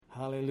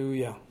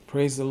Hallelujah.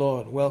 Praise the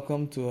Lord.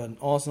 Welcome to an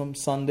awesome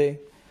Sunday.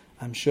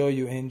 I'm sure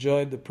you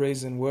enjoyed the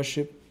praise and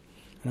worship.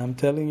 And I'm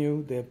telling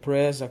you, their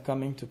prayers are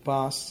coming to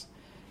pass.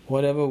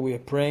 Whatever we are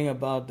praying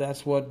about,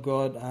 that's what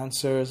God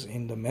answers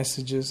in the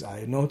messages.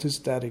 I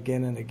noticed that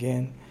again and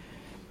again.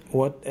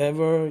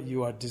 Whatever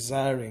you are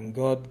desiring,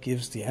 God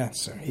gives the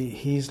answer.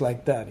 He's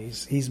like that.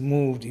 He's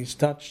moved. He's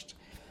touched.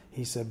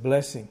 He's a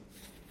blessing.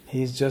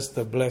 He's just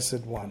the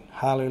blessed one.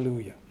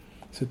 Hallelujah.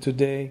 So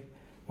today,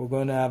 we're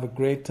going to have a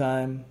great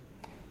time.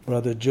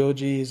 Brother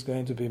Joji is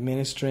going to be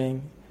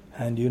ministering.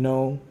 And you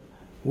know,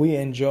 we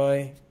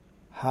enjoy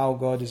how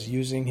God is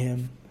using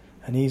him.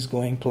 And he's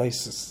going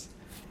places.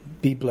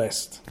 Be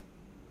blessed.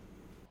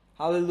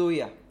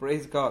 Hallelujah.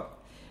 Praise God.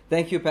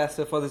 Thank you,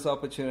 Pastor, for this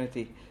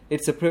opportunity.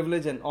 It's a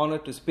privilege and honor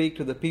to speak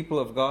to the people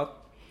of God.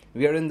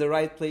 We are in the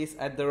right place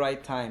at the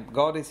right time.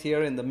 God is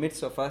here in the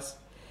midst of us.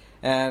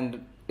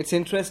 And it's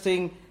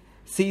interesting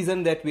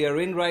season that we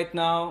are in right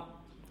now.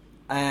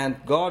 And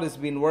God has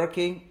been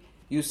working.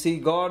 You see,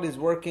 God is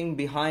working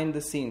behind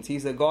the scenes.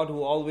 He's a God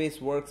who always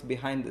works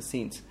behind the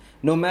scenes.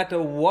 No matter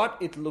what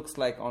it looks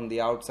like on the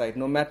outside,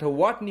 no matter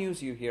what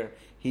news you hear,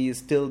 He is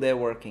still there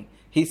working.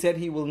 He said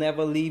He will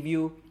never leave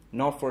you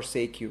nor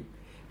forsake you.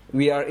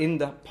 We are in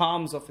the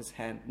palms of His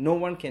hand. No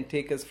one can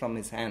take us from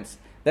His hands.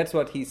 That's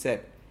what He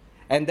said.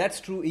 And that's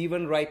true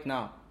even right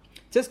now.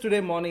 Just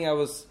today morning,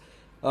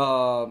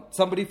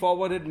 somebody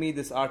forwarded me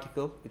this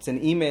article. It's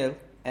an email.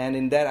 And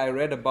in that I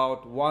read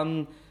about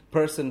one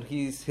person.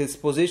 His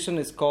position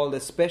is called a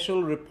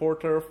special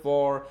reporter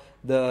for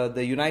the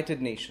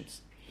United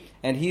Nations.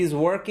 And he is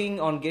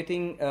working on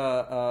getting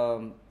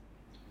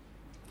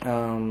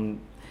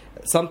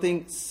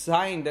something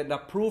signed and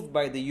approved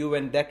by the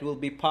UN that will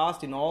be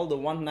passed in all the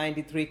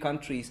 193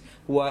 countries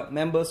who are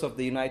members of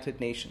the United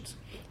Nations.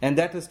 And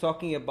that is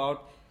talking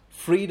about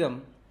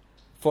freedom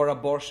for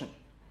abortion.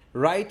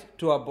 Right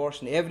to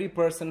abortion. Every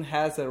person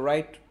has a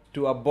right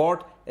to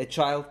abort a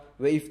child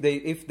if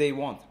they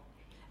want.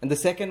 And the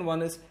second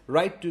one is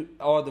right to,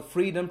 or the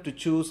freedom to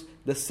choose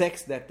the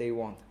sex that they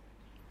want.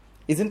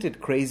 Isn't it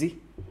crazy?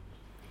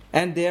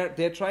 And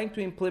they're trying to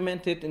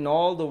implement it in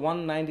all the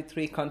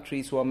 193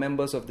 countries who are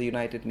members of the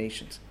United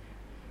Nations.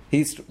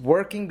 He's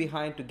working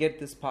behind to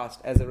get this passed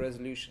as a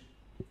resolution.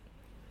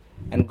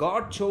 And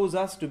God chose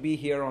us to be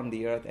here on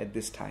the earth at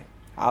this time.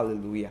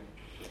 Hallelujah.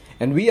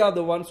 And we are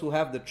the ones who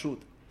have the truth.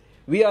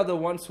 We are the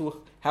ones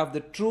who have the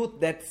truth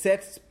that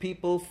sets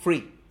people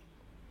free.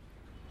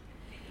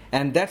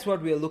 And that's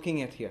what we are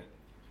looking at here.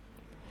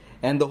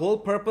 And the whole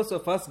purpose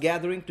of us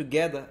gathering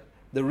together,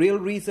 the real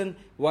reason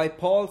why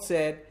Paul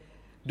said,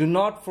 do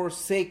not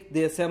forsake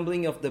the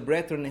assembling of the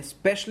brethren,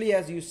 especially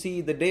as you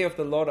see the day of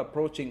the Lord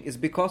approaching, is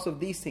because of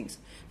these things.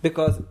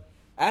 Because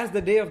as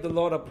the day of the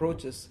Lord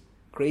approaches,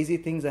 crazy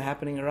things are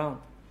happening around.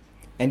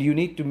 And you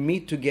need to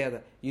meet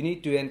together. You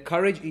need to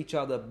encourage each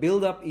other,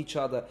 build up each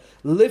other,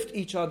 lift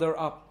each other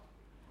up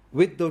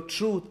with the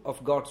truth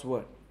of God's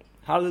word.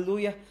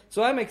 Hallelujah.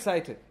 So I'm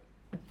excited.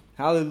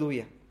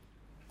 Hallelujah.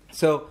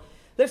 So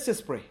let's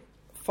just pray.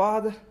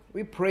 Father,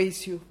 we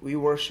praise you. We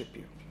worship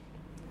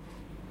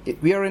you.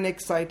 We are in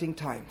exciting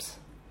times.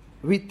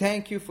 We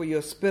thank you for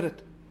your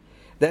Spirit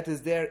that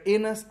is there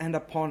in us and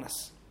upon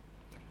us.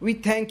 We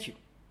thank you.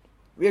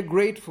 We are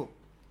grateful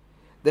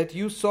that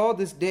you saw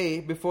this day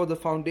before the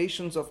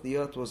foundations of the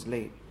earth was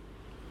laid.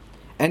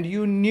 And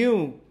you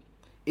knew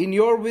in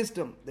your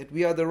wisdom that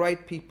we are the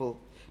right people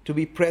to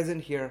be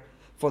present here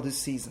for this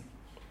season.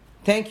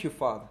 Thank you,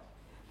 Father,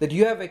 that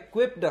you have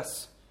equipped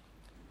us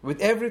with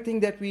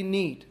everything that we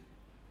need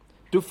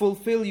to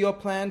fulfill your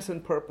plans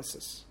and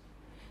purposes.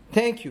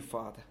 Thank you,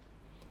 Father.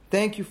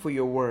 Thank you for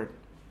your word.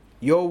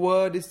 Your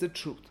word is the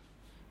truth,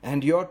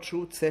 and your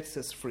truth sets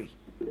us free.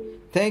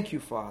 Thank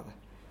you, Father.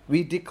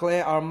 We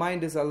declare our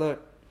mind is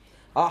alert.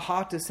 Our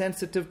heart is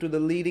sensitive to the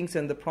leadings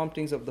and the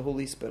promptings of the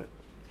Holy Spirit.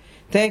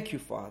 Thank you,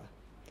 Father.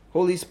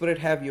 Holy Spirit,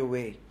 have your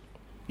way.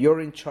 You're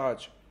in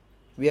charge.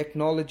 We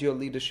acknowledge your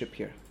leadership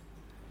here.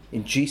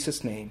 In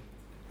Jesus' name,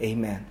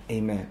 amen.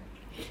 Amen.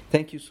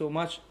 Thank you so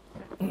much.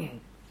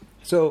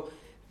 So,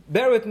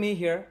 bear with me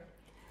here.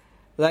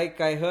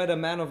 Like I heard a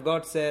man of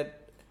God said,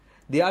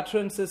 the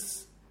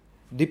utterances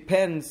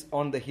depends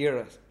on the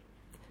hearer.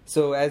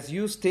 So as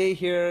you stay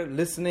here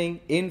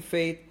listening in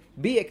faith,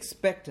 be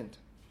expectant.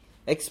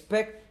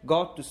 Expect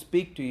God to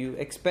speak to you.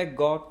 Expect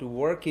God to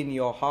work in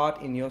your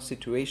heart, in your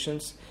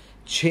situations,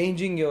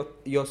 changing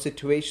your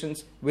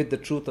situations with the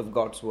truth of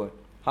God's word.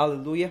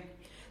 Hallelujah.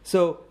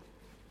 So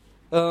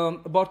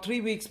about 3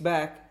 weeks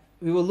back,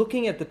 we were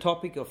looking at the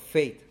topic of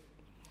faith.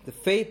 The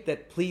faith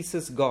that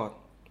pleases God.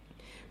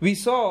 We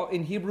saw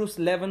in Hebrews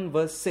 11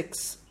 verse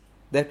 6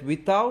 that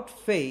without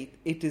faith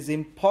it is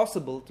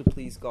impossible to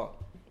please God.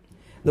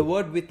 The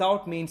word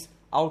without means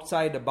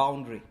outside a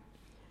boundary.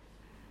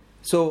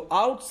 So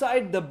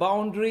outside the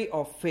boundary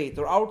of faith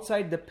or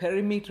outside the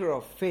perimeter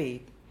of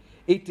faith,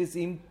 it is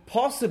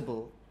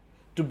impossible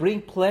to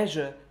bring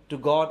pleasure to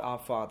God our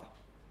Father.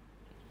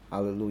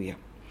 Hallelujah.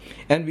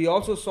 And we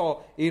also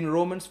saw in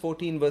Romans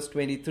 14 verse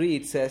 23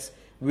 it says,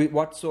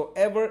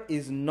 whatsoever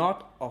is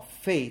not of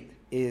faith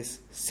is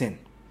sin.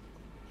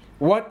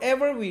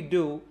 Whatever we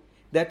do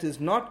that is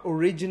not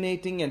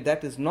originating and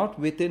that is not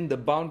within the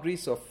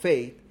boundaries of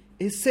faith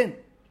is sin.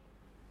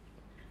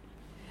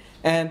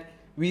 And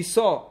we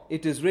saw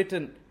it is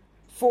written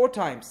 4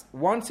 times,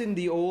 once in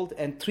the Old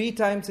and 3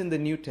 times in the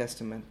New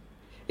Testament.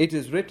 It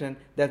is written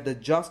that the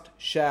just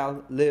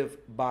shall live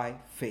by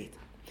faith.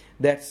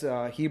 That's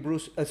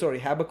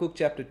Habakkuk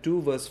chapter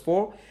 2 verse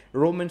 4,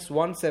 Romans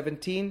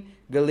 1:17,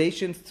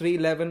 Galatians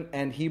 3:11,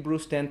 and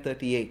Hebrews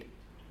 10:38.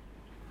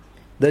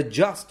 The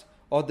just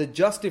or the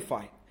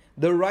justified,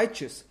 the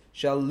righteous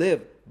shall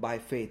live by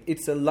faith.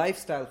 It's a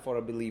lifestyle for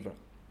a believer.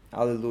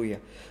 Hallelujah.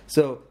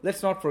 So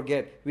let's not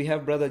forget, we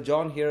have Brother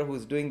John here who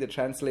is doing the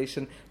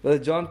translation. Brother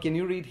John, can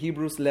you read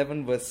Hebrews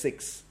 11 verse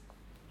 6?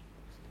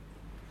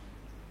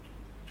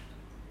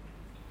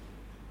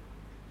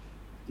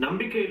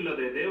 ನಂಬಿಕೆ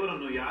ಇಲ್ಲದೆ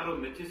ದೇವರನ್ನು ಯಾರು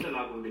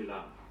ಮೆಚ್ಚಿಸಲಾಗುವುದಿಲ್ಲ.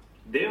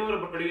 ದೇವರ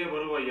ಬಳಿಗೆ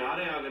ಬರುವ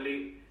ಯಾರೇ ಆಗಲಿ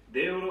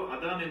ದೇವರು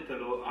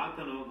ಅದಾನೆಂತಲೂ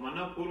ಆತನು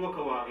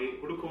ಮನಪೂರ್ವಕವಾಗಿ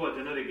ಹುಡುಕುವ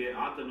ಜನರಿಗೆ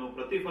ಆತನು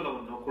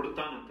ಪ್ರತಿಫಲವನ್ನು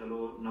ಕೊಡುತ್ತಾನೆಂತಲೂ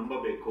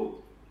ನಂಬಬೇಕು.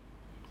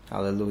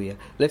 Hallelujah.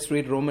 Let's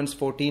read Romans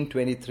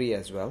 14:23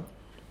 as well.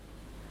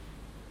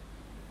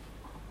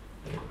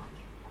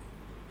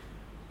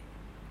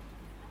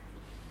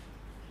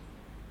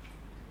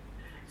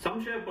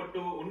 ಸಂಶಯಪಟ್ಟು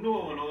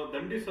ಉಣ್ಣುವವನು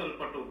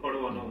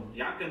ದಂಡಿಸಲ್ಪಡುವನು,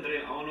 ಯಾಕೆಂದರೆ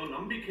ಅವನು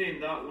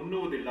ನಂಬಿಕೆಯಿಂದ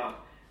ಉಣ್ಣುವುದಿಲ್ಲ.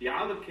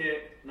 ಯಾವುದಕ್ಕೆ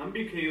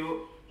ನಂಬಿಕೆಯು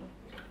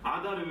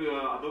ಆಧಾರವೋ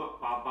ಅದು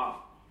ಪಾಪ.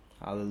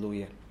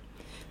 Hallelujah.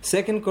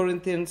 2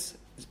 Corinthians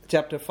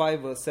chapter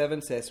 5 verse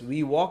 7 says, we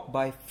walk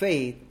by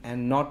faith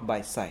and not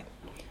by sight.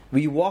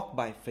 We walk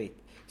by faith.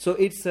 So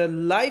it's a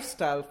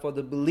lifestyle for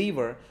the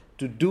believer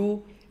to do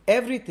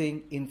everything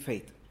in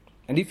faith.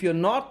 And if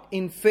you're not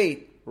in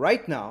faith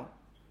right now,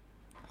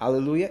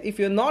 hallelujah, if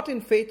you're not in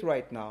faith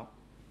right now,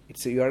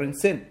 you are in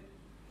sin.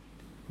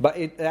 But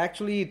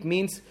it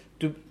means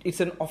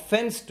it's an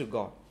offense to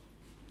God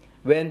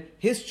when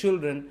His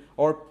children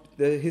or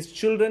His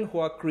children who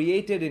are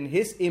created in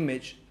His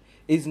image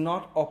is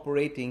not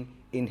operating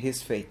in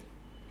His faith.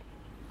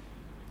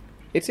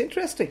 It's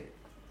interesting.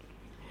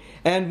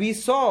 And we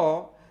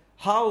saw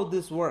how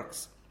this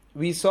works.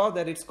 We saw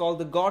that it's called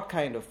the God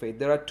kind of faith.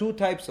 There are 2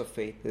 types of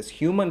faith. There's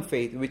human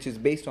faith, which is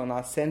based on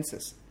our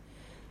senses.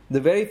 The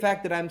very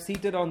fact that I'm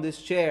seated on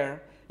this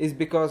chair is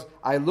because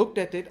I looked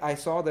at it, I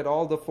saw that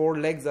all the 4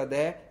 legs are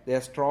there,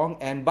 they're strong,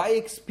 and by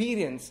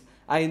experience,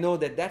 I know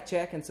that that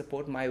chair can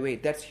support my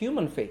weight. That's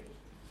human faith.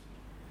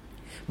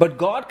 But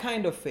God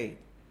kind of faith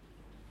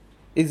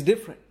is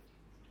different.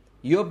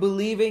 You're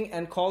believing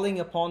and calling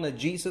upon a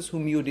Jesus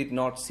whom you did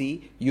not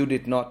see, you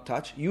did not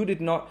touch, you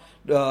did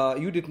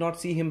not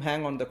see Him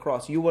hang on the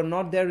cross. You were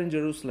not there in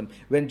Jerusalem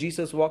when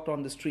Jesus walked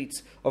on the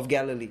streets of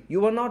Galilee.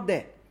 You were not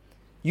there.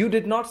 You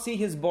did not see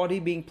His body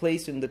being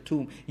placed in the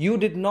tomb. You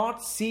did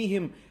not see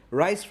Him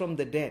rise from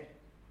the dead.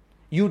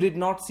 You did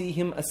not see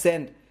Him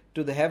ascend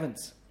to the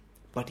heavens.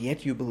 But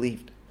yet you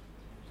believed.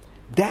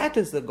 That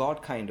is the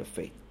God kind of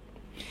faith.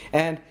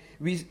 And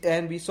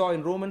we saw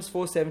in Romans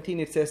 4:17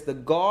 it says, the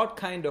God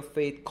kind of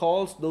faith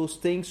calls those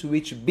things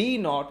which be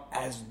not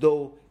as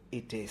though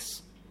it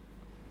is.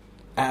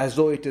 As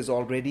though it is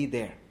already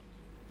there.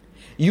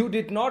 You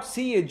did not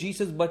see a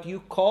Jesus, but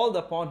you called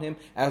upon Him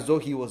as though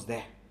He was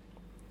there.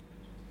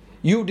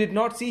 You did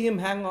not see Him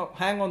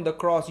hang on the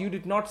cross. You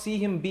did not see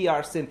Him be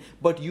our sin,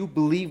 but you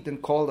believed and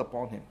called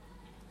upon Him.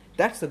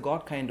 That's the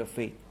God kind of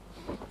faith.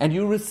 And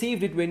you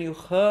received it when you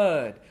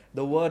heard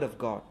the Word of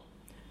God,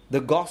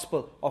 the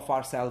gospel of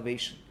our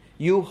salvation.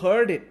 You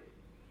heard it.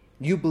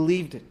 You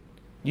believed it.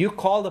 You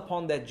called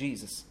upon that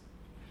Jesus.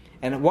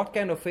 And what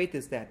kind of faith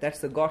is that? That's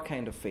the God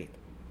kind of faith.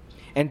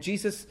 And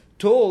Jesus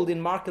told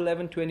in Mark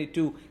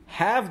 11:22,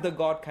 have the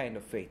God kind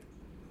of faith.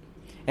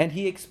 And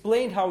He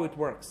explained how it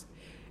works.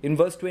 In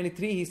verse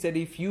 23, He said,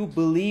 if you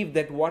believe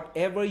that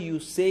whatever you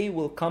say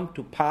will come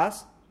to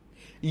pass,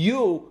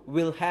 you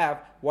will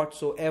have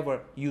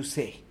whatsoever you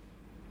say.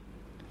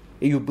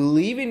 You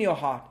believe in your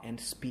heart and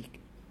speak.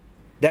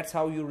 That's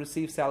how you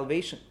receive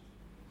salvation.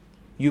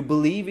 You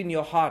believe in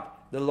your heart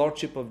the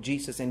Lordship of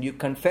Jesus and you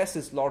confess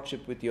His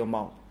Lordship with your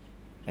mouth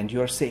and you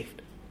are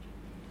saved.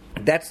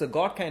 That's the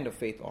God kind of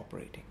faith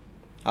operating.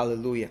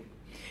 Hallelujah.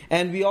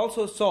 And we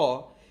also saw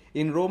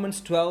in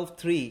Romans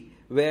 12:3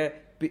 where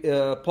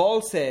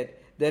Paul said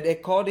that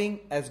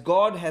according as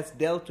God has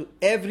dealt to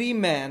every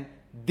man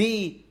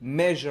the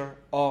measure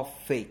of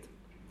faith.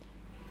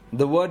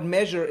 The word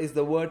measure is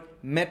the word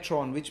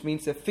metron, which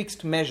means a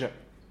fixed measure.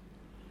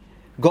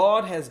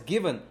 God has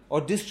given or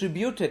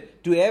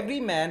distributed to every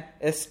man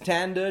a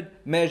standard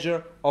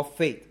measure of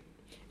faith.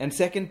 And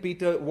 2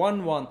 Peter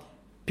 1:1,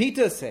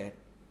 Peter said,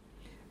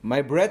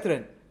 my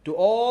brethren, to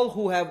all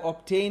who have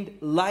obtained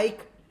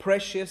like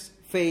precious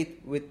faith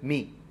with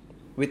me,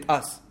 with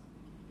us.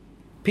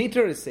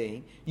 Peter is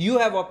saying, you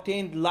have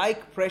obtained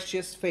like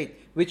precious faith,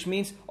 which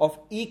means of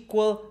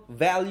equal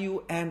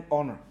value and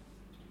honor.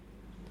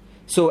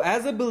 So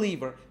as a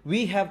believer,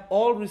 we have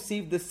all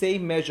received the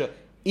same measure,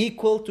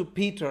 equal to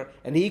Peter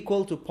and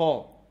equal to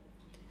Paul.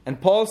 And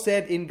Paul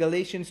said in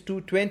Galatians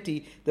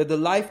 2:20 that the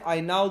life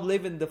I now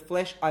live in the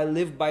flesh, I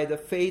live by the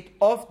faith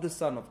of the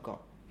Son of God.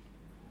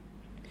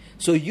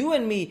 So you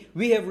and me,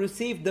 we have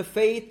received the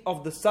faith of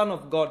the Son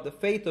of God, the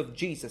faith of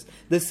Jesus.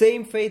 The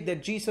same faith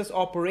that Jesus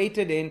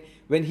operated in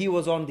when he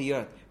was on the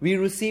earth. We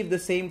received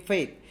the same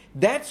faith.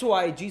 That's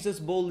why Jesus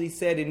boldly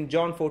said in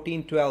John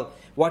 14:12,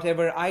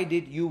 whatever I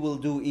did, you will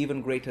do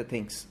even greater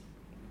things.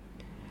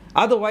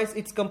 Otherwise,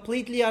 it's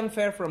completely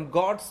unfair from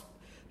God's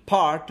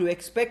part to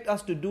expect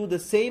us to do the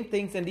same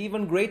things and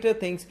even greater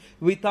things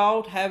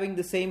without having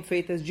the same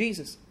faith as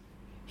Jesus.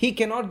 He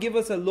cannot give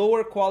us a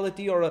lower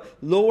quality or a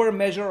lower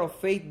measure of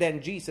faith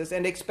than Jesus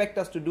and expect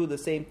us to do the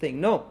same thing.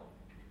 No.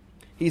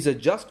 He's a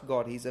just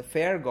God. He's a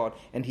fair God.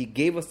 And He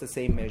gave us the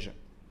same measure.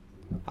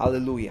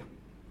 Hallelujah.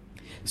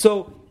 So,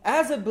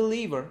 as a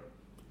believer,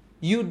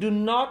 you do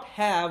not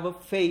have a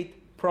faith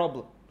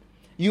problem.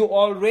 You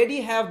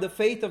already have the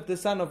faith of the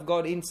Son of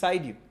God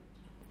inside you.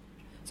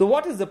 So,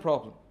 what is the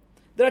problem?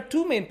 There are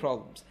two main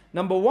problems.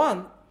 Number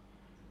one,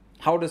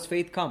 how does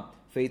faith come?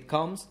 Faith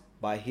comes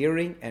by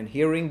hearing, and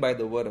hearing by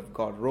the word of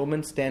God.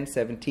 Romans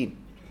 10:17.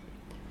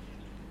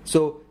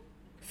 So,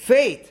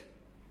 faith,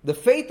 the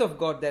faith of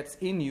God that's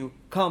in you,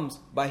 comes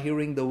by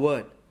hearing the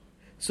word.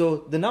 So,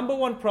 the number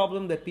one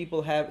problem that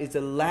people have is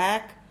a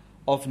lack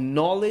of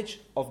knowledge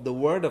of the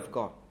word of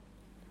God.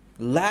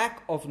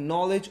 Lack of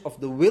knowledge of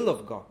the will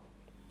of God.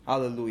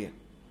 Hallelujah.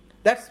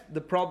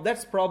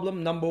 That's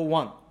problem number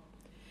one.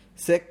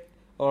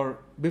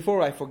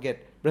 Before I forget,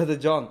 Brother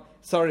John,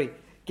 sorry,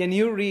 can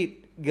you read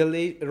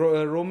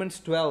Romans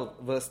 12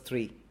 verse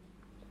 3?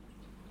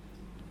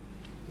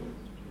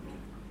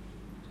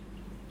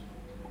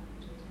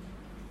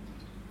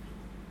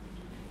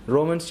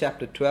 Romans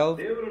chapter 12.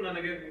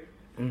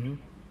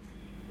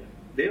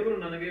 ದೇವರು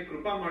ನನಗೆ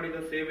ಕೃಪಾ ಮಾಡಿದ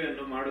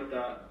ಸೇವೆಯನ್ನು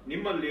ಮಾಡುತ್ತಾ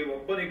ನಿಮ್ಮಲ್ಲಿ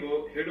ಒಬ್ಬನಿಗೂ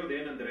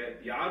ಹೇಳುವುದೇನೆಂದರೆ,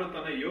 ಯಾರು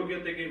ತನ್ನ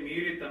ಯೋಗ್ಯತೆಗೆ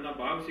ಮೀರಿ ತನ್ನ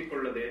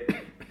ಭಾವಿಸಿಕೊಳ್ಳದೆ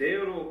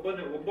ದೇವರು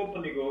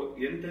ಒಬ್ಬೊಬ್ಬನಿಗೂ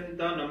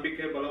ಎಂತೆಂಥ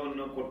ನಂಬಿಕೆ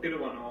ಬಲವನ್ನು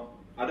ಕೊಟ್ಟಿರುವನೋ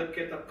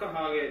ಅದಕ್ಕೆ ತಕ್ಕ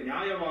ಹಾಗೆ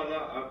ನ್ಯಾಯವಾದ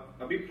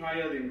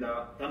ಅಭಿಪ್ರಾಯದಿಂದ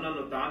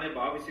ತನ್ನನ್ನು ತಾನೇ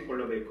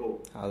ಭಾವಿಸಿಕೊಳ್ಳಬೇಕು.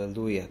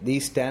 Hallelujah. The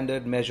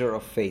standard measure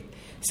of faith.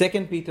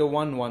 2 Peter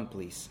 1:1,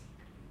 please.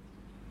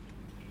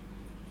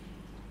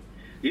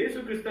 ಯೇಸು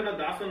ಕ್ರಿಸ್ತನ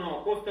ದಾಸನು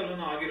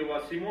ಅಪೊಸ್ತಲನೂ ಆಗಿರುವ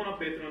ಸಿಮೋನ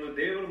ಪೇತ್ರನು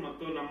ದೇವರು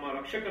ಮತ್ತು ನಮ್ಮ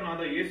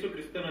ರಕ್ಷಕನಾದ ಯೇಸು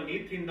ಕ್ರಿಸ್ತನ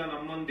ನೀತಿಯಿಂದ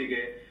ನಮ್ಮೊಂದಿಗೆ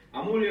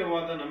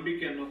ಅಮೂಲ್ಯವಾದ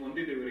ನಂಬಿಕೆಯನ್ನು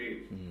ಹೊಂದಿದಿರಿ.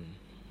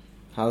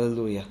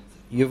 Hallelujah.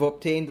 You've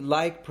obtained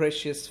like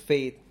precious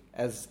faith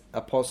as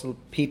Apostle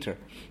Peter.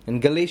 In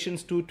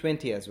Galatians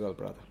 2:20 as well,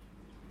 brother.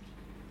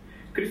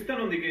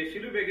 ಕ್ರಿಸ್ತನೊಂದಿಗೆ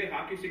ಶಿಲುಬೆಗೆ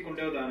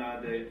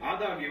ಹಾಕಿಸಿಕೊಂಡವನಾದೆ,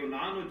 ಆದಾಗ್ಯೂ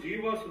ನಾನು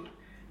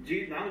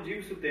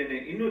ಜೀವಿಸುತ್ತೇನೆ,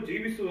 ಇನ್ನು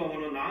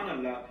ಜೀವಿಸುವವನು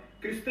ನಾನಲ್ಲ,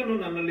 ಕ್ರಿಸ್ತನು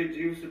ನನ್ನಲ್ಲಿ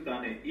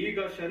ಜೀವಿಸುತ್ತಾನೆ. ಈಗ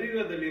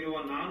ಶರೀರದಲ್ಲಿರುವ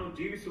ನಾನು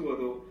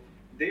ಜೀವಿಸುವುದು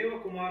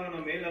ದೇವಕುಮಾರನ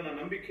ಮೇಲನ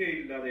ನಂಬಿಕೆ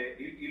ಇಲ್ಲದೆ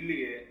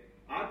ಇಲ್ಲಿಯೇ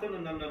ಆತನು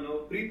ನನ್ನನ್ನು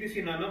ಪ್ರೀತಿಸಿ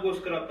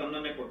ನನಗೋಸ್ಕರ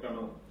ತನ್ನನ್ನೇ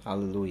ಕೊಟ್ಟನು.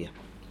 Hallelujah.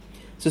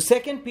 So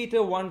 2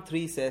 Peter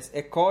 1:3 says,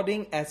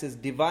 according as his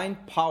divine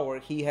power,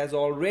 he has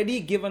already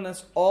given us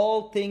all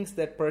things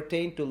that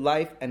pertain to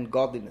life and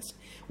godliness.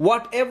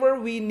 Whatever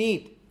we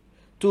need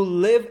to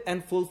live and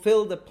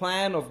fulfill the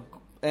plan of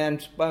and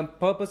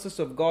purposes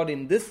of God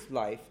in this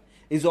life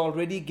is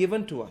already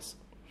given to us.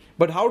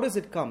 But how does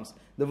it come?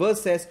 The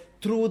verse says,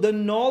 through the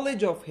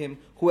knowledge of him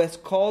who has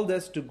called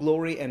us to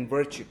glory and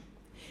virtue.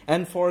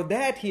 And for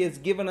that he has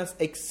given us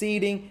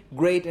exceeding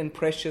great and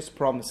precious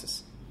promises.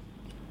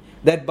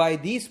 That by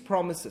these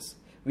promises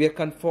we are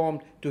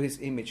conformed to his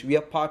image. We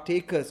are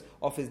partakers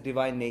of his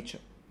divine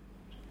nature.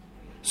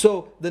 So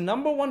the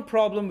number one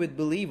problem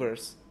with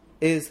believers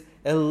is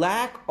a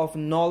lack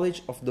of knowledge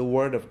of the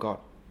word of God.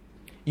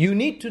 You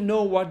need to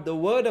know what the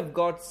word of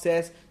God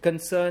says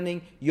concerning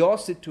your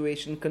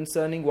situation,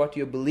 concerning what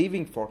you're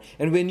believing for.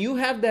 And when you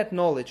have that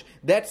knowledge,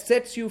 that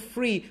sets you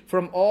free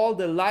from all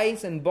the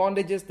lies and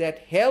bondages that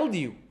held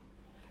you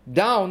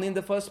down in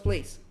the first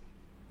place.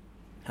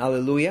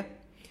 Hallelujah.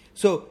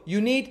 So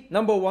you need,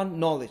 number one,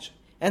 knowledge.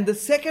 And the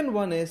second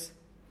one is,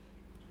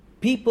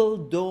 people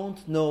don't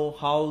know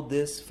how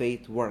this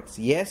faith works.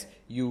 Yes,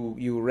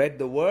 you read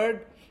the word,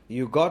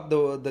 you got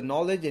the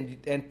knowledge,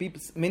 and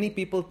many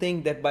people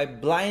think that by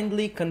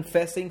blindly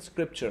confessing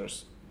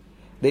scriptures,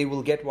 they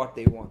will get what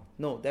they want.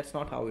 No, that's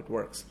not how it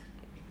works.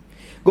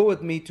 Go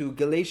with me to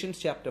Galatians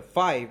chapter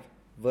 5,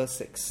 verse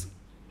 6.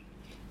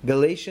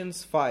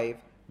 Galatians 5,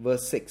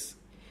 verse 6.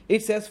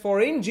 It says, for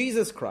in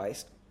Jesus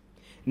Christ,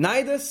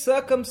 neither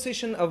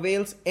circumcision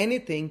avails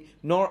anything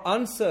nor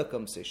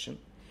uncircumcision,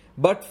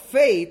 but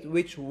faith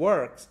which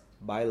works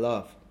by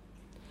love.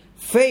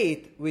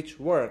 Faith which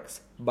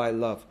works by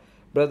love.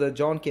 Brother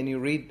John, can you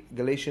read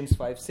Galatians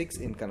 5:6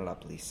 in Kannada,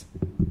 please?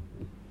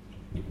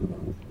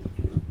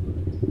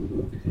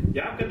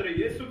 ಯಾಕಂದ್ರೆ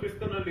ಯೇಸು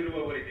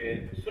ಕ್ರಿಸ್ತನಲ್ಲಿರುವವರಿಗೆ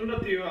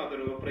ಸುನ್ನತಿಯು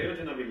ಆದರೂ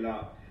ಪ್ರಯೋಜನವಿಲ್ಲ,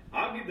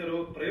 ಆಗಿದ್ದರೂ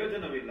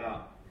ಪ್ರಯೋಜನವಿಲ್ಲ,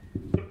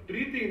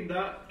 ಪ್ರೀತಿಯಿಂದ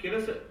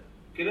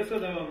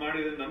ಕೆಲಸದ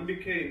ಮಾಡಿದ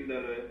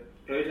ನಂಬಿಕೆಯಿಂದಲೇ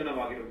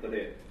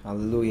ಪ್ರಯೋಜನವಾಗಿರುತ್ತದೆ.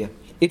 Hallelujah.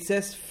 It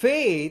says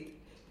faith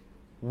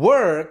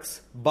works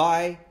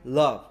by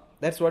love.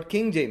 That's what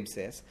King James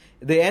says.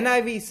 The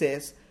NIV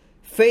says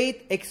faith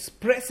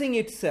expressing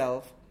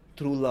itself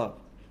through love.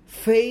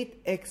 Faith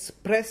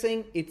expressing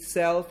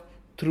itself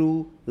through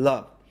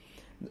love.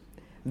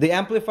 The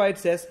Amplified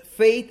says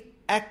faith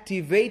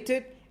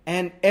activated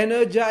and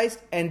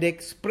energized and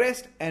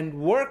expressed and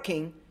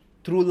working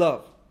through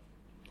love.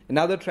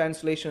 Another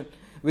translation,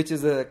 which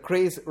is a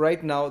craze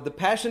right now, the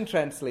Passion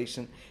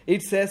Translation,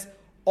 it says,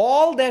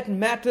 all that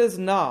matters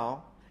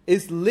now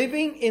is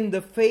living in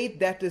the faith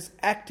that is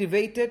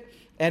activated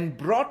and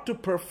brought to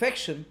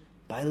perfection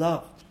by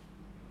love.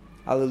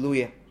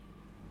 Hallelujah.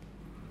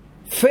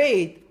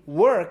 Faith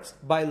works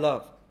by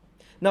love.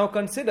 Now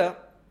consider,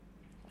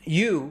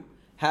 you're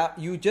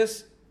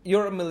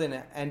a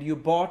millionaire and you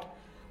bought,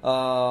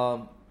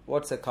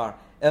 what's a car?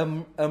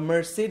 A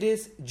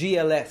Mercedes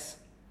GLS.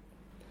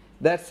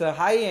 That's a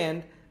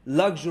high-end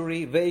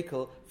luxury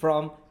vehicle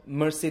from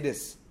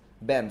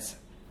Mercedes-Benz.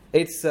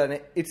 It's an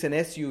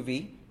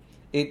SUV.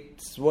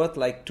 It's worth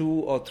like 2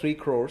 or 3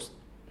 crores.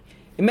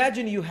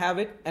 Imagine you have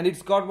it and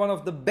it's got one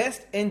of the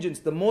best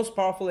engines, the most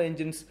powerful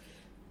engines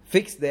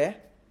fixed there.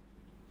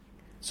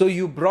 So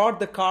you brought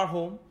the car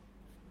home.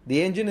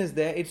 The engine is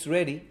there. It's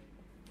ready.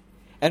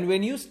 And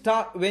when you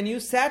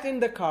sat in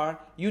the car,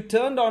 you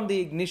turned on the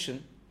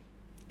ignition.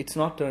 It's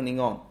not turning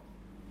on.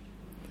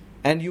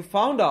 And you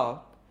found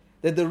out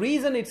that the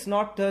reason it's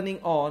not turning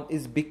on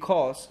is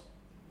because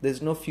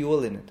there's no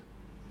fuel in it.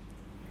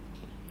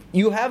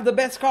 You have the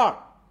best car.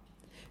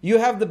 You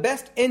have the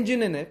best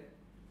engine in it.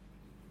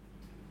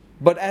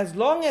 But as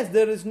long as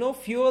there is no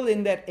fuel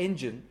in that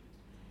engine,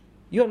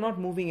 you're not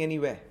moving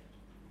anywhere.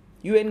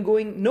 You ain't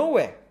going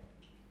nowhere.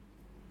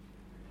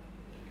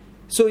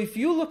 So if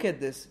you look at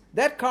this,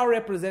 that car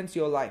represents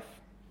your life.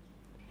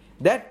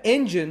 That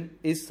engine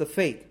is the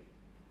faith.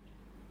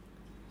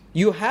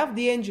 You have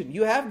the engine,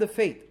 you have the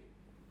faith.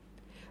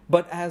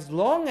 But as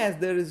long as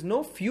there is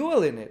no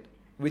fuel in it,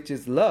 which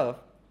is love,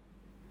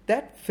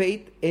 that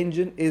faith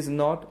engine is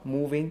not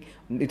moving,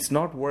 it's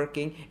not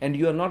working, and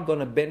you are not going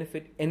to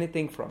benefit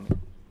anything from it.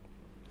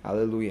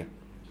 Hallelujah.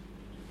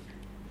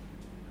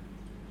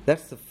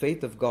 That's the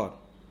faith of God.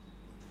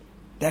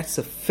 That's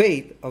the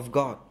faith of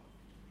God.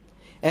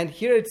 And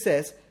here it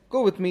says,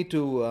 go with me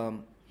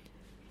to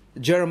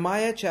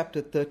Jeremiah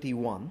chapter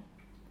 31.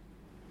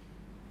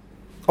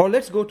 Or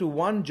let's go to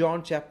 1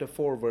 John chapter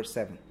 4 verse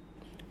 7.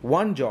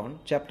 1 John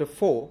chapter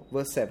 4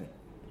 verse 7.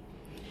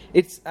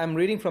 I'm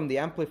reading from the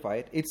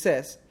Amplified. It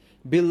says,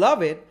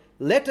 Beloved,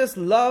 let us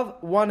love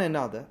one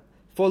another,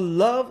 for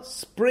love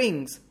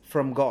springs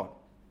from God.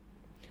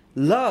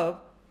 Love,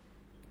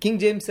 King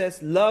James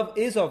says, love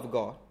is of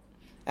God.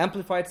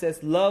 Amplified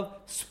says, love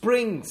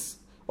springs,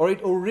 or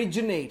it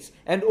originates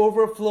and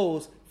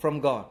overflows from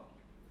God.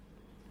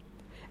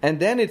 And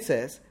then it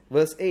says,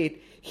 verse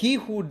 8, He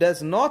who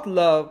does not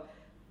love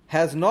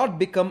has not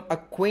become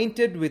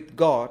acquainted with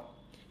God.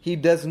 He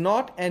does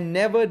not and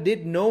never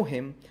did know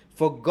Him,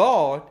 for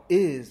God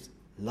is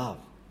love.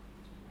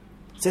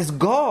 It says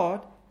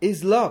God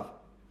is love.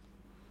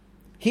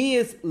 He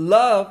is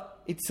love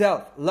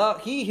itself.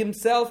 Love. He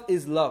Himself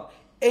is love.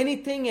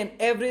 Anything and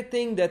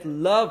everything that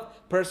love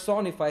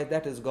personifies,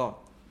 that is God.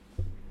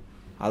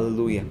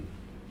 Hallelujah.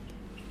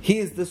 He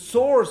is the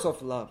source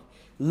of love.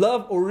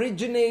 Love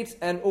originates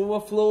and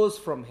overflows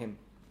from Him.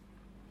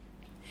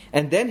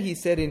 And then He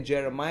said in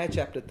Jeremiah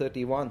chapter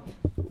 31,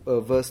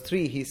 verse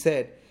 3, He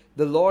said,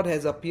 The Lord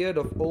has appeared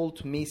of old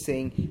to me,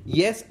 saying,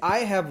 Yes, I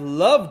have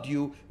loved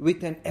you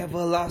with an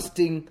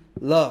everlasting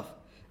love.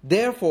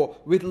 Therefore,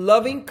 with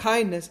loving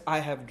kindness I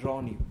have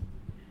drawn you.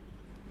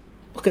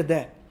 Look at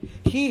that.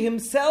 He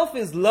Himself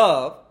is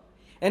love.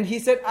 And He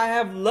said, I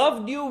have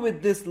loved you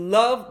with this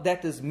love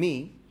that is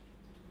me.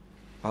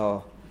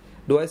 Oh,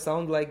 do I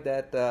sound like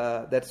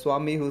that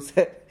Swami who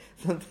said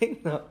something?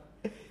 No.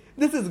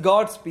 This is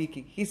God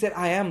speaking. He said,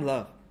 I am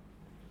love.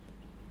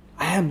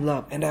 I am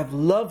love. And I've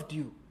loved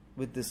you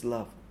with this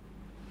love.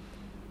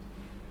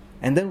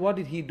 And then what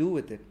did He do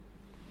with it?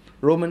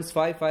 Romans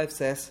 5:5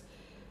 says,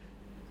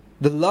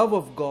 the love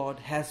of God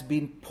has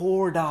been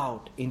poured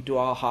out into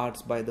our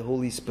hearts by the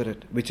Holy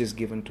Spirit, which is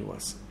given to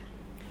us.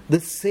 The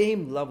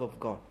same love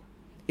of God,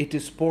 it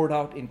is poured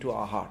out into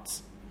our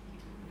hearts.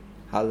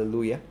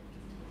 Hallelujah.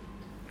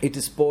 It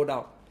is poured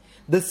out.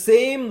 The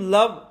same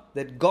love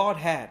that God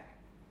had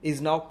is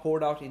now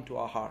poured out into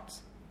our hearts.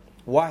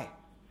 Why?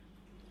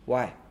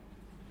 Why?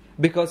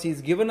 Because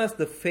He's given us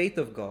the faith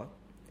of God.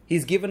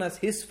 He's given us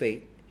His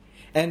faith.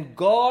 And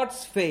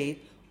God's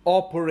faith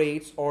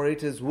operates, or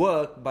it is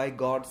worked by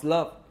God's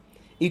love.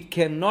 It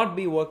cannot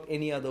be worked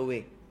any other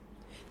way.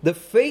 The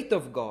faith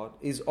of God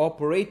is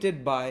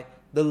operated by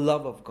the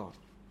love of God.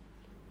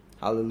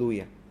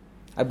 Hallelujah.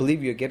 I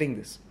believe you're getting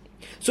this.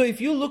 So if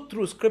you look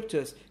through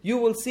scriptures, you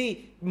will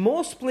see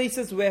most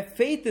places where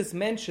faith is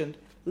mentioned,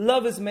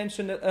 love is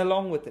mentioned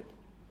along with it.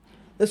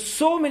 There's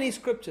so many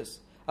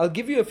scriptures. I'll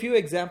give you a few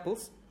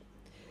examples.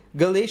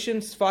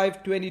 Galatians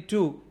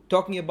 5:22,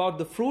 talking about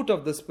the fruit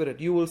of the Spirit.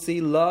 You will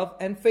see love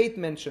and faith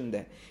mentioned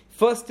there.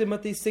 1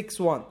 Timothy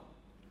 6:1.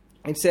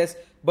 It says,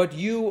 But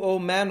you, O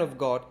man of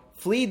God,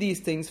 flee these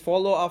things,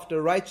 follow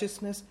after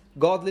righteousness,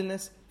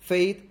 godliness,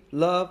 faith,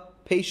 love,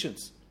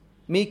 patience,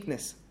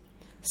 meekness.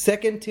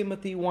 2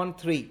 Timothy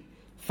 1:3,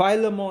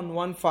 Philemon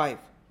 1:5,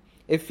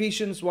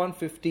 Ephesians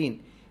 1:15,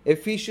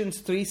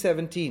 Ephesians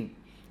 3:17,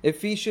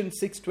 Ephesians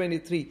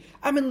 6:23.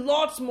 I mean,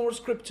 lots more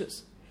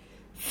scriptures.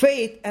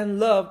 Faith and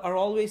love are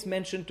always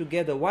mentioned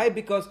together. Why?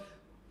 Because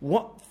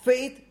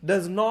faith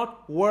does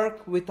not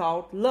work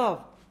without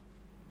love.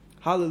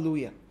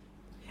 Hallelujah.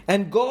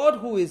 And God,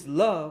 who is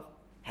love,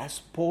 has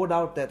poured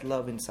out that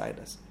love inside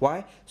us.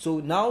 Why? So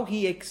now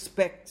He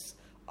expects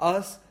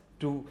us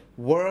to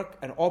work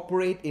and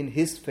operate in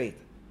His faith,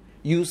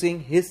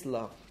 using His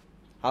love.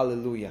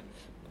 Hallelujah.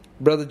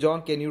 Brother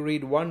John, can you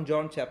read 1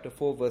 John chapter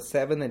 4 verse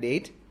 7 and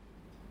 8?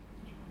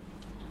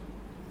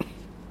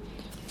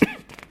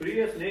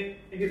 ಪ್ರಿಯ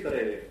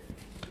ಸ್ನೇಹಿತರೇ,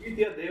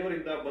 ಪ್ರೀತಿಯ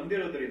ದೇವರಿಂದ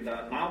ಬಂದಿರೋದ್ರಿಂದ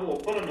ನಾವು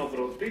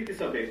ಒಬ್ಬರನ್ನೊಬ್ಬರು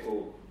ಪ್ರೀತಿಸಬೇಕು.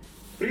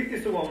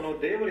 ಪ್ರೀತಿಸುವವನು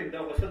ದೇವರಿಂದ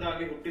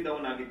ಹೊಸದಾಗಿ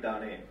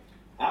ಹುಟ್ಟಿದವನಾಗಿದ್ದಾನೆ.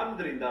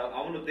 ಆದುದರಿಂದ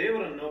ಅವನು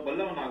ದೇವರನ್ನು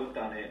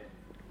ಬಲ್ಲವನಾಗುತ್ತಾನೆ.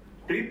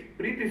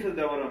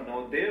 ಪ್ರೀತಿಸದವರನ್ನು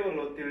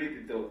ದೇವರು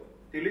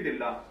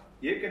ತಿಳಿದಿಲ್ಲ,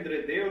 ಏಕೆಂದರೆ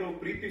ದೇವರು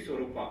ಪ್ರೀತಿ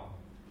ಸ್ವರೂಪ.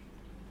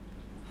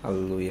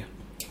 Hallelujah.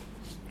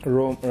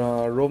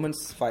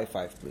 Romans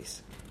 5:5, please.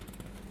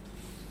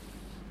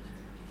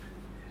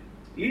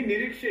 ಈ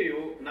ನಿರೀಕ್ಷೆಯು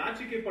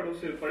ನಾಚಿಕೆ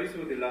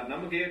ಪಡಿಸುವುದಿಲ್ಲ.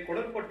 ನಮಗೆ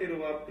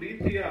ಕೊಡಲ್ಪಟ್ಟಿರುವ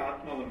ಪ್ರೀತಿಯ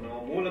ಆತ್ಮವನ್ನು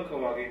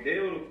ಮೂಲಕವಾಗಿ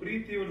ದೇವರು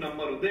ಪ್ರೀತಿಯು ನಮ್ಮ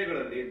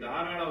ಹೃದಯಗಳಲ್ಲಿ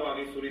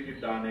ಧಾರಾಳವಾಗಿ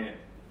ಸುರಿಸಿದ್ದಾನೆ.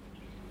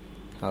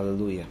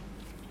 Hallelujah.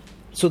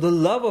 So the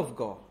love of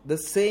God,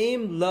 the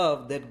same love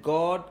that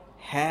God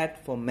had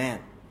for man.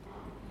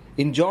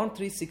 In John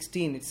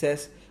 3:16 it says,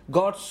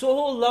 God so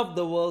loved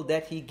the world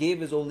that He gave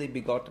His only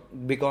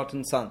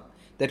begotten Son,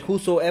 that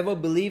whosoever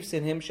believes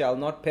in Him shall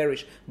not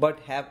perish but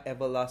have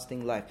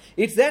everlasting life.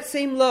 It's that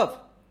same love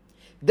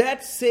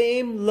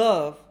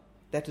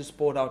that is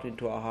poured out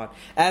into our heart.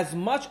 As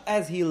much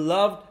as He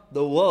loved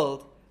the world,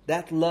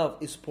 that love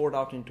is poured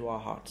out into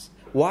our hearts.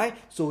 Why?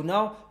 So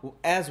now,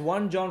 as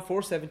 1 John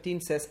 4:17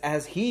 says,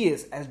 as He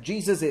is, as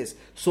Jesus is,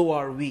 so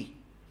are we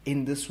in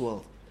this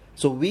world.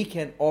 So we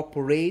can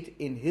operate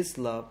in His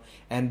love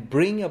and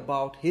bring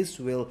about His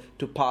will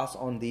to pass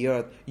on the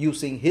earth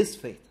using His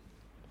faith.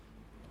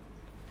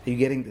 Are you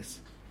getting this?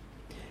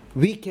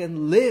 We can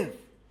live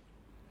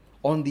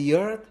on the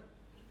earth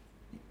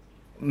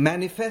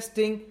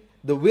manifesting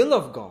the will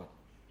of God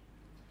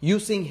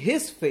using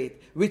His faith,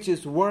 which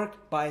is worked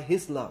by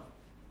His love.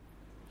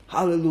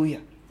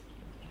 Hallelujah.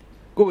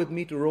 Go with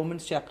me to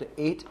Romans chapter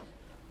 8.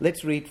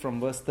 Let's read from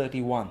verse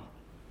 31.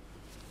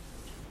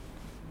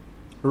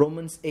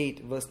 Romans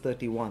 8 verse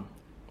 31.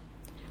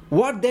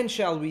 What then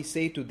shall we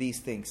say to these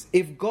things?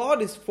 If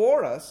God is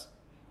for us,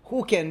 who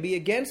can be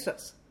against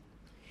us?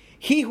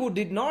 He who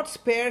did not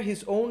spare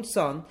His own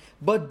Son,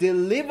 but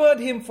delivered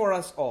Him for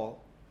us all,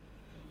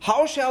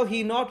 how shall He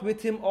not with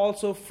Him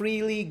also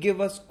freely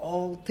give us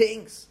all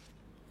things?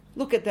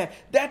 Look at that.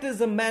 That is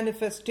a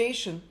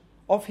manifestation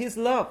of His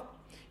love.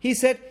 He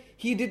said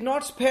He did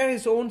not spare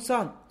His own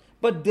Son,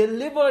 but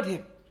delivered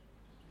Him.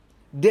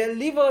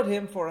 Delivered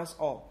Him for us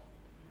all.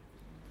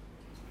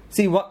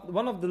 See,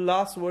 one of the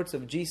last words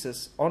of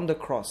Jesus on the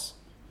cross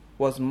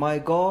was, my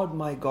God,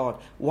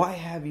 why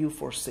have you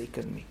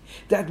forsaken me?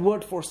 That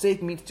word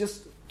forsake means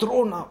just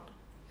thrown out,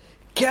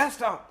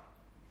 cast out.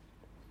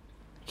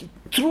 He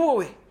threw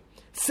away,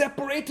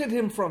 separated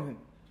Him from Him.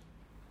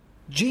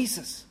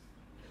 Jesus,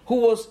 who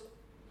was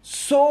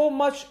so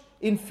much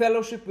in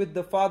fellowship with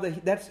the Father,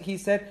 He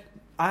said,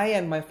 I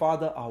and my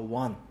Father are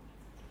one.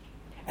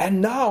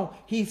 And now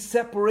He's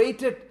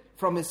separated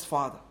from His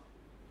Father.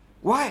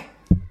 Why?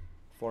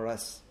 For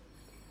us.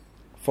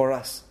 For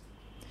us.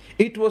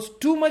 It was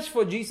too much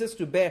for Jesus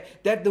to bear,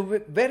 that the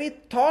very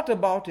thought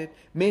about it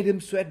made Him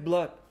sweat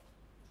blood.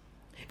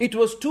 It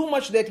was too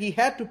much that He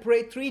had to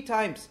pray 3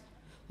 times.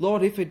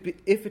 Lord, if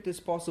it is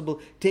possible,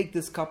 take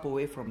this cup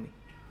away from me.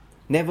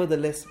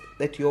 Nevertheless,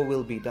 let your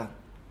will be done.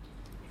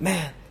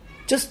 Man,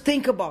 just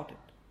think about it.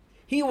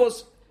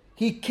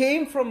 He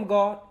came from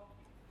God.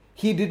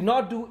 He did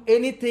not do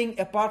anything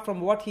apart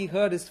from what He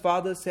heard His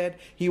Father said.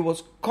 He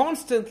was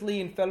constantly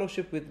in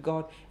fellowship with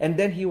God, and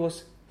then He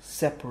was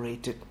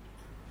separated.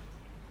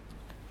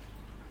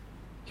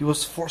 He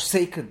was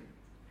forsaken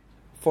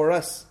for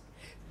us.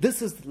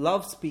 This is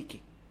love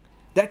speaking.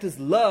 That is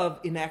love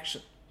in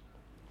action.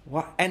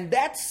 And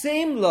that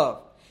same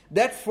love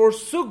that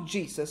forsook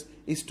Jesus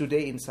is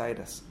today inside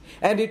us.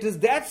 And it is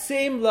that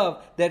same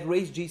love that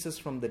raised Jesus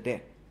from the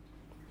dead.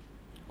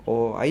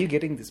 Oh, are you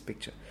getting this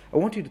picture? I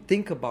want you to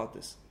think about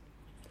this.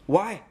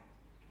 Why?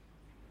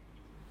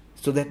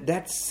 So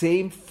that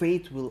same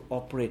faith will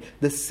operate.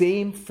 The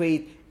same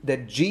faith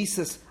that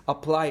Jesus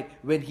applied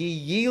when He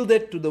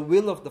yielded to the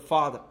will of the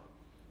Father.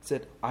 He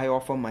said, I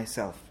offer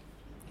myself.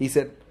 He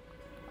said,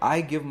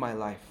 I give my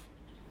life.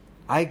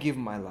 I give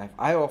my life.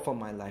 I offer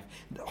my life.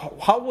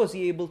 How was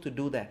He able to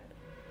do that?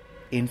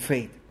 In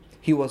faith.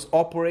 He was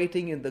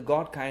operating in the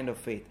God kind of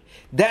faith.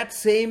 That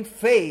same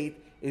faith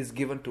is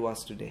given to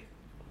us today.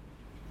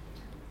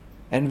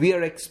 And we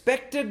are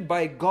expected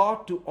by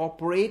God to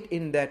operate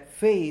in that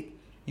faith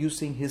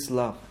using His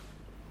love.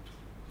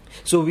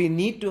 So we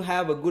need to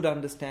have a good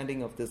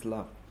understanding of this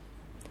love.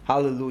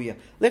 Hallelujah.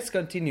 Let's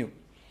continue.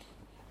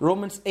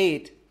 Romans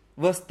 8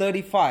 verse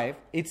 35,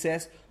 it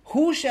says,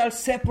 who shall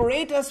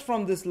separate us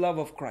from this love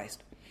of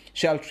Christ?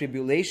 Shall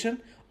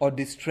tribulation or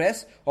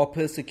distress or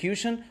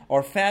persecution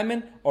or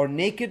famine or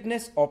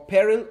nakedness or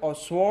peril or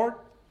sword?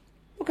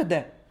 Look at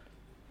that.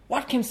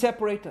 What can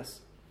separate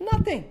us?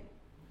 Nothing.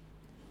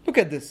 Look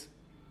at this.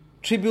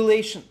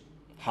 Tribulation.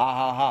 Ha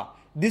ha ha.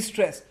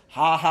 Distress.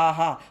 Ha ha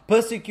ha.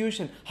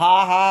 Persecution.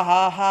 Ha ha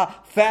ha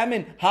ha.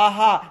 Famine. Ha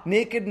ha.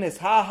 Nakedness.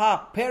 Ha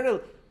ha.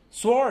 Peril.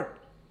 Sword.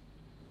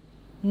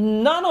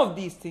 None of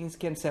these things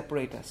can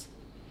separate us.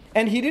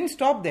 And he didn't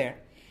stop there.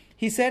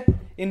 He said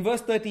in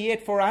verse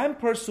 38, "For I am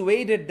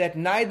persuaded that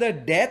neither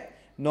death,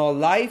 nor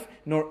life,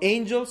 nor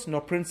angels,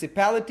 nor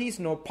principalities,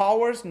 nor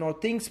powers, nor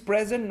things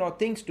present, nor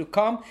things to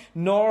come,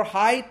 nor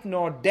height,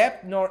 nor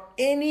depth, nor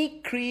any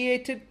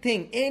created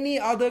thing, any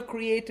other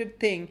created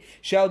thing,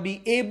 shall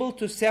be able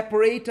to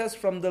separate us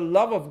from the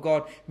love of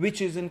God,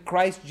 which is in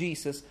Christ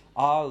Jesus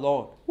our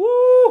Lord."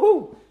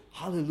 Woo-hoo!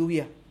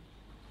 Hallelujah.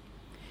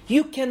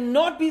 You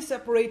cannot be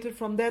separated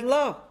from that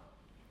love.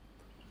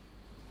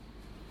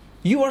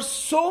 You are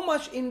so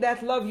much in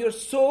that love.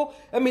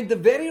 The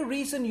very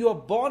reason you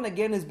are born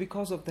again is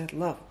because of that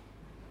love.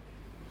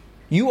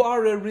 You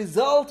are a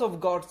result of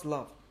God's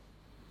love.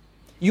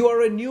 You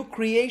are a new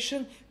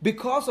creation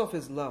because of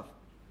His love.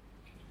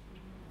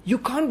 You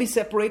can't be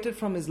separated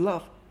from His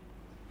love.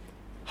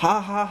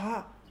 Ha ha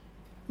ha.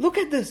 Look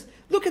at this.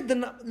 Look at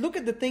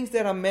the things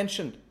that are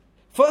mentioned.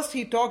 First,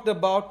 he talked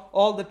about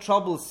all the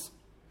troubles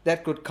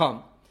that could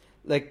come,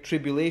 like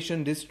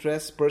tribulation,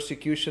 distress,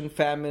 persecution,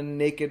 famine,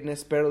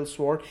 nakedness, peril,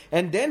 sword.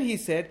 And then he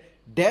said,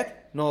 death,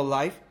 nor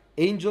life,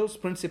 angels,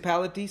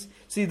 principalities.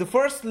 See, the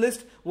first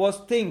list was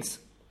things,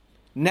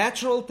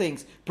 natural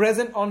things,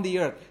 present on the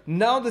earth.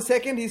 Now the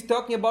second, he's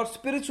talking about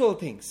spiritual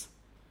things.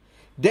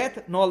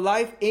 Death, nor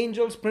life,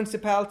 angels,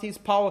 principalities,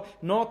 power,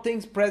 nor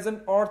things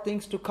present or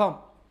things to come.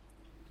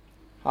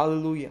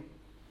 Hallelujah.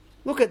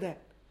 Look at that.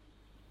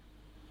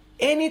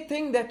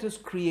 Anything that is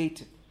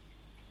created,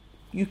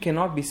 you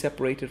cannot be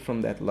separated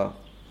from that love.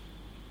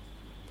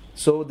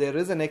 So there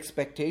is an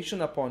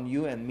expectation upon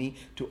you and me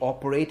to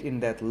operate in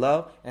that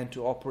love and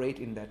to operate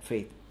in that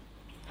faith.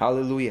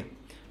 Hallelujah.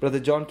 Brother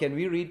John, can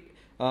we read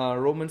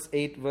Romans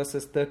 8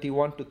 verses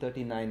 31 to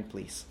 39,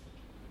 please?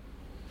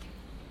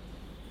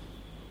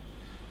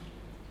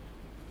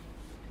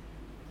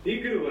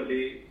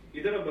 ಹೀಗಿರುವಲ್ಲಿ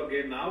ಇದರ ಬಗ್ಗೆ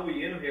ನಾವು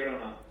ಏನು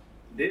ಹೇಳೋಣ?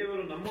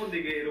 ದೇವರು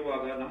ನಮ್ಮೊಂದಿಗೆ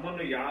ಇರುವಾಗ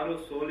ನಮ್ಮನ್ನು ಯಾರು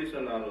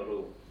ಸೋಲಿಸಲಾರರು?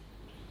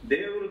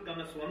 ದೇವರು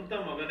ತನ್ನ ಸ್ವಂತ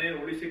ಮಗನೇ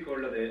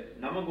ಉಳಿಸಿಕೊಳ್ಳದೆ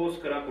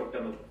ನಮಗೋಸ್ಕರ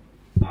ಕೊಟ್ಟನು.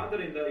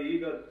 ಆದ್ದರಿಂದ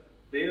ಈಗ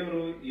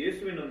ದೇವರು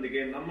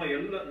ಯೇಸುವಿನೊಂದಿಗೆ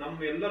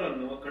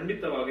ನಮ್ಮೆಲ್ಲರನ್ನು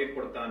ಖಂಡಿತವಾಗಿ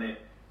ಕೊಡ್ತಾನೆ.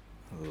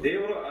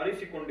 ದೇವರು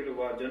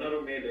ಆರಿಸಿಕೊಂಡಿರುವ ಜನರ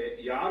ಮೇಲೆ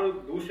ಯಾರು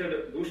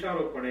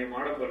ದೂಷಾರೋಪಣೆ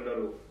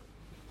ಮಾಡಬಲ್ಲರು?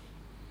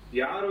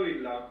 ಯಾರೂ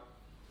ಇಲ್ಲ.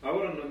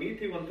 ಅವರನ್ನು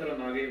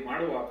ನೀತಿವಂತರನ್ನಾಗಿ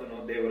ಮಾಡುವಾತನು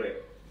ದೇವರೇ.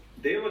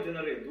 ದೇವ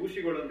ಜನರೇ,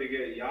 ದೂಷಿಗಳೊಂದಿಗೆ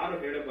ಯಾರು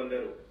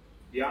ಹೇಳಬಲ್ಲರು?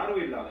 ಯಾರೂ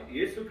ಇಲ್ಲ.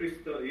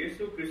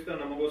 ಯೇಸು ಕ್ರಿಸ್ತ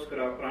ನಮಗೋಸ್ಕರ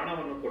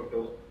ಪ್ರಾಣವನ್ನು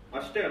ಕೊಟ್ಟು,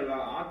 ಅಷ್ಟೇ ಅಲ್ಲ,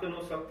 ಆತನು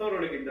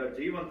ಸತ್ತವರೊಳಗಿಂದ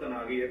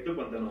ಜೀವಂತನಾಗಿ ಎದ್ದು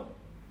ಬಂದನು.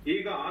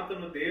 ಈಗ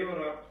ಆತನು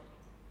ದೇವರ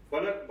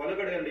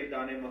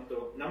ಬಲಗಡೆಯಲ್ಲಿದ್ದಾನೆ ಮತ್ತು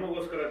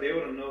ನಮಗೋಸ್ಕರ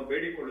ದೇವರನ್ನು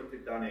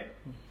ಬೇಡಿಕೊಳ್ಳುತ್ತಿದ್ದಾನೆ.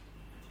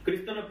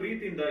 ಕ್ರಿಸ್ತನ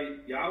ಪ್ರೀತಿಯಿಂದ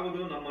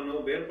ಯಾವುದು ನಮ್ಮನ್ನು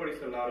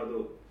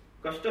ಬೇರ್ಪಡಿಸಲಾರದು.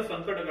 ಕಷ್ಟ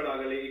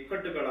ಸಂಕಟಗಳಾಗಲಿ,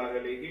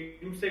 ಇಕ್ಕಟ್ಟುಗಳಾಗಲಿ,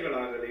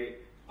 ಹಿಂಸೆಗಳಾಗಲಿ,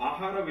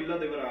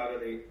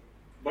 ಆಹಾರವಿಲ್ಲದವರಾಗಲಿ,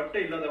 ಬಟ್ಟೆ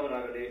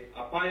ಇಲ್ಲದವರಾಗಲಿ,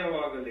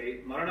 ಅಪಾಯವಾಗಲಿ,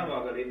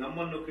 ಮರಣವಾಗಲಿ,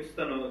 ನಮ್ಮನ್ನು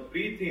ಕ್ರಿಸ್ತನು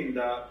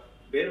ಪ್ರೀತಿಯಿಂದ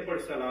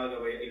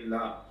ಬೇರ್ಪಡಿಸಲಾಗವೇ ಇಲ್ಲ.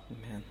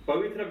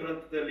 ಪವಿತ್ರ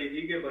ಗ್ರಂಥದಲ್ಲಿ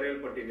ಹೀಗೆ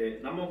ಬರೆಯಲ್ಪಟ್ಟಿದೆ,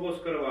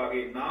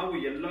 ನಮಗೋಸ್ಕರವಾಗಿ ನಾವು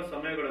ಎಲ್ಲ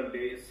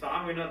ಸಮಯಗಳಲ್ಲಿ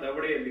ಸಾವಿನ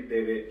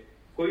ದವಡೆಯಲ್ಲಿದ್ದೇವೆ.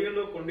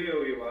 ಕೊಯ್ಯಲು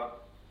ಕೊಂಡೊಯ್ಯುವ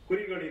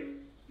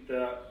ಕುರಿಗಳಿಂದ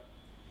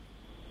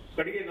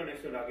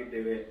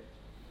ಕಡೆಗಣಿಸಲಾಗಿದ್ದೇವೆ.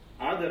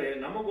 ಆದರೆ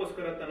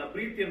ನಮಗೋಸ್ಕರ ತನ್ನ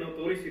ಪ್ರೀತಿಯನ್ನು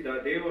ತೋರಿಸಿದ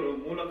ದೇವರ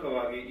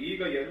ಮೂಲಕವಾಗಿ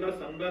ಈಗ ಎಲ್ಲ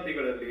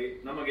ಸಂಗತಿಗಳಲ್ಲಿ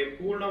ನಮಗೆ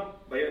ಪೂರ್ಣ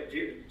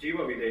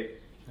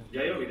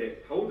ಜಯವಿದೆ.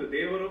 ಹೌದು,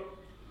 ದೇವರು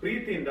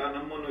ಪ್ರೀತಿಯಿಂದ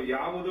ನಮ್ಮನ್ನು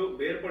ಯಾವುದು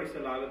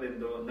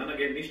ಬೇರ್ಪಡಿಸಲಾಗದೆಂದು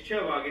ನನಗೆ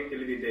ನಿಶ್ಚಯವಾಗಿ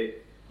ತಿಳಿದಿದೆ.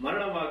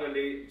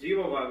 ಮರಣವಾಗಲಿ,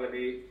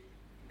 ಜೀವವಾಗಲಿ,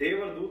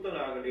 ದೇವರ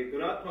ದೂತರಾಗಲಿ,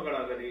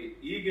 ದುರಾತ್ಮಗಳಾಗಲಿ,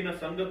 ಈಗಿನ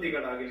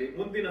ಸಂಗತಿಗಳಾಗಲಿ,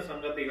 ಮುಂದಿನ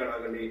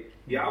ಸಂಗತಿಗಳಾಗಲಿ,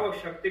 ಯಾವ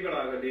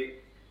ಶಕ್ತಿಗಳಾಗಲಿ,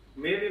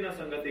 ಮೇಲಿನ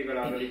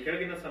ಸಂಗತಿಗಳಾಗಲಿ,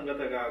 ಕೆಳಗಿನ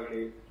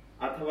ಸಂಗತಿಗಳಾಗಲಿ,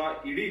 ಅಥವಾ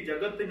ಇಡೀ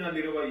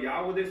ಜಗತ್ತಿನಲ್ಲಿರುವ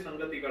ಯಾವುದೇ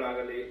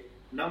ಸಂಗತಿಗಳಾಗಲಿ,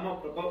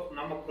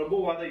 ನಮ್ಮ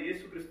ಪ್ರಭುವಾದ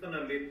ಯೇಸು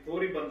ಕ್ರಿಸ್ತನಲ್ಲಿ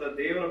ತೋರಿ ಬಂದ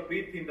ದೇವರ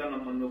ಪ್ರೀತಿಯಿಂದ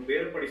ನಮ್ಮನ್ನು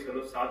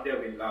ಬೇರ್ಪಡಿಸಲು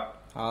ಸಾಧ್ಯವಿಲ್ಲ.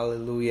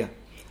 Hallelujah.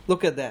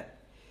 Look at that.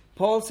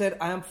 Paul said,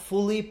 I am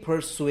fully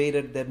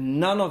persuaded that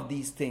none of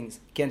these things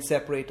can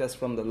separate us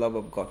from the love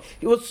of God.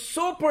 He was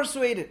so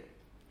persuaded.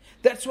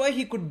 That's why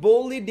he could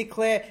boldly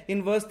declare in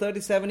verse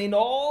 37, in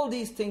all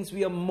these things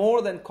we are more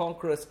than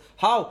conquerors.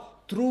 How?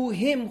 Through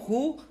Him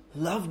who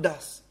loved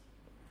us.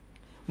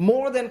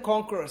 More than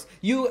conquerors.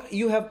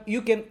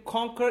 You can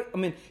conquer,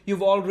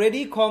 you've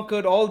already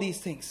conquered all these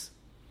things.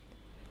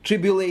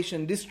 Tribulation,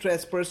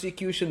 distress,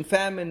 persecution,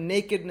 famine,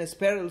 nakedness,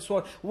 peril,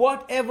 sword,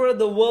 whatever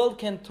the world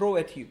can throw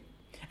at you.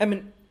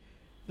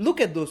 Look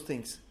at those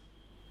things.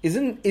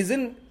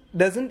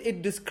 Doesn't it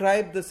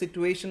describe the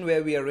situation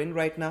where we are in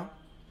right now?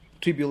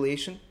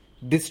 Tribulation,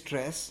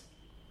 distress,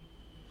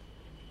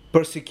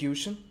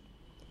 persecution,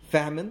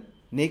 famine,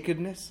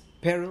 nakedness,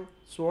 peril,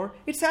 sword.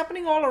 It's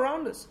happening all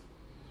around us.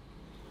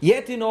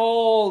 Yet in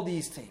all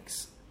these things,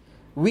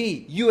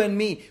 We, you and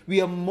me,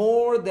 we are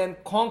more than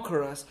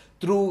conquerors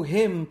through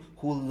Him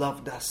who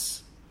loved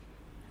us.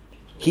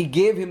 He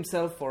gave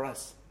Himself for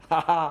us.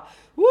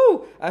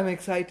 Woo! I'm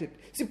excited.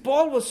 See,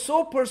 Paul was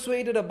so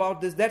persuaded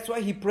about this. That's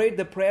why he prayed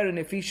the prayer in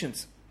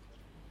Ephesians.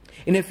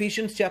 In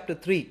Ephesians chapter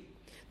 3,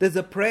 there's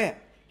a prayer.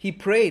 He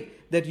prayed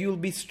that you'll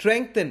be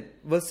strengthened,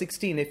 verse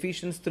 16,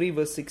 Ephesians 3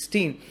 verse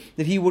 16,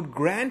 that He would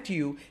grant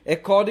you,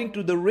 according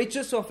to the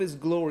riches of His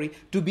glory,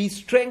 to be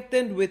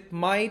strengthened with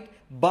might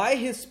by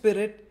His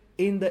Spirit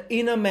in the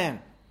inner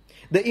man.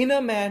 The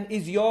inner man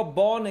is your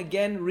born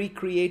again,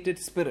 recreated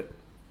spirit.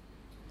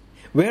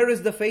 Where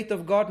is the faith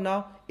of God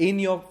now? In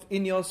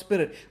your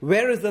spirit.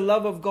 Where is the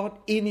love of God?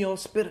 In your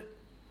spirit.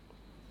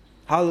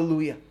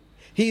 Hallelujah.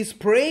 He is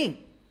praying.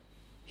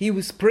 He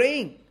was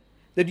praying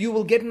that you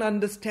will get an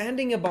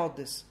understanding about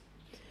this.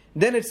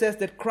 Then it says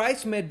that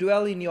Christ may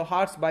dwell in your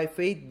hearts by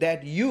faith,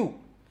 that you,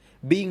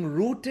 being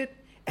rooted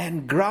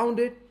and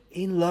grounded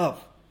in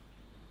love.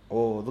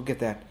 Oh, look at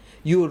that.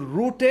 You are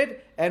rooted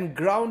and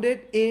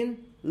grounded in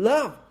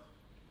love.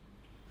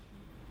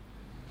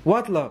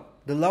 What love?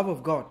 The love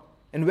of God.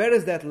 And where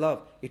is that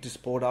love? It is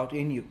poured out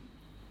in you.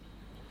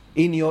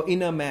 In your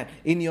inner man,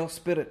 in your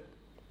spirit.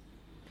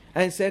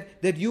 And it said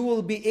that you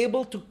will be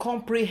able to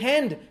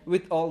comprehend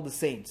with all the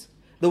saints.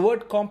 The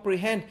word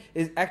comprehend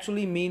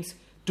actually means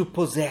to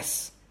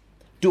possess.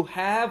 To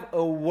have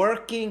a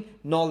working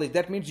knowledge.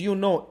 That means you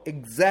know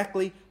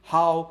exactly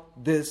how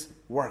this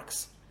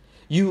works.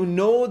 You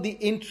know the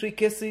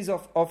intricacies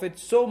of it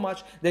so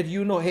much that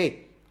you know,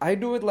 hey, I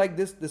do it like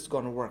this is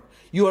going to work.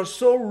 You are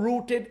so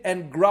rooted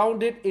and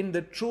grounded in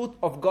the truth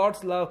of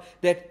God's love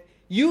that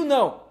you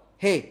know,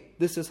 hey,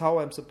 this is how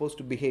I'm supposed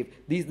to behave.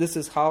 This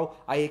is how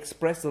I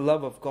express the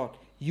love of God.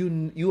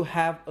 You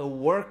have a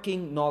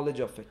working knowledge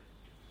of it.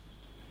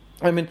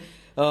 I mean,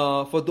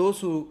 for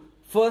those who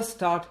first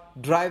start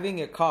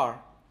driving a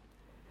car,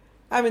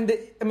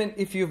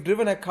 if you've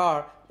driven a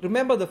car,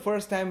 remember the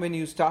first time when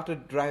you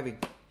started driving.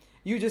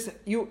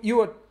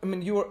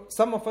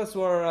 Some of us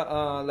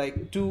were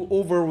like too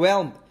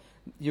overwhelmed.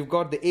 You've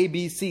got the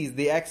ABCs,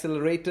 the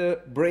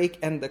accelerator, brake,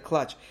 and the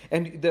clutch.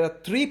 And there are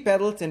 3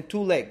 pedals and 2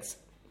 legs.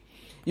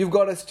 You've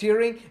got a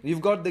steering,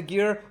 you've got the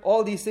gear,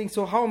 all these things.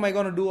 So how am I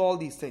going to do all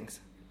these things?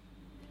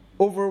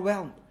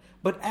 Overwhelmed.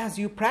 But as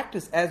you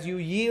practice, as you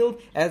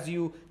yield, as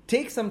you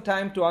take some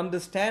time to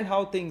understand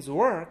how things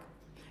work,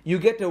 you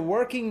get a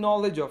working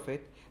knowledge of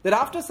it, that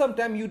after some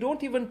time you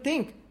don't even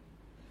think.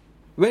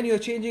 When you're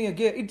changing a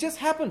gear, it just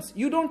happens.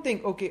 You don't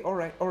think, okay, all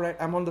right,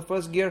 I'm on the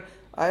first gear.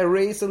 I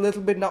race a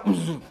little bit now.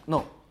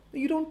 No,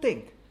 you don't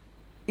think.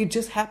 It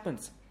just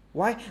happens.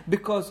 Why?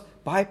 Because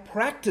by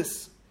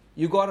practice,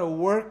 you got a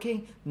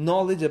working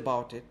knowledge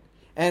about it.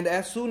 And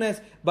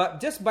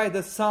just by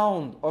the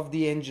sound of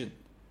the engine,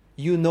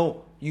 you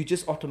know, you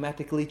just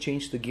automatically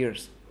change the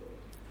gears.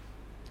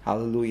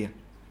 Hallelujah.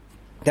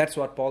 That's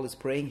what Paul is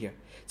praying here.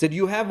 He said,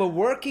 you have a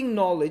working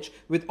knowledge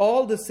with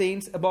all the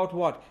saints about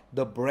what?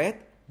 The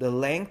breadth, the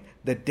length,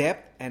 the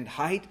depth and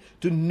height,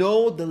 to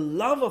know the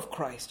love of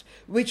Christ,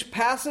 which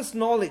passes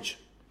knowledge,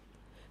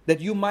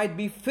 that you might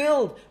be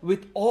filled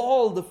with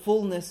all the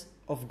fullness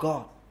of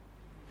God.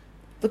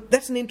 Look,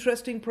 that's an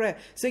interesting prayer,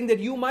 saying that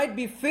you might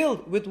be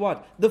filled with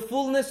what? The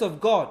fullness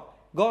of God.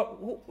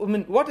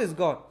 What is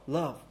God?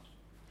 Love.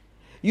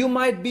 You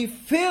might be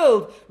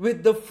filled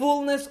with the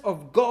fullness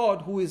of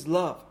God, who is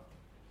love.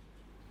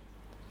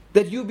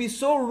 That you be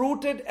so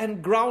rooted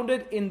and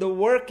grounded in the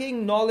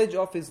working knowledge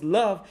of His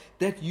love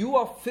that you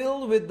are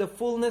filled with the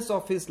fullness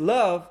of His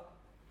love.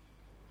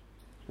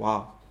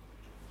 Wow.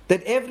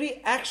 That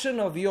every action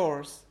of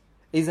yours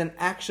is an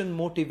action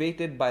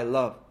motivated by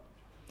love.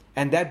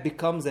 And that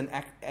becomes an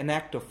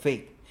act of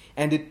faith.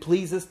 And it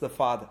pleases the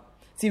Father.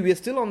 See, we are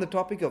still on the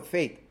topic of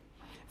faith.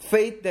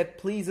 Faith that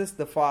pleases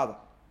the Father.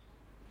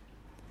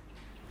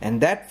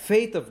 And that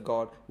faith of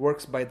God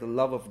works by the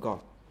love of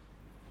God.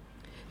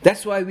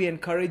 That's why we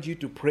encourage you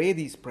to pray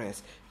these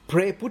prayers.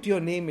 Pray, put your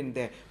name in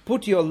there.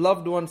 Put your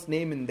loved one's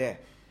name in there.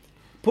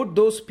 Put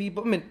those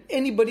people,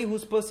 anybody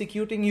who's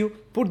persecuting you,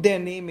 put their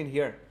name in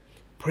here.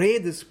 Pray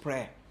this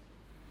prayer.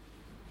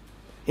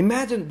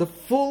 Imagine the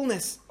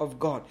fullness of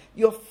God.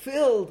 You're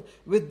filled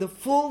with the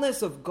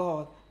fullness of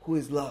God, who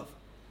is love.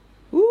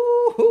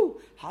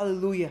 Woo-hoo!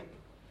 Hallelujah.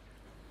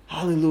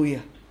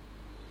 Hallelujah.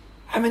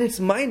 It's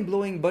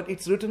mind-blowing, but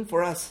it's written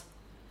for us.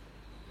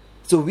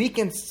 So we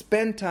can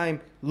spend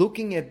time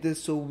looking at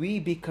this so we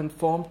be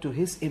conformed to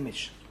His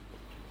image.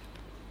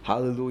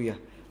 Hallelujah.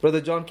 Brother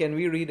John, can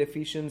we read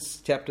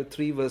Ephesians chapter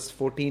 3 verse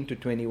 14 to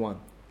 21?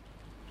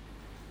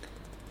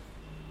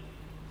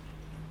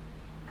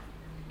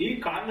 ಈ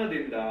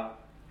ಕಾರಣದಿಂದ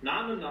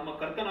ನಾನು ನಮ್ಮ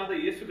ಕರ್ತನಾದ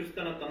ಯೇಸು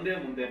ಕ್ರಿಸ್ತನ ತಂದೆಯ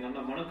ಮುಂದೆ ನನ್ನ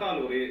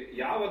ಮೊಣಕಾಲೂರಿ,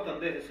 ಯಾವ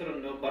ತಂದೆ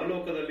ಹೆಸರನ್ನು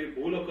ಪರಲೋಕದಲ್ಲಿ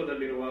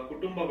ಭೂಲೋಕದಲ್ಲಿರುವ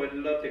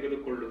ಕುಟುಂಬವೆಲ್ಲ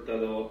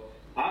ತೆಗೆದುಕೊಳ್ಳುತ್ತದೋ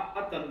ಆ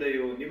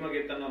ತಂದೆಯು ನಿಮಗೆ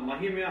ತನ್ನ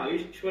ಮಹಿಮೆಯ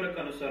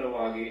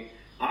ಐಶ್ವರ್ಯಕ್ಕನುಸಾರವಾಗಿ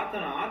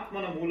ಆತನ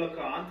ಆತ್ಮನ ಮೂಲಕ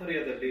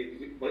ಆಂತರ್ಯದಲ್ಲಿ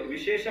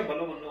ವಿಶೇಷ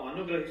ಬಲವನ್ನು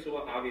ಅನುಗ್ರಹಿಸುವ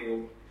ಹಾಗೆಯೂ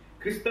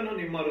ಕ್ರಿಸ್ತನು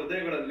ನಿಮ್ಮ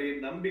ಹೃದಯಗಳಲ್ಲಿ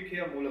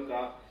ನಂಬಿಕೆಯ ಮೂಲಕ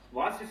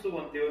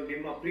ವಾಸಿಸುವಂತೆಯೂ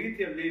ನಿಮ್ಮ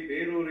ಪ್ರೀತಿಯಲ್ಲಿ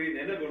ಬೇರೂರಿ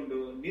ನೆಲೆಗೊಂಡು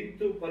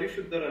ನಿಂತು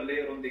ಪರಿಶುದ್ಧರಲ್ಲೇ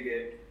ರೊಂದಿಗೆ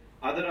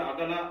ಅದರ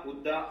ಅಗಲ,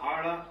 ಉದ್ದ,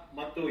 ಆಳ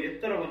ಮತ್ತು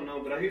ಎತ್ತರವನ್ನು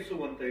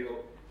ಗ್ರಹಿಸುವಂತೆಯೋ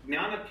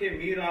ಜ್ಞಾನಕ್ಕೆ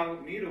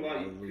ಮೀರುವ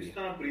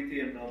ಕ್ರಿಸ್ತನ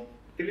ಪ್ರೀತಿಯನ್ನು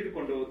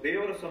ತಿಳಿದುಕೊಂಡು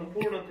ದೇವರ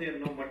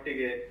ಸಂಪೂರ್ಣತೆಯನ್ನು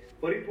ಮಟ್ಟಿಗೆ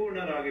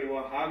ಪರಿಪೂರ್ಣರಾಗಿರುವ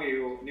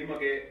ಹಾಗೆಯೂ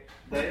ನಿಮಗೆ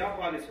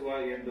ದಯಾಪಾಲಿಸುವ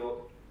ಎಂದು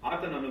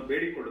ಆತನನ್ನು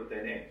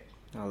ಬೇಡಿಕೊಳ್ಳುತ್ತೇನೆ.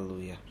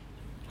 Hallelujah.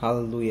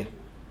 Hallelujah.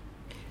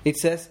 It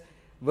says,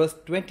 verse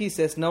 20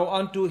 says, Now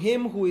unto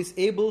him who is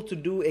able to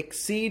do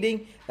exceeding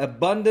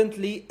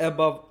abundantly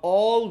above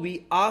all we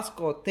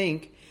ask or think,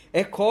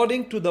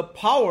 according to the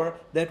power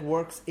that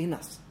works in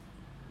us.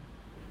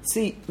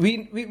 See,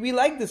 we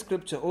like the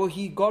scripture. Oh,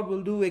 God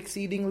will do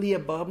exceedingly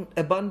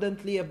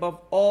abundantly above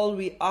all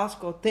we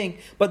ask or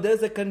think. But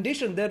there's a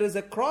condition. There is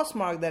a cross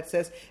mark that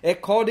says,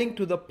 according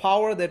to the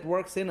power that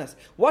works in us.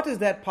 What is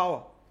that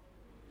power?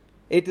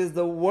 It is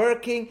the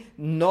working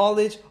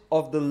knowledge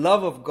of the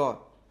love of God.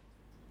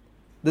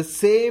 The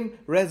same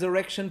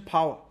resurrection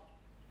power.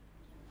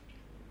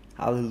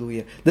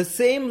 Hallelujah. The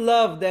same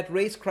love that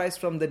raised Christ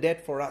from the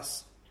dead for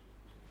us.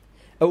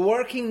 A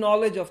working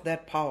knowledge of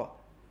that power.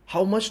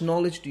 How much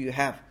knowledge do you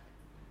have?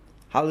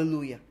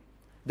 Hallelujah.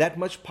 That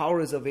much power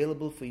is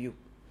available for you.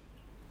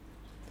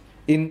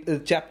 In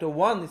chapter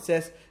 1 it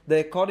says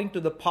that according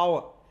to the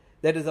power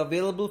that is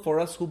available for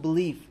us who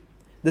believe.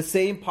 The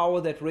same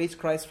power that raised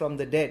Christ from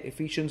the dead.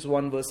 Ephesians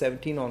 1 verse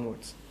 17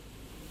 onwards.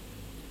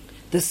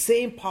 The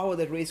same power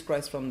that raised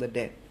Christ from the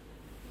dead.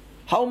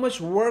 How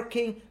much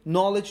working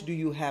knowledge do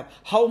you have?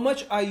 How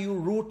much are you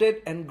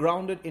rooted and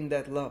grounded in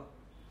that love?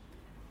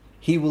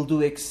 He will do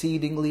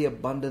exceedingly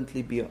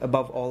abundantly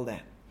above all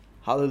that.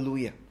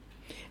 Hallelujah.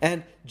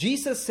 And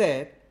Jesus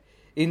said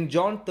in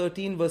John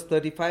 13 verse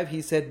 35,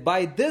 He said,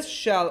 By this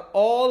shall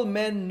all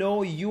men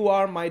know you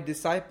are my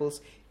disciples,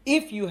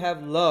 if you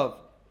have love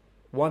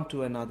one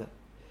to another.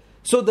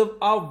 So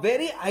our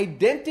very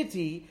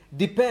identity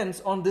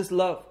depends on this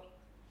love.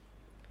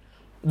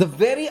 The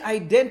very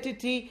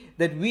identity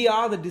that we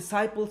are the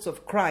disciples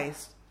of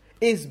Christ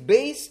is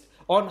based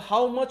on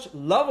how much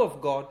love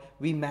of God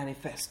we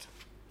manifest.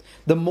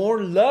 The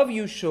more love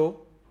you show,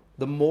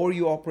 the more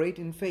you operate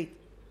in faith.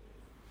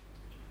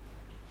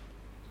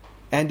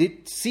 And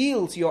it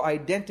seals your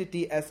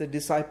identity as a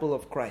disciple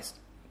of Christ.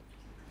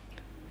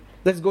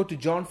 Let's go to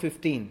John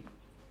 15.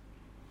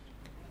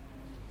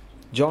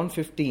 John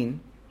 15,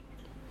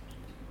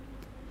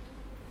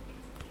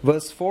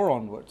 verse 4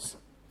 onwards.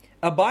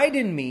 Abide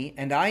in me,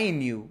 and I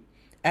in you,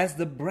 as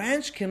the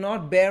branch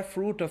cannot bear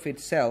fruit of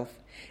itself,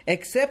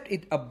 except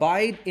it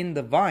abide in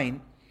the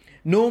vine,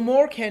 no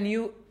more can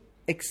you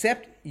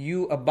except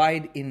you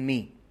abide in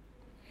me.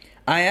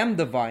 I am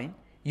the vine,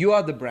 you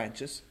are the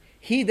branches.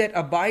 He that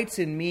abides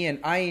in me and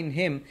I in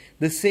him,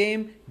 the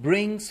same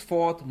brings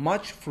forth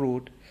much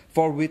fruit,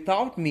 for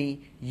without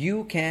me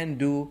you can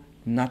do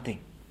nothing.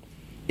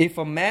 If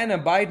a man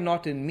abide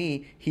not in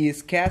me, he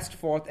is cast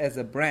forth as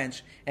a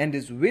branch and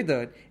is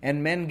withered,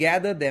 and men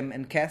gather them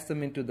and cast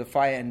them into the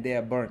fire, and they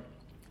are burnt.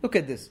 Look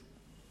at this.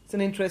 It's an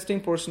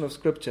interesting portion of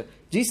scripture.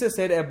 Jesus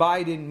said,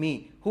 Abide in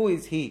me. Who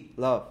is he?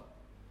 Love.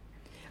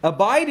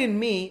 Abide in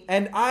me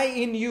and I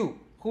in you.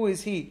 Who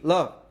is he?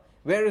 Love.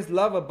 Where is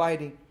love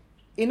abiding?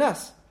 In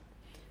us.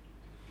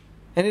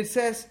 And it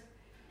says,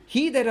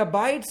 He that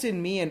abides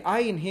in me and I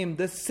in him,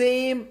 the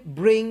same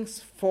brings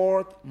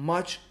forth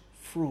much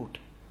fruit.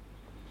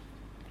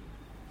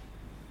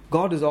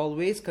 God is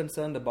always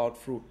concerned about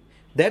fruit.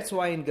 That's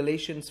why in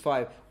Galatians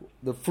 5,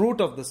 the fruit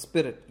of the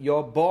Spirit,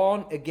 your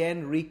born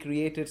again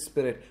recreated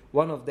spirit,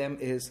 one of them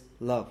is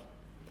love.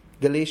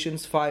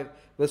 Galatians 5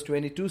 verse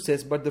 22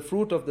 says, But the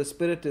fruit of the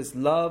Spirit is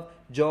love,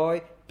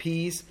 joy,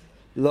 peace,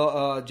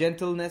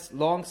 gentleness,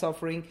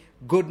 long-suffering,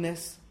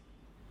 goodness.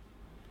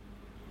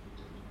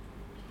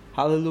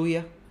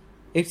 Hallelujah.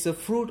 It's the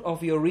fruit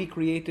of your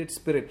recreated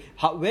spirit.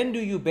 When do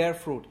you bear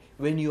fruit?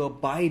 When you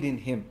abide in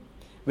Him.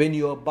 When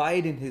you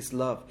abide in His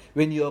love.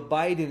 When you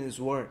abide in His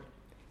word.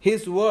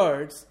 His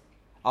words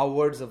are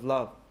words of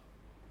love.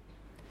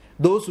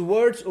 Those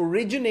words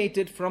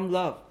originated from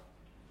love.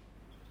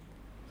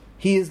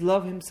 He is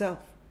love Himself.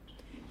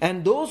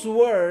 And those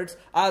words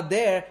are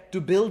there to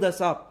build us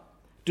up,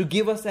 to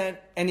give us an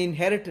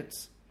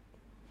inheritance.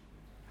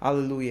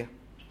 Hallelujah.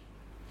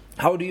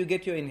 How do you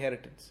get your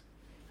inheritance?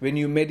 When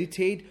you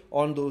meditate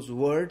on those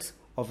words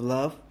of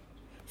love,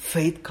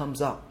 faith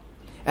comes up.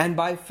 And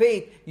by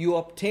faith, you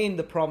obtain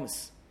the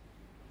promise.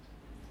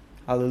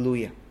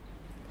 Hallelujah.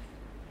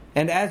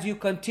 And as you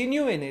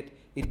continue in it,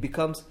 it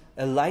becomes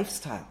a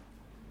lifestyle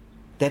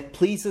that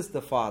pleases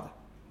the Father.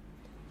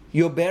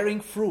 You're bearing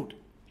fruit.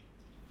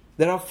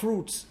 There are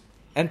fruits,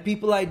 and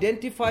people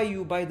identify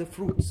you by the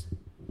fruits.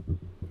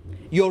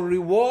 Your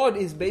reward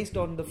is based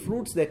on the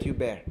fruits that you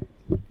bear.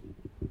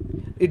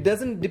 It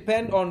doesn't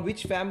depend on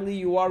which family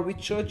you are, which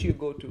church you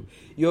go to.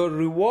 Your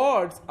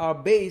rewards are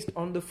based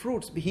on the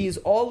fruits. He is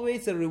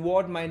always a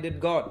reward-minded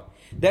God.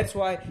 That's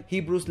why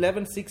Hebrews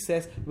 11:6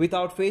 says,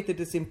 without faith it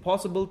is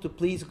impossible to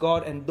please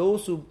God, and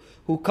those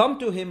who come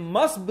to Him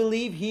must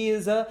believe He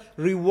is a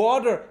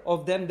rewarder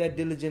of them that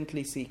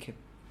diligently seek Him.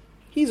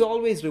 He's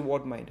always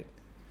reward-minded.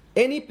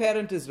 Any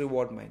parent is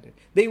reward-minded.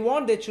 They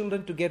want their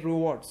children to get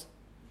rewards.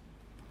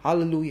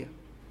 Hallelujah.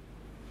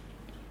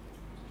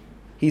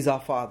 He's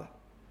our Father.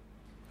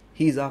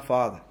 He's our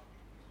Father.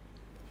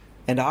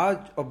 And our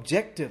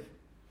objective,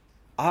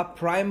 our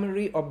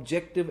primary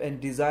objective and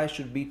desire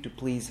should be to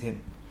please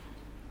Him.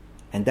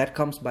 And that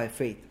comes by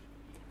faith.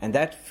 And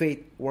that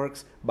faith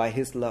works by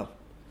His love.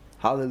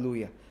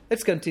 Hallelujah.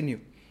 Let's continue.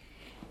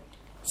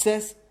 It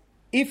says,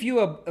 if you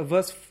are,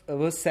 verse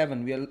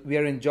 7, we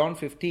are in John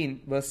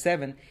 15, verse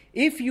 7.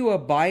 If you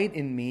abide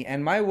in me,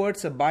 and my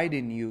words abide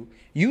in you,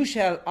 you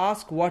shall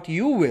ask what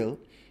you will,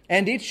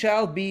 and it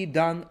shall be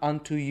done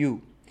unto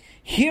you.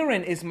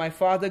 Herein is my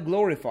Father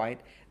glorified,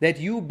 that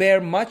you bear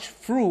much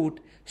fruit,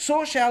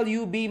 so shall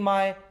you be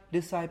my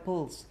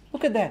disciples.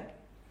 Look at that.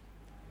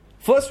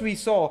 First we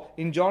saw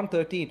in John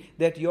 13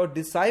 that your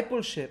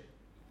discipleship,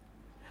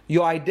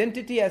 your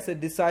identity as a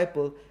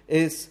disciple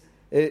is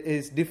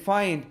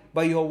defined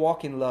by your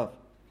walk in love.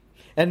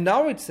 And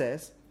now it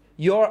says,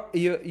 he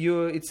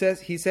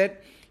said,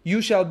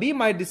 you shall be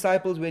my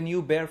disciples when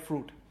you bear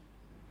fruit.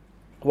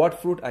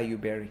 What fruit are you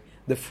bearing?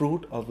 The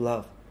fruit of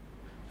love.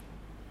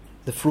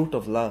 The fruit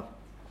of love.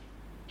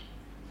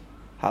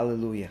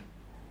 Hallelujah.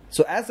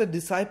 So as a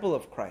disciple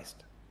of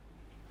Christ,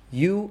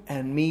 you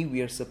and me,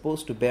 we are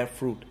supposed to bear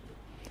fruit.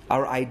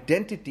 Our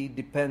identity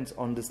depends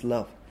on this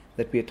love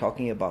that we are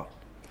talking about.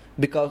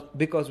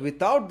 Because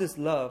without this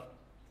love,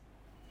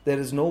 there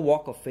is no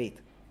walk of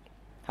faith.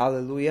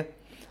 Hallelujah.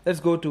 Let's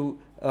go to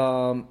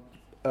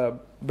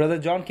Brother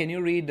John. Can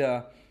you read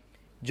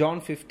John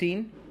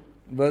 15,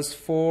 verse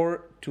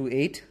 4 to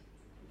 8?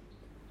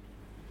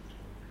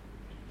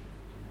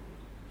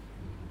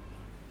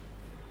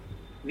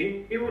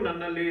 ನೀವು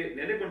ನನ್ನಲ್ಲಿ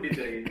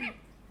ನೆಲೆಗೊಂಡಿದ್ದೀರಿ,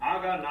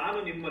 ಆಗ ನಾನು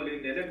ನಿಮ್ಮಲ್ಲಿ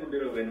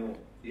ನೆಲೆಗೊಂಡಿರುವೆನು.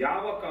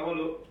 ಯಾವ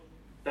ಕವಲು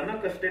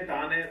ತನ್ನಕ್ಕಷ್ಟೇ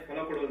ತಾನೇ ಫಲ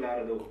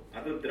ಕೊಡಲಾರದು,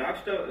 ಅದು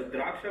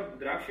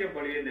ದ್ರಾಕ್ಷಿಯ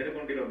ಬಳಿಯೇ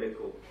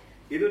ನೆಲೆಗೊಂಡಿರಬೇಕು.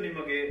 ಇದು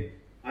ನಿಮಗೆ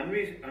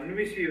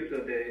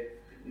ಅನ್ವಿಸಿಯುತ್ತದೆ.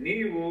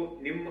 ನೀವು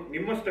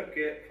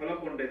ನಿಮ್ಮಷ್ಟಕ್ಕೆ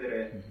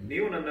ಫಲಗೊಂಡಿದ್ದರೆ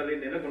ನೀವು ನನ್ನಲ್ಲಿ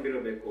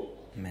ನೆಲೆಗೊಂಡಿರಬೇಕು.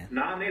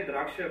 ನಾನೇ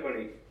ದ್ರಾಕ್ಷಿಯ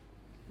ಬಳಿ,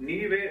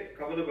 ನೀವೇ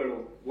ಕವಲುಗಳು.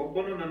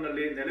 ಒಬ್ಬನು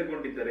ನನ್ನಲ್ಲಿ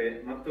ನೆಲೆಗೊಂಡಿದ್ದರೆ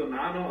ಮತ್ತು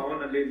ನಾನು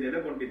ಅವನಲ್ಲಿ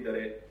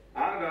ನೆಲೆಗೊಂಡಿದ್ದರೆ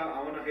ಆಗ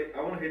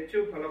ಅವನು ಹೆಚ್ಚು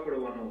ಫಲ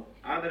ಕೊಡುವನು.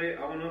 ಆದರೆ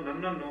ಅವನು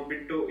ನನ್ನನ್ನು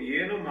ಬಿಟ್ಟು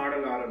ಏನೂ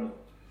ಮಾಡಲಾರನು.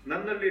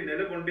 ನನ್ನಲ್ಲಿ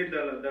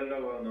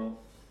ನೆಲೆಗೊಂಡಿದ್ದಲ್ಲವನು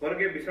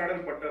ಹೊರಗೆ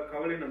ಬಿಸಾಡಲ್ಪಟ್ಟ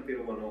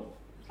ಕವಲಿನಂತಿರುವನು.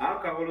 ಆ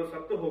ಕವಲು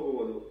ಸತ್ತು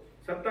ಹೋಗುವುದು.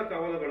 ಸತ್ತ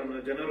ಕವಲುಗಳನ್ನು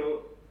ಜನರು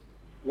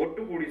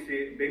ಒಟ್ಟುಗೂಡಿಸಿ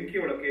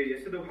ಬೆಂಕಿಯೊಳಗೆ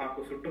ಎಸೆದು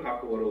ಸುಟ್ಟು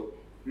ಹಾಕುವರು.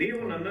 ನೀವು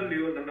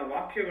ನನ್ನಲ್ಲಿಯೂ ನನ್ನ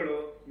ವಾಕ್ಯಗಳು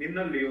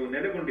ನಿನ್ನಲ್ಲಿಯೂ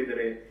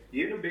ನೆಲೆಗೊಂಡಿದ್ದರೆ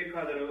ಏನು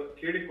ಬೇಕಾದರೂ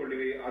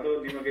ಕೇಳಿಕೊಳ್ಳಿರಿ, ಅದು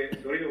ನಿಮಗೆ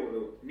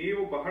ದೊರೆಯುವುದು.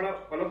 ನೀವು ಬಹಳ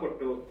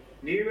ಫಲಕೊಟ್ಟು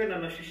ನೀವೇ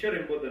ನನ್ನ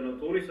ಶಿಷ್ಯರೆಂಬುದನ್ನು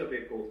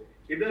ತೋರಿಸಬೇಕು.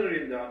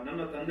 ಇದರಿಂದ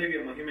ನನ್ನ ತಂದೆಗೆ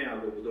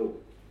ಮಹಿಮೆಯಾಗುವುದು.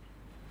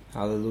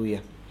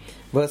 Hallelujah.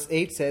 Verse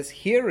 8 says,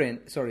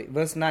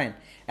 verse 9,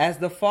 as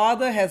the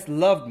Father has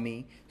loved me,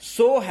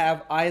 so have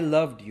I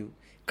loved you.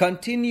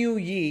 Continue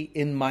ye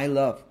in my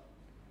love.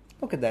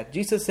 Look at that.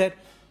 Jesus said,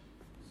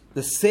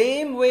 the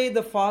same way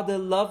the Father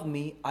loved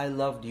me, I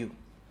loved you.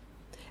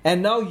 And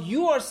now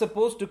you are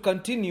supposed to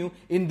continue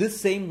in this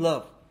same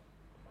love.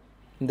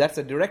 And that's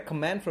a direct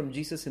command from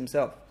Jesus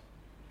himself.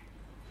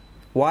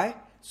 Why?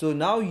 So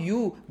now you,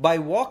 by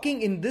walking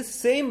in this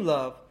same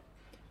love,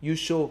 you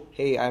show,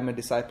 hey, I am a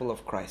disciple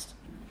of Christ.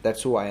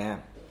 That's who I am.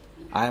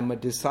 I am a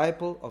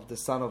disciple of the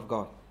Son of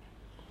God.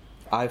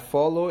 I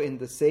follow in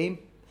the same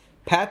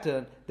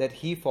pattern that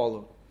He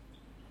followed.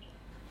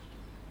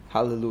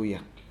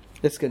 Hallelujah.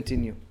 Let's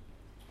continue.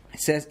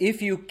 It says,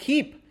 if you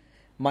keep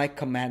my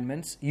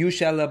commandments, you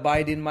shall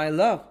abide in my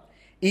love,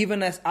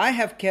 even as I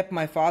have kept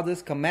my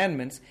Father's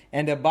commandments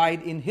and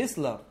abide in His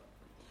love.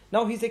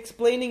 Now He's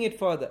explaining it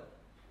further.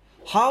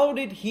 How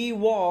did He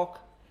walk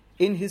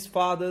in His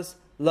Father's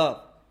love?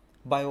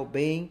 By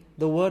obeying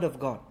the Word of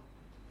God.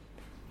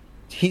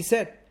 He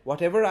said,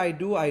 whatever I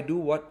do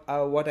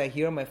what I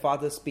hear my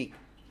Father speak.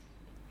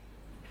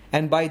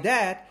 And by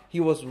that,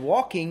 He was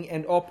walking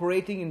and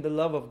operating in the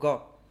love of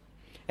God.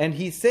 And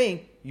He's saying,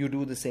 you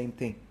do the same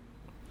thing.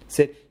 He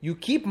said, you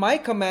keep my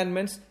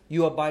commandments,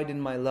 you abide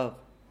in my love.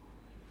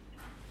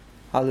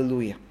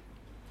 Hallelujah.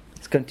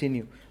 Let's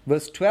continue.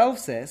 Verse 12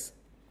 says,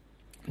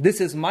 this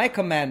is my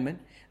commandment,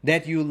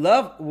 that you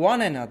love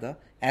one another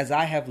as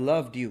I have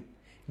loved you.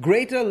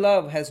 Greater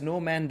love has no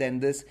man than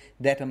this,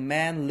 that a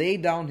man lay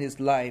down his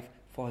life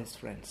for his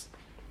friends.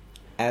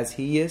 As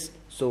He is,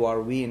 so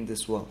are we in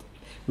this world.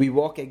 We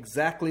walk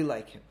exactly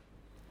like Him.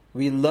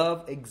 We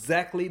love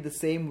exactly the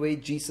same way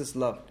Jesus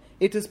loved.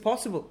 It is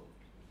possible.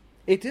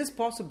 It is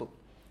possible.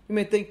 You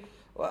may think,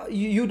 well,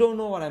 you don't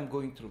know what I'm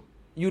going through.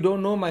 You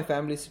don't know my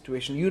family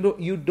situation.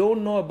 You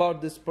don't know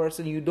about this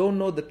person. You don't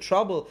know the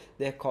trouble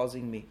they're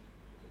causing me.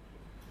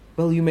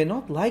 Well, you may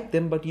not like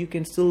them, but you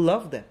can still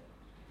love them.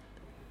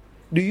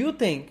 Do you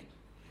think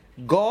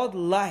God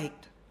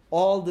liked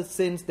all the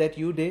sins that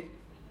you did?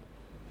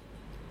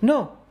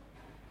 No.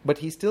 But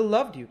He still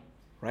loved you,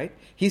 right?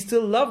 He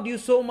still loved you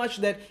so much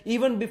that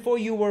even before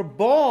you were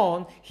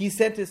born, He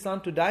sent His Son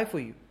to die for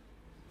you.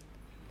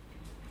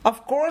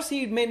 Of course,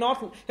 He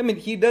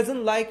He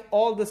doesn't like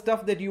all the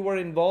stuff that you were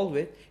involved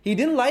with. He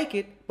didn't like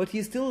it, but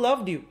He still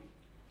loved you.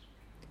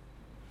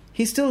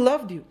 He still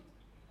loved you.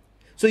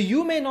 So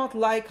you may not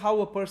like how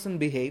a person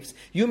behaves.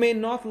 You may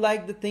not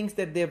like the things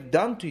that they have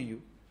done to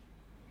you.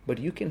 But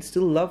you can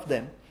still love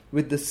them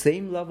with the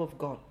same love of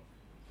God.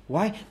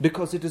 Why?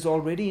 Because it is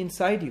already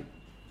inside you.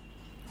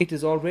 It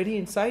is already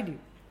inside you.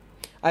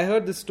 I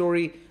heard this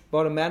story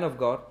about a man of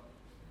God.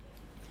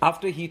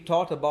 After he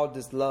taught about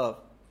this love,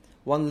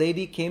 one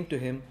lady came to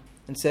him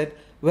and said,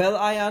 well,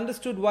 I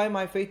understood why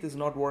my faith is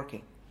not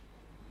working.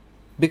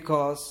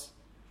 Because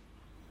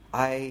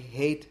I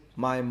hate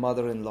my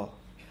mother-in-law.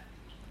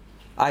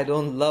 I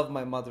don't love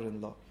my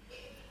mother-in-law.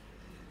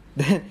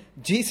 Then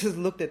Jesus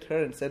looked at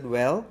her and said,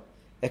 well,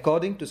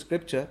 according to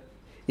Scripture,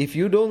 if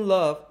you don't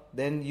love,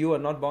 then you are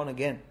not born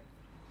again.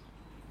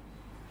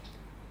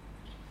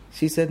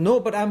 She said, no,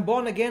 but I'm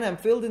born again. I'm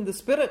filled in the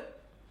Spirit.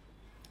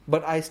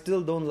 But I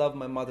still don't love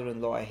my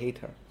mother-in-law. I hate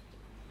her.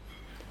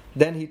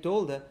 Then he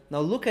told her, now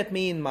look at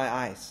me in my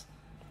eyes.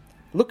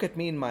 Look at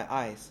me in my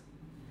eyes.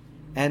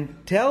 And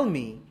tell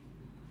me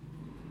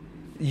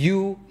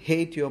you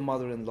hate your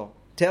mother-in-law.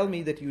 Tell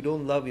me that you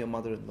don't love your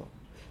mother-in-law.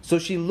 So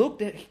she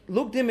looked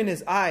him in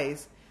his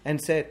eyes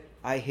and said,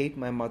 I hate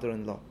my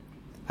mother-in-law.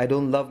 I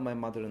don't love my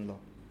mother-in-law.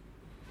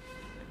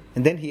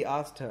 And then he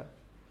asked her,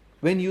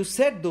 when you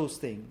said those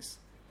things,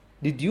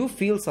 did you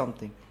feel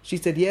something? She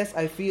said, yes,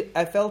 I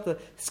felt a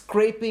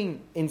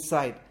scraping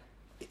inside.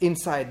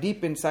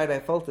 Deep inside, I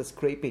felt a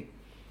scraping.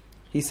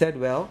 He said,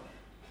 well,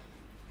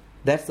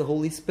 that's the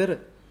Holy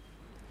Spirit.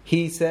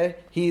 He said,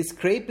 He is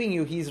scraping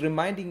you. He is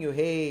reminding you,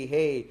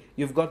 hey,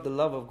 you've got the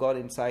love of God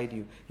inside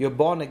you. You're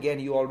born again.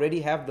 You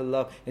already have the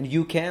love. And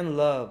you can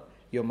love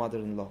your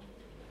mother-in-law.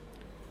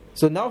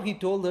 So now he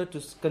told her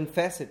to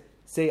confess it.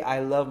 Say, I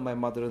love my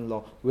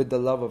mother-in-law with the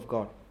love of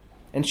God.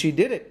 And she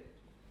did it.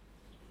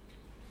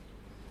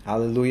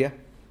 Hallelujah.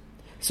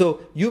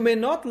 So you may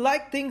not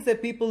like things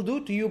that people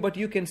do to you, but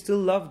you can still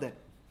love them.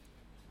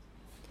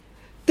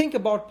 Think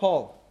about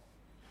Paul.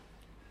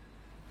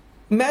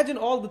 Imagine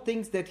all the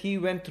things that he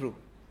went through.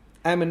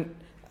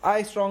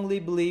 I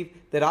strongly believe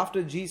that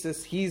after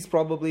Jesus, he's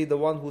probably the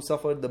one who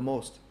suffered the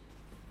most.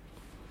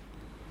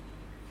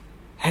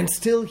 And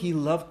still he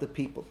loved the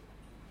people.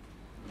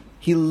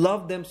 He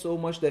loved them so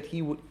much that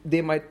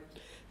they might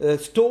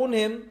stone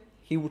him,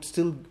 he would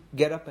still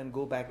get up and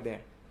go back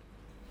there.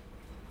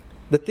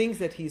 The things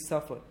that he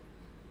suffered,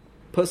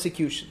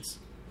 persecutions.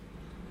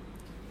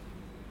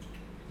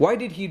 Why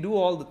did he do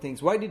all the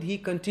things? Why did he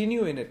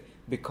continue in it?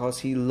 Because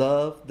he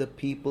loved the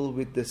people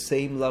with the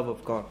same love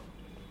of God.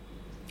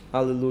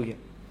 Hallelujah.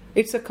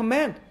 It's a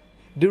command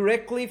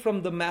directly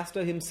from the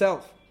Master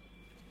himself.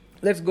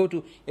 Let's go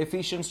to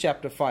Ephesians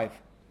chapter 5,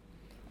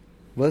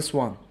 verse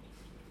 1.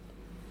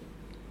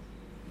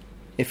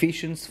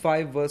 Ephesians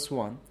 5 verse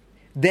 1.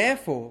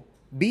 Therefore,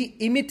 be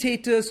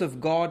imitators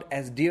of God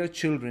as dear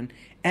children,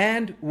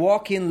 and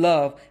walk in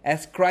love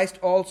as Christ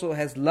also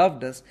has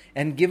loved us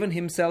and given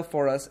himself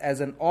for us as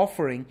an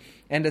offering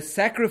and a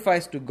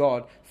sacrifice to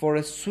God for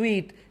a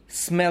sweet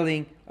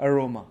smelling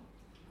aroma.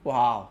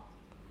 Wow.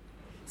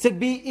 It said,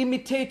 be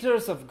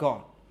imitators of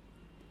God.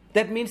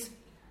 That means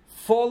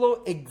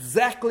follow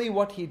exactly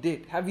what he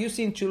did. Have you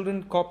seen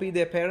children copy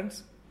their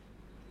parents?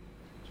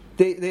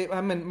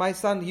 My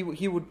son,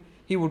 he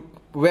would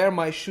wear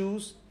my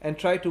shoes and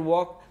try to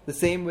walk the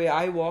same way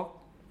I walk.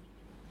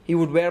 He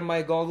would wear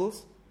my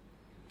goggles.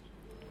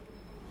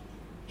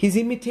 He's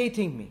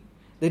imitating me.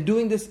 They're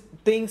doing these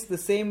things the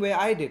same way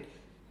I did.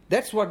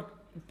 That's what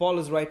Paul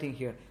is writing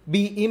here.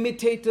 Be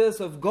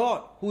imitators of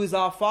God, who is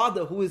our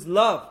Father, who is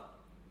love.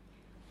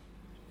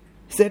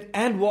 He said,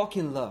 and walk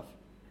in love.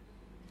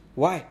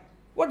 Why?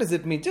 What does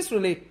it mean? Just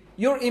relate.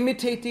 You're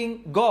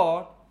imitating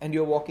God and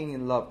you're walking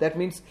in love. That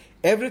means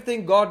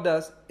everything God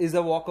does is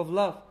a walk of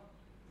love.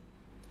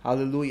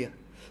 Hallelujah.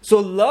 So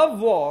love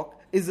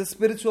walk is a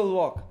spiritual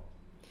walk.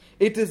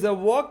 It is a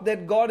walk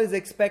that God is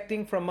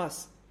expecting from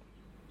us.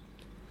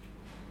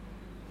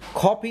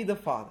 Copy the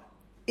Father.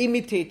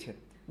 Imitate him.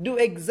 Do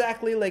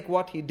exactly like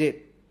what he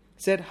did.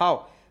 Said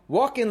how?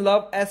 Walk in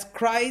love as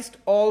Christ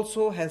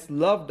also has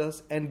loved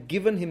us and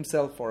given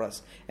himself for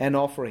us, an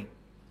offering.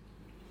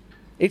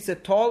 It's a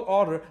tall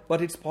order,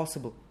 but it's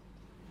possible.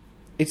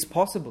 It's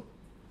possible.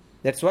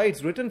 That's why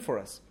it's written for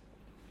us.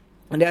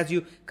 And as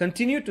you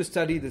continue to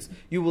study this,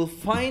 you will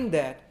find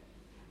that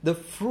the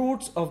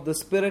fruits of the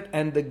Spirit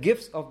and the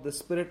gifts of the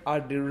Spirit are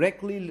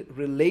directly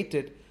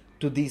related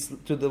to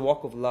the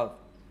walk of love.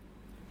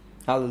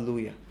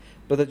 Hallelujah.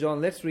 Brother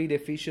John, let's read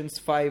Ephesians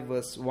 5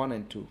 verse 1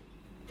 and 2.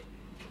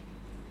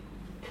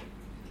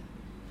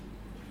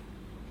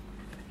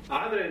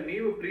 ಆದರೆ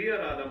ನೀವು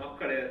ಪ್ರಿಯರಾದ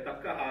ಮಕ್ಕಳೇ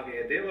ತಕ್ಕ ಹಾಗೆ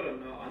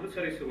ದೇವರನ್ನು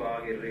ಅನುಸರಿಸುವ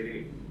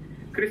ಹಾಗಿರ್ರಿ.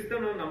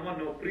 ಕ್ರಿಸ್ತನು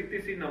ನಮ್ಮನ್ನು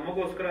ಪ್ರೀತಿಸಿ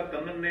ನಮಗೋಸ್ಕರ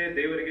ತನ್ನನ್ನೇ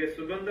ದೇವರಿಗೆ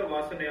ಸುಗಂಧ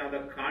ವಾಸನೆಯಾದ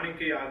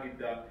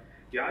ಕಾಣಿಕೆಯಾಗಿದ್ದ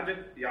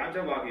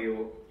ಯಾಜವಾಗಿಯೋ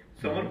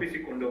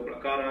ಸಮರ್ಪಿಸಿಕೊಂಡ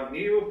ಪ್ರಕಾರ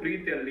ನೀವು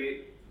ಪ್ರೀತಿಯಲ್ಲಿ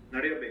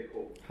ನಡೆಯಬೇಕು.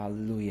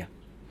 Hallelujah.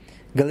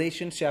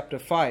 Galatians chapter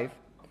 5,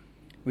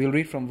 we'll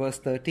read from verse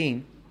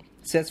 13.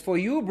 It says, for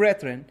you,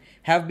 brethren,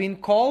 have been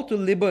called to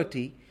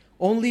liberty,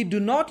 only do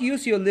not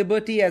use your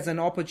liberty as an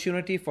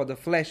opportunity for the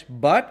flesh,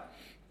 but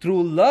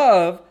through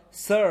love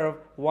serve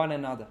one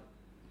another.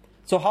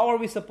 So how are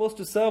we supposed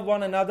to serve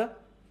one another?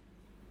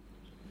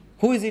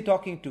 Who is he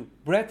talking to?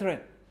 Brethren.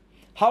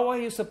 How are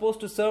you supposed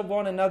to serve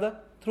one another?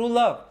 Through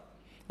love.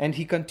 And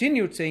he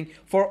continued saying,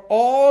 for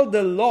all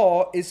the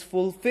law is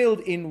fulfilled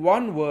in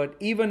one word,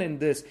 even in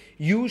this,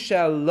 you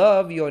shall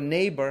love your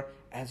neighbor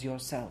as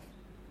yourself.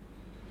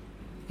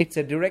 It's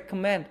a direct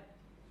command.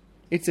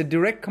 It's a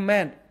direct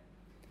command.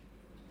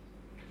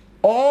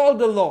 All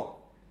the law,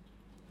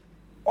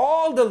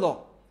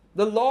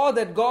 the law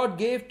that God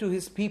gave to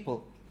His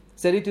people,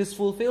 said it is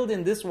fulfilled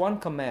in this one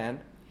command,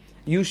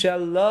 you shall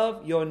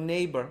love your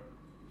neighbor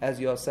as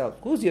yourself.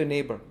 Who's your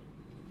neighbor?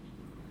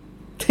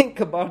 Think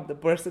about the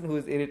person who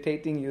is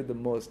irritating you the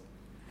most.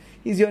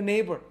 He's your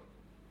neighbor.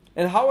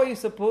 And how are you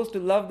supposed to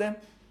love them?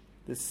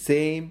 The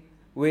same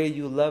way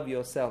you love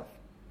yourself.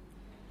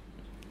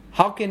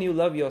 How can you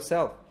love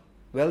yourself?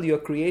 Well, you're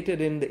created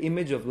in the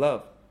image of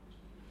love.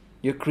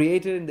 You're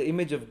created in the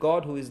image of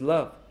God who is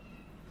love.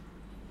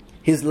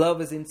 His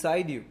love is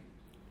inside you.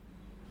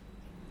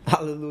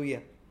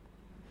 Hallelujah.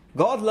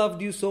 God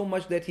loved you so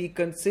much that He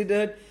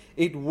considered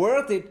it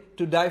worth it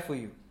to die for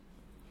you.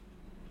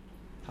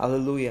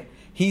 Hallelujah.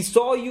 He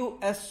saw you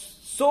as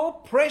so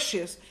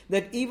precious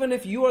that even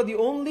if you are the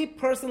only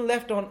person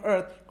left on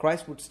earth,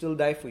 Christ would still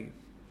die for you.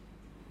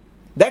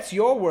 That's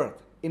your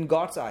worth in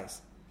God's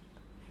eyes.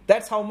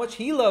 That's how much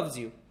He loves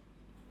you.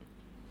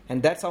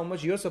 And that's how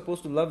much you're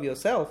supposed to love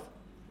yourself.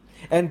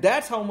 And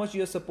that's how much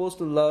you're supposed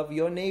to love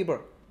your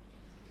neighbor.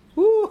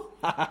 Woo!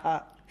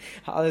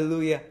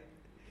 Hallelujah.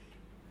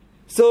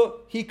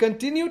 So he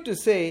continued to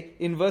say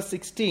in verse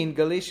 16,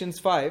 Galatians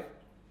 5,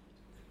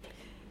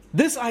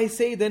 this I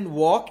say then,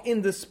 walk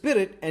in the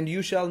Spirit, and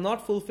you shall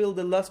not fulfill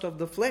the lust of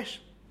the flesh.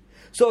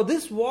 So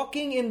this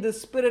walking in the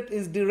Spirit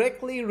is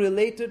directly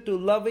related to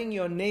loving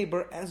your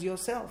neighbor as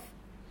yourself.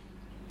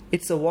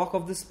 It's a walk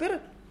of the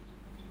Spirit.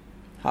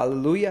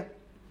 Hallelujah.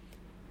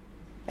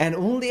 And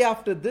only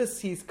after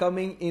this he's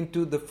coming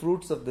into the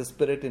fruits of the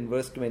Spirit in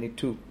verse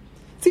 22.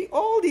 See,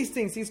 all these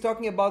things, he's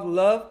talking about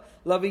love,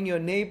 loving your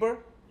neighbor,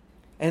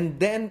 and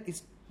then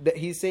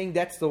he's saying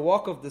that's the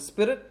walk of the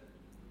Spirit.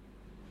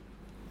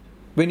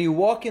 When you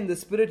walk in the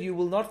Spirit, you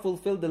will not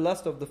fulfill the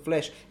lust of the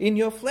flesh. In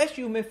your flesh,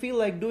 you may feel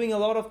like doing a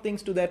lot of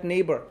things to that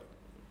neighbor.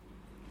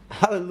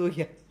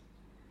 Hallelujah.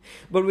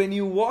 But when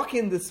you walk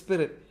in the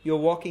Spirit, you're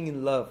walking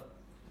in love.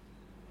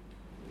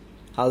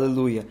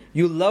 Hallelujah.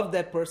 You love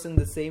that person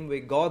the same way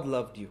God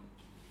loved you.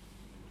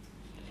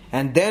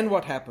 And then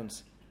what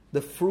happens?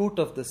 The fruit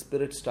of the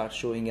Spirit starts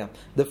showing up.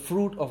 The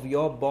fruit of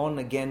your born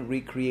again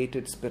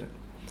recreated spirit,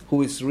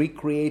 who is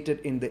recreated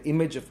in the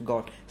image of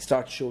God,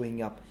 starts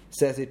showing up.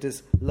 Says it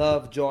is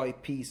love, joy,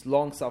 peace,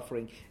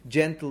 long-suffering,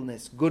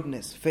 gentleness,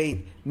 goodness,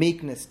 faith,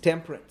 meekness,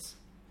 temperance.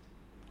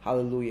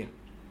 Hallelujah.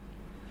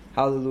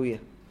 Hallelujah.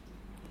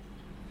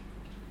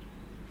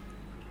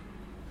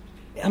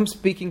 I'm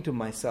speaking to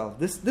myself.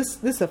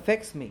 This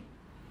affects me.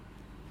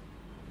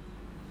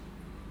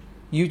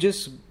 You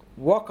just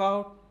walk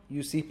out,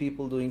 you see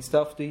people doing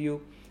stuff to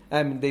you.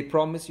 They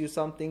promise you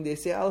something. They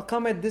say, I'll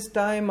come at this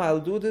time,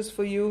 I'll do this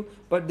for you,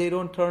 but they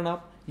don't turn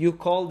up. You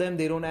call them,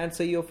 they don't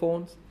answer your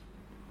phones.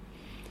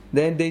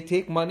 Then they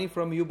take money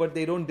from you, but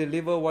they don't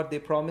deliver what they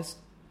promised.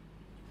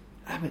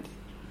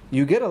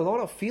 You get a lot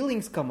of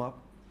feelings come up.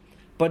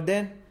 But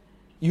then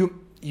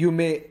you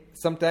may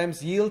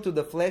sometimes yield to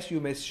the flesh.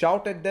 You may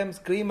shout at them,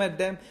 scream at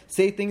them,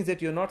 say things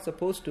that you're not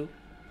supposed to.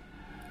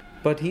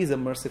 But He's a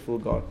merciful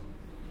God.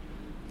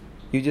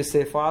 You just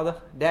say, Father,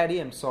 Daddy,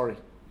 I'm sorry.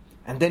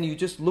 And then you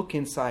just look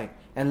inside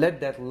and let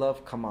that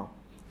love come out.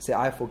 Say,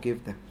 I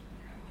forgive them.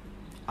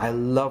 I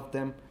love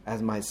them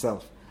as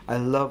myself. I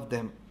love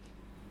them.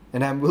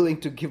 And I'm willing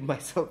to give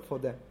myself for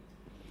them.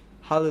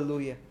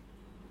 Hallelujah.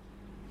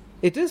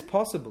 It is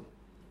possible.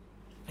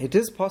 It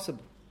is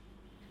possible.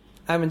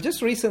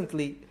 Just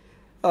recently,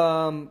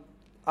 we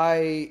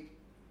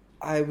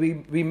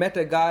met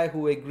a guy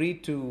who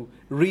agreed to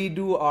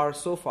redo our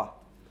sofa.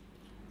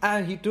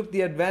 And he took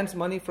the advance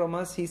money from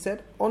us. He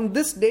said, on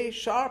this day,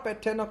 sharp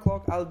at 10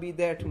 o'clock, I'll be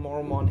there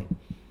tomorrow morning.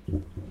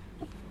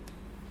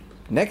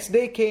 Next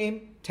day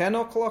came, 10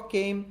 o'clock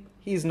came,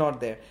 he's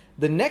not there.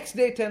 The next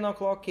day, 10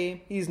 o'clock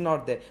came, he's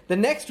not there. The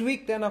next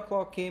week, 10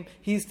 o'clock came,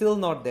 he's still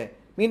not there.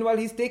 Meanwhile,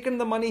 he's taken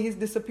the money, he's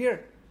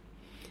disappeared.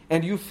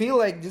 And you feel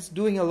like just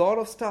doing a lot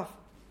of stuff.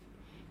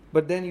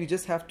 But then you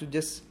just have to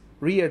just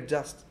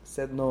readjust.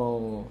 Said,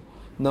 no,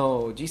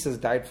 Jesus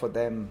died for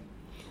them.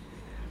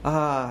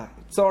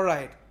 It's all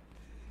right.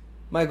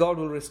 My God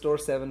will restore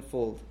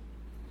sevenfold.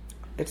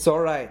 It's all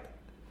right.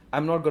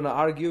 I'm not going to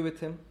argue with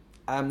Him.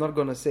 I'm not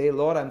going to say,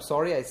 Lord, I'm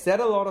sorry. I said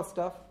a lot of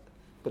stuff.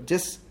 But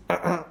just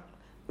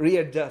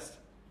readjust.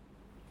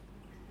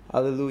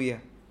 Hallelujah.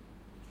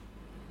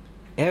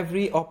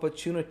 Every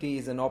opportunity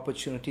is an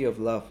opportunity of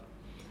love.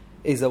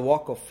 Is a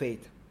walk of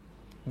faith.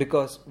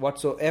 Because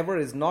whatsoever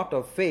is not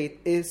of faith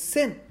is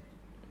sin.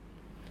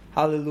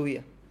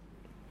 Hallelujah.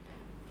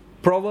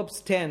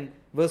 Proverbs 10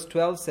 verse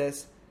 12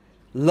 says,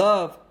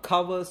 love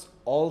covers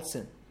all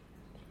sin.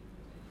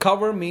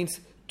 Cover means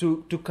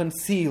to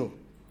conceal.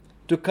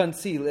 To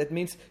conceal. It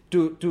means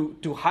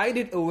to hide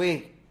it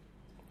away.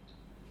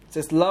 It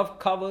says love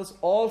covers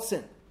all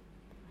sin.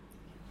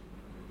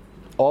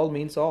 All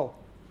means all.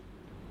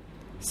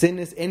 Sin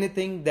is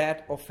anything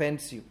that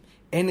offends you,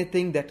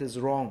 anything that is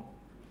wrong,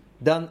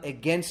 done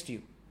against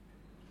you.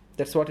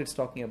 That's what it's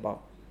talking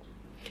about.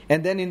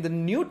 And then in the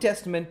New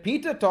Testament,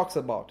 Peter talks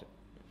about it.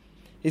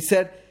 He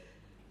said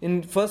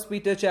in 1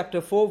 Peter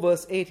chapter 4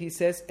 verse 8, he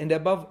says, and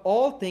above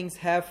all things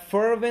have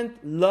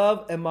fervent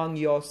love among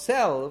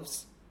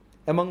yourselves.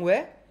 Among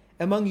where?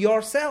 Among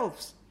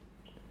yourselves.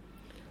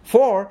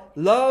 For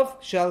love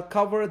shall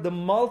cover the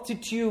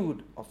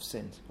multitude of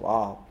sins.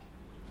 Wow.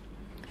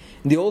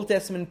 In the Old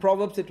Testament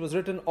Proverbs, it was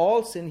written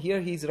all sin. Here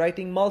he's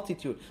writing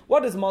multitude.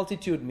 What does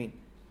multitude mean?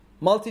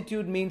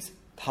 Multitude means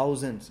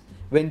thousands.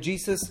 When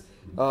Jesus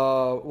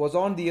was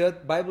on the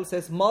earth, Bible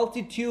says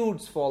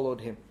multitudes followed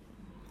him.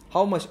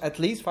 How much? At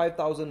least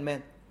 5,000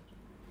 men.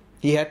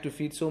 He had to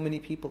feed so many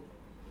people.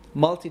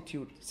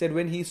 Multitude. He said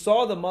when he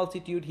saw the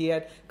multitude, he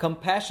had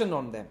compassion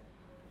on them.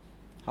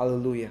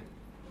 Hallelujah.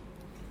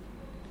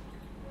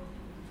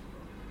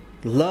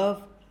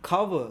 Love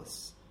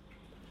covers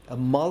a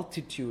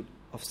multitude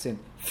of sin.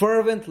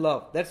 Fervent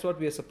love. That's what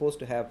we are supposed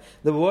to have.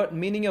 The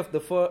meaning of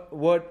the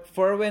word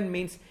fervent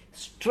means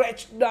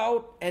stretched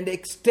out and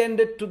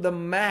extended to the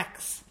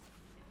max.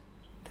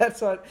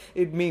 That's what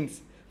it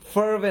means.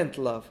 Fervent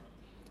love.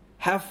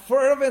 Have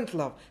fervent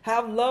love.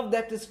 Have love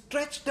that is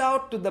stretched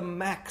out to the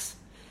max.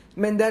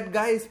 When that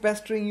guy is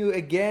pestering you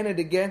again and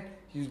again,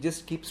 you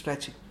just keep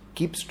stretching.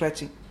 Keep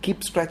stretching.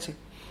 Keep stretching.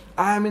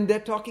 They're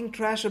talking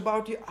trash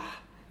about you.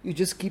 You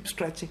just keep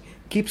stretching.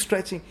 Keep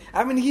stretching.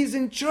 He's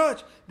in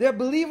church. They're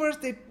believers.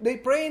 They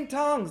pray in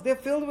tongues. They're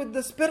filled with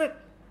the Spirit.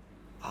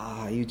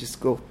 You just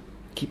go.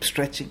 Keep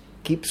stretching.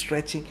 Keep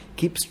stretching.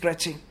 Keep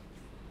stretching.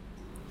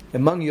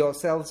 Among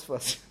yourselves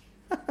first.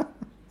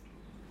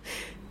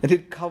 And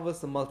it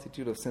covers the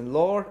multitude of sin.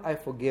 Lord, I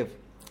forgive.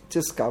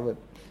 Just covered.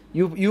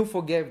 You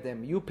forgave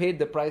them. You paid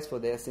the price for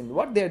their sin.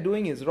 What they're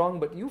doing is wrong,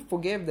 but you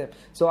forgave them.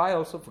 So I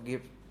also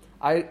forgive.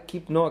 I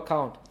keep no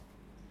account.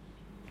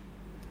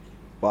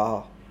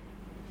 Wow.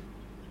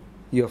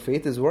 Your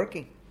faith is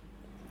working.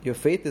 Your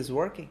faith is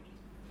working.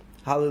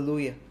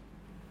 Hallelujah.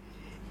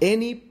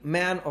 Any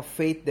man of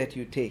faith that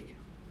you take,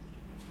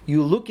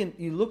 you look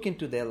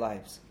into their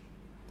lives.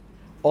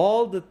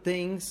 All the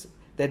things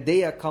that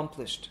they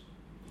accomplished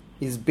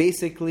is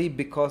basically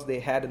because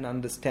they had an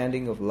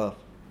understanding of love.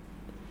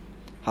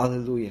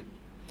 Hallelujah.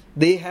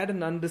 They had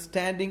an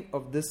understanding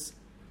of this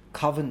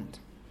covenant.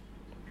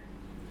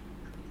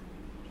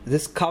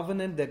 This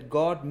covenant that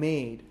God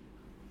made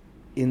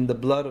in the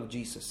blood of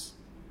Jesus.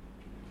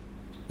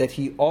 That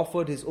He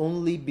offered His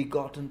only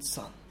begotten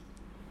Son.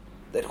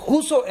 That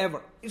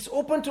whosoever, it's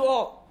open to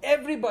all,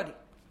 everybody.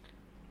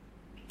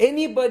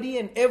 Anybody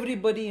and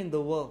everybody in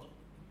the world.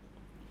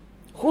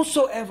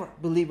 Whosoever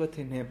believeth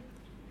in Him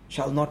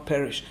shall not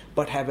perish,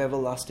 but have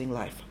everlasting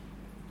life.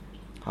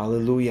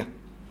 Hallelujah.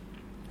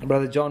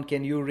 Brother John,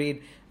 can you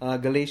read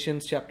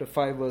Galatians chapter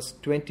 5 verse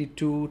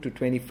 22 to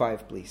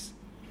 25, please?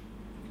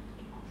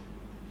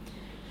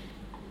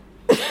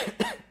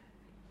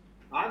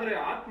 ಆದರೆ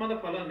ಆತ್ಮದ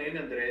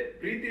ಫಲನೇನೆಂದರೆ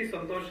ಪ್ರೀತಿ,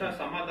 ಸಂತೋಷ,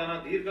 ಸಮಾಧಾನ,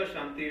 ದೀರ್ಘ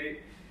ಶಾಂತಿ,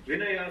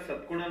 ವಿನಯ,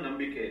 ಸದ್ಗುಣ,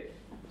 ನಂಬಿಕೆ,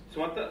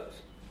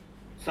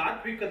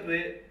 ಸಾತ್ವಿಕತೆ,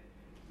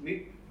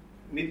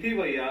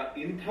 ಮಿತಿವಯ್ಯ,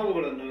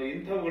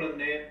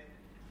 ಇಂಥವುಗಳನ್ನೇ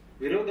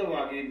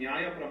ವಿರೋಧವಾಗಿ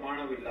ನ್ಯಾಯ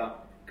ಪ್ರಮಾಣವಿಲ್ಲ.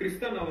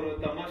 ಕ್ರಿಸ್ತನವರು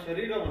ತಮ್ಮ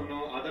ಶರೀರವನ್ನು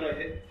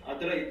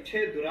ಅದರ ಇಚ್ಛೆ,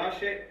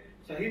 ದುರಾಶೆ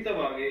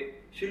ಸಹಿತವಾಗಿ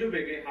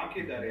ಶಿಲುಬೆಗೆ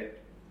ಹಾಕಿದ್ದಾರೆ.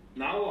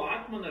 ನಾವು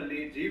ಆತ್ಮನಲ್ಲಿ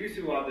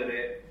ಜೀವಿಸುವಾದರೆ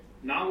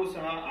ನಾವು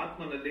ಸಹ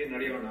ಆತ್ಮನಲ್ಲಿ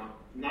ನಡೆಯೋಣ.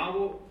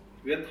 ನಾವು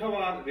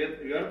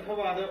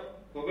ವ್ಯರ್ಥವಾದ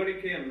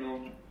ಹೊಗಳಿಕೆಯನ್ನು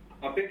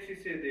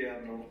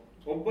ಅಪೇಕ್ಷಿಸಿದೆಯನ್ನು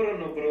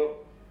ಒಬ್ಬರನ್ನೊಬ್ಬರು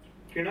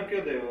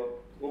ಕೆಣಕದೆಯೋ,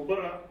 ಒಬ್ಬರ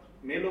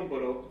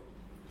ಮೇಲೊಬ್ಬರು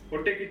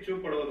ಹೊಟ್ಟೆ ಕಿಚ್ಚು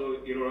ಪಡುವುದು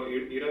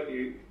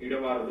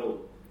ಇಡಬಾರದು.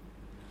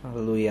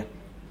 Hallelujah.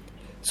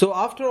 So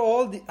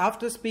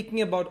after speaking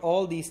about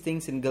all these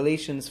things in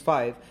Galatians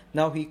 5,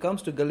 now he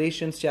comes to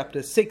Galatians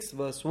chapter 6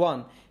 verse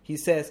 1. He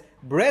says,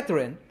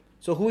 brethren,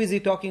 so who is he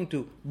talking to?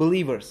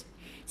 Believers.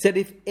 Said,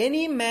 if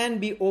any man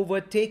be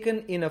overtaken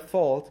in a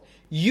fault,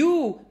 you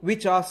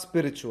which are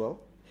spiritual,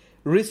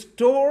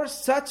 restore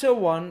such a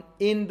one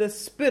in the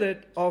spirit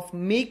of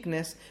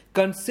meekness,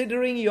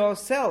 considering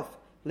yourself,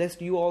 lest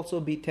you also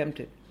be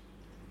tempted.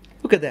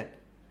 Look at that.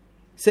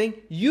 Saying,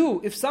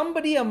 if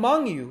somebody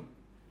among you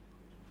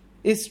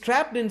is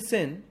trapped in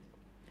sin,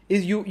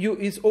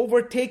 is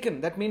overtaken,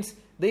 that means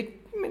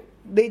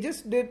they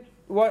just did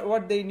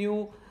what they knew,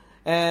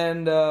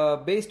 and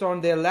based on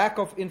their lack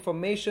of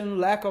information,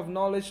 lack of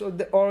knowledge,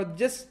 or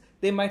just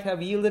they might have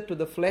yielded to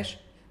the flesh,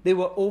 they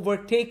were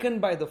overtaken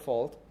by the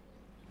fault.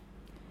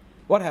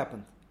 What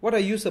happened? What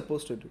are you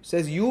supposed to do? It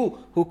says, you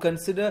who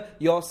consider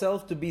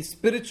yourself to be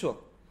spiritual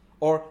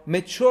or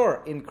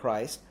mature in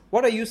Christ,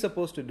 what are you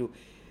supposed to do?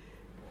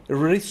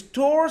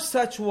 Restore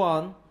such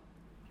one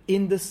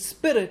in the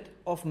spirit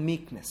of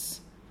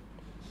meekness.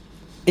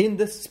 In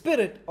the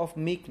spirit of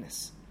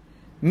meekness.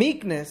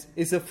 Meekness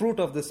is a fruit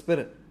of the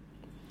Spirit.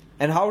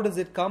 And how does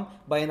it come?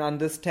 By an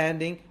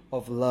understanding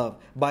of love.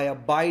 By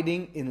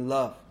abiding in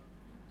love.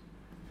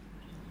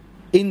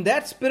 In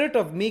that spirit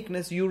of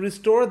meekness, you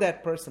restore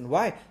that person.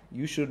 Why?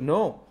 You should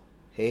know,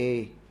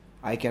 hey,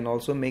 I can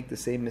also make the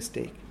same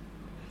mistake.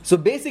 So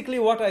basically,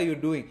 what are you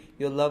doing?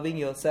 You're loving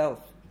yourself.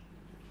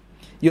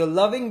 You're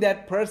loving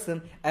that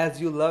person as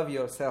you love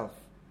yourself.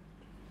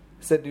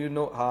 So do you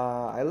know,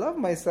 I love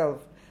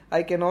myself.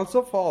 I can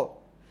also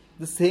fall.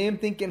 The same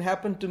thing can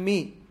happen to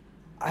me.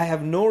 I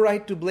have no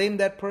right to blame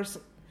that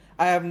person.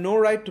 I have no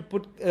right to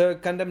put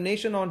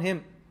condemnation on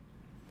him.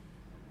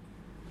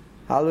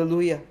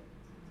 Hallelujah.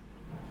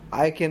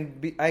 I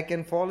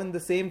can fall in the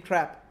same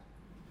trap.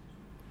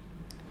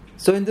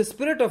 So in the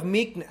spirit of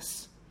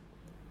meekness,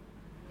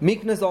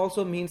 meekness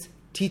also means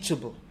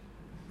teachable.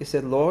 He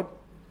said, Lord,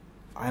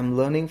 I am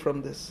learning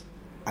from this.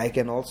 I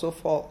can also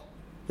fall.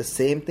 The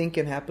same thing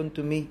can happen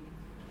to me.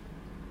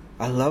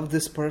 I love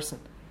this person.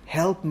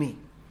 Help me.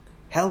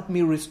 Help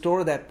me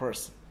restore that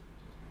person.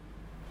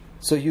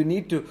 So you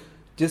need to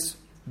just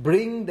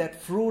bring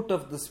that fruit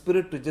of the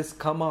Spirit to just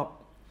come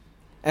up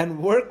and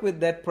work with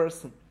that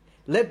person.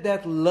 Let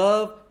that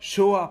love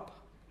show up.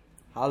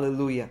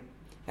 Hallelujah.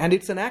 And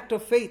it's an act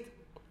of faith.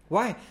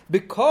 Why?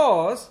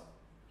 Because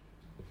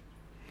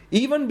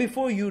even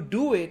before you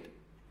do it,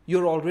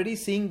 you're already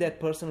seeing that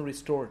person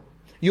restored.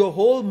 Your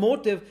whole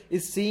motive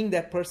is seeing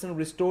that person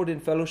restored in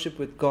fellowship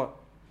with God.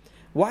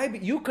 Why?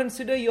 You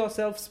consider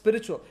yourself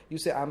spiritual. You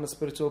say, I'm a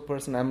spiritual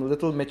person. I'm a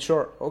little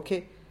mature.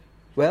 Okay.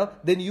 Well,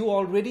 then you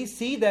already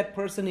see that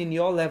person in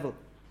your level.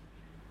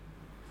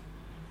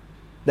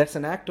 That's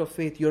an act of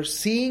faith. You're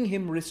seeing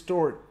him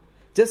restored,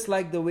 just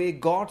like the way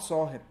God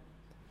saw him.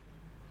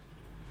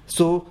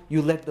 So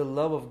you let the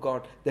love of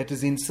God that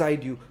is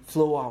inside you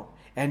flow out.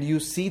 And you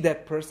see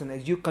that person.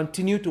 As you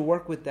continue to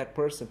work with that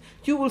person,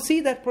 you will see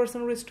that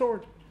person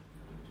restored.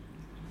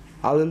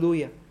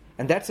 Hallelujah.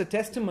 And that's a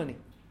testimony.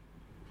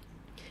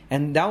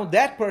 And now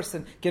that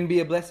person can be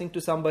a blessing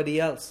to somebody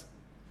else.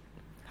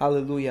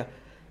 Hallelujah.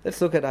 Let's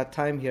look at our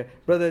time here.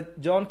 Brother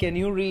John, can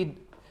you read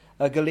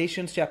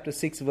Galatians chapter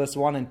 6 verse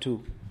 1 and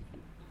 2?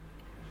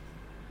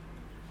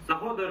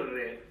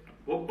 ಸಹೋದರರೇ,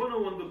 ಒಬ್ಬನು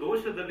ಒಂದು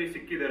ದೋಷದಲ್ಲಿ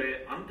ಸಿಕ್ಕಿದರೆ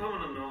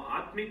ಅಂಥವನನ್ನು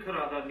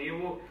ಆತ್ಮಿಕರಾದ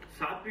ನೀವು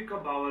ಸಾತ್ವಿಕ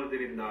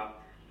ಭಾವದಿಂದ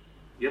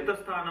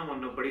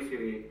ಯಥಾಸ್ಥಾನವನ್ನು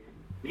ಪಡಿಸಿರಿ.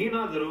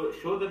 ನೀನಾದರೂ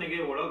ಶೋಧನೆಗೆ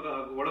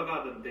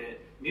ಒಳಗಾದಂತೆ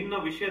ನಿನ್ನ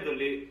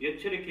ವಿಷಯದಲ್ಲಿ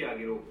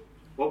ಎಚ್ಚರಿಕೆಯಾಗಿರು.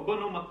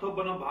 ಒಬ್ಬನು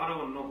ಮತ್ತೊಬ್ಬನ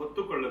ಭಾರವನ್ನು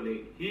ಹೊತ್ತುಕೊಳ್ಳಲಿ.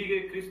 ಹೀಗೆ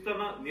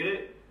ಕ್ರಿಸ್ತನ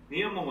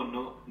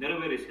ನಿಯಮವನ್ನು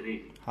ನೆರವೇರಿಸಿರಿ.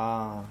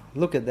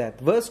 Look at that.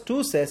 Verse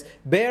 2 says,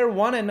 bear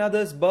one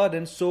another's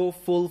burden, so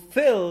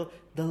fulfill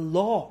the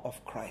law of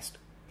Christ.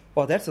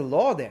 Oh, that's a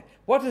law there.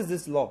 What is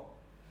this law?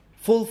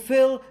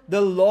 Fulfill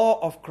the law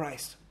of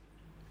Christ.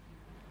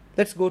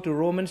 Let's go to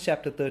Romans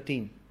chapter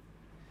 13.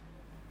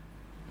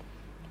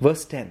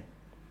 Verse 10.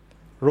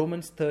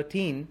 Romans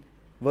 13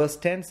 verse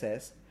 10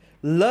 says,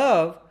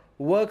 love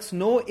works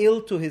no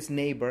ill to his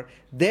neighbor.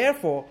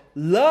 Therefore,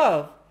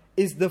 love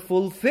is the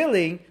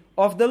fulfilling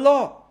of the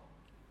law.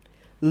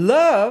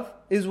 Love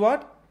is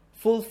what?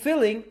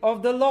 Fulfilling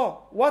of the law.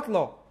 What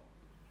law?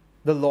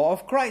 The law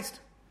of Christ.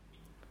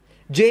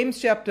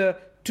 James chapter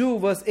 2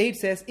 verse 8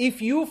 says,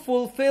 if you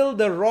fulfill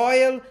the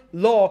royal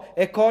law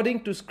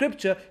according to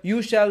Scripture,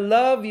 you shall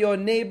love your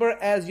neighbor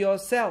as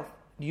yourself.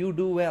 You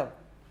do well.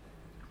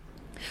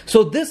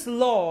 So this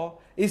law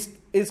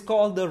is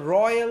called the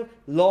royal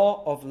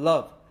law of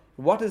love.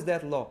 What is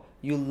that law?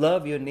 You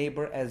love your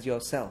neighbor as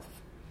yourself.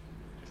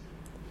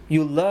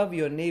 You love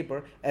your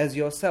neighbor as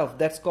yourself.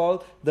 That's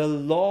called the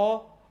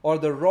law or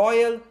the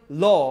royal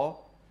law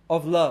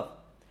of love.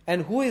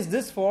 And who is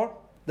this for?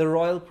 The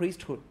royal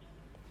priesthood.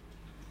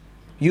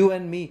 You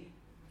and me.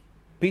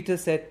 Peter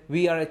said,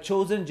 we are a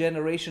chosen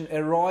generation,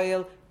 a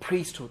royal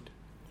priesthood.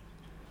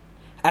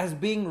 As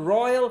being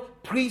royal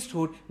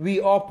priesthood,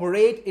 we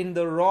operate in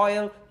the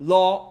royal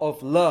law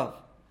of love.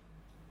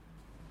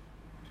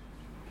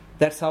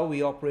 That's how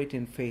we operate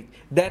in faith.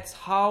 That's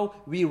how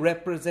we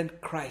represent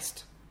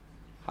Christ.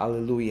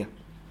 Hallelujah.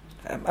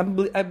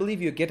 I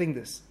believe you're getting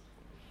this.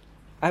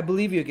 I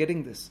believe you're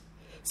getting this.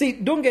 See,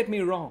 don't get me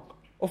wrong.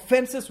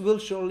 Offenses will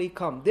surely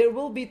come. There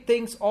will be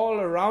things all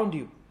around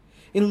you.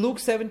 In Luke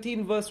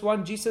 17 verse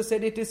 1, Jesus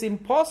said, it is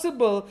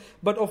impossible,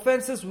 but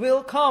offenses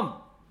will come.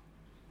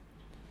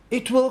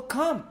 It will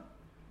come.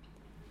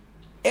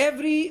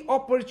 Every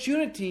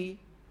opportunity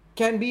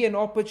can be an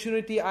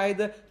opportunity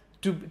either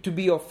to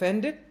be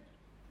offended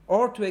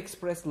or to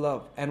express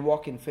love and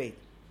walk in faith.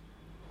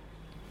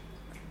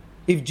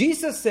 If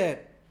Jesus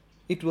said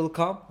it will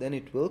come, then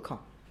it will come.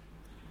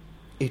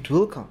 It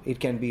will come. It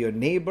can be your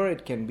neighbor,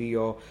 it can be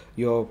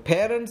your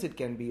parents, it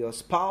can be your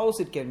spouse,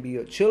 it can be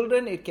your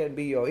children, it can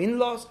be your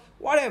in-laws,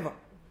 whatever.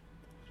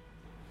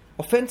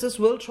 Offenses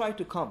will try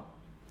to come.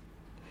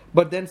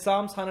 But then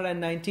Psalms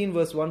 119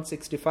 verse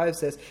 165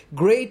 says,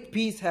 great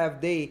peace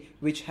have they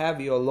which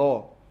have your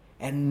law,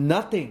 and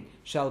nothing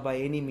shall by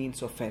any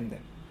means offend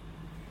them.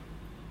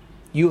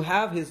 You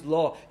have His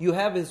law. You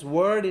have His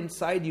word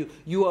inside you.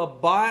 You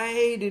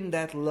abide in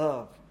that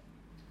love.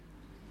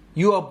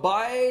 You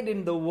abide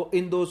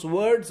in those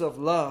words of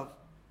love.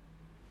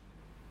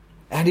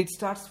 And it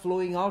starts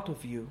flowing out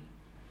of you.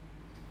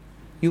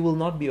 You will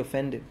not be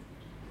offended.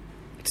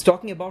 It's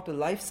talking about a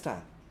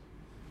lifestyle.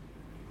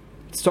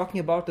 It's talking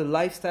about a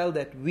lifestyle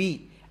that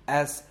we,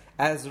 as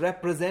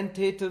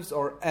representatives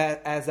or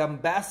as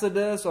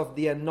ambassadors of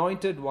the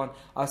Anointed One,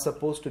 are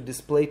supposed to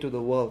display to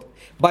the world.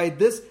 By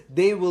this,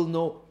 they will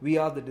know we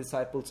are the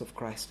disciples of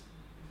Christ.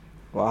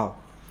 Wow.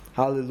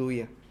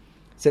 Hallelujah.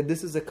 Said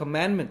this is a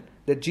commandment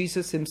that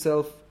Jesus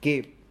himself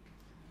gave.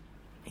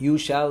 You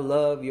shall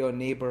love your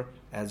neighbor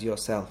as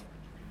yourself.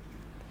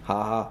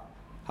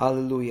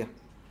 Hallelujah.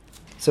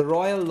 It's a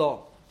royal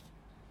law.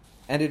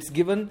 And it's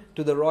given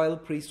to the royal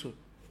priesthood.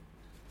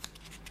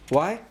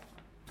 Why?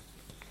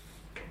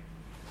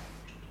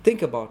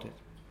 Think about it.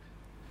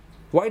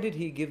 Why did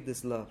he give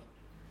this love?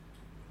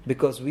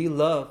 Because we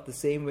love the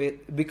same way,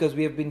 because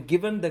we have been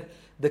given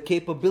the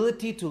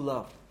capability to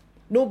love.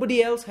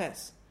 Nobody else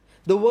has.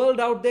 The world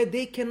out there,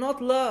 they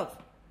cannot love.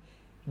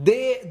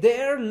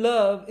 Their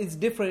love is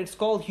different. It's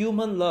called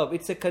human love.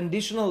 It's a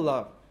conditional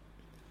love.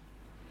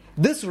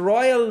 This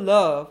royal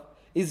love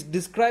is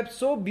described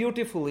so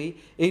beautifully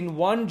in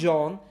 1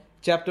 John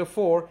chapter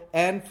 4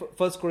 and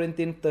 1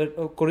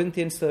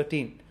 Corinthians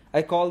 13.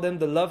 I call them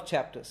the love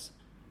chapters.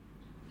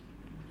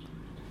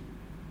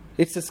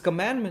 It's a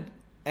commandment,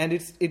 and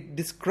it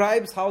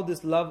describes how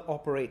this love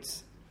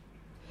operates.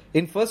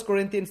 In 1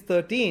 Corinthians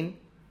 13,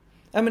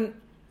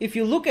 if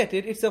you look at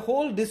it, it's a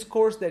whole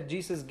discourse that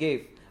Jesus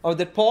gave, or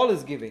that Paul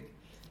is giving.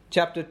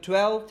 Chapter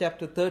 12,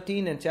 chapter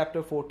 13, and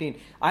chapter 14.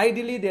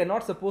 Ideally, they are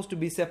not supposed to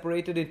be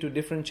separated into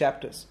different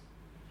chapters.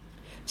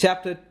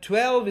 Chapter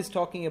 12 is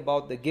talking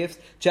about the gifts.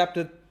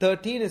 Chapter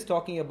 13 is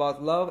talking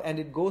about love, and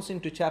it goes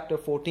into chapter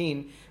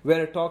 14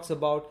 where it talks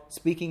about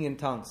speaking in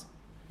tongues.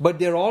 But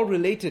they're all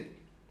related.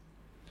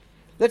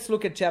 Let's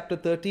look at chapter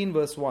 13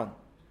 verse 1.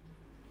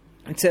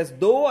 It says,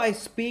 though I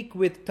speak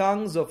with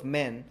tongues of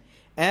men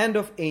and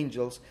of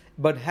angels,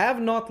 but have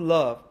not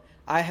love,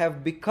 I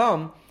have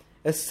become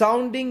a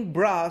sounding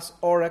brass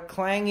or a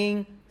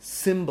clanging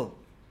cymbal.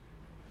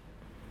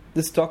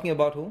 This is talking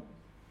about who?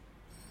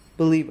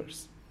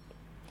 Believers.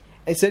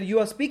 I said, you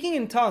are speaking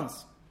in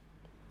tongues.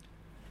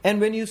 And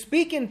when you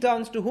speak in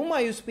tongues, to whom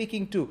are you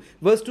speaking to?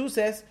 Verse 2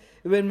 says,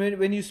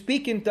 when you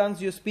speak in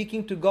tongues, you're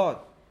speaking to God.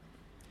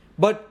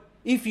 But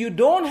if you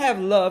don't have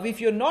love,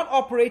 if you're not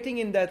operating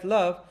in that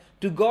love,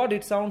 to God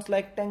it sounds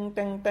like tang,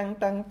 tang, tang,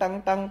 tang,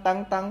 tang, tang,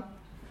 tang, tang.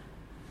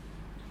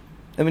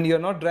 You're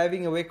not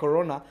driving away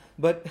Corona,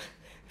 but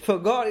for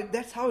God,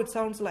 that's how it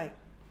sounds like.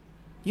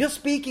 You're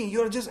speaking,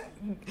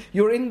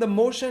 you're in the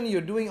motion,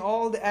 you're doing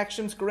all the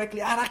actions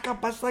correctly.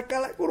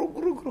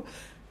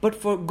 But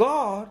for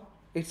God,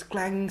 it's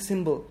clanging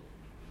cymbal.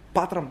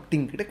 Patram,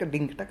 ding,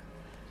 ding.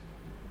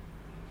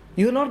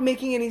 You're not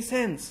making any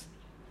sense.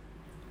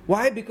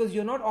 Why? Because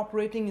you're not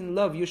operating in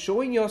love. You're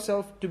showing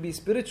yourself to be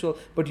spiritual,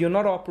 but you're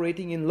not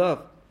operating in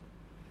love.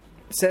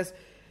 It says,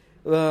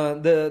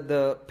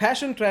 the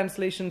Passion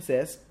Translation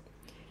says,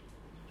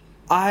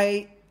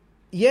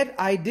 Yet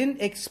I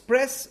didn't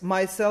express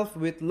myself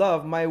with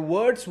love. My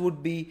words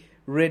would be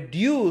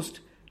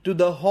reduced to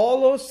the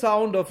hollow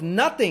sound of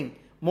nothing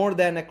more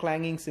than a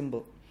clanging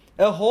cymbal.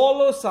 A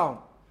hollow sound.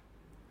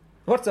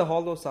 What's a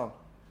hollow sound?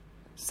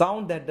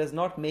 Sound that does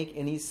not make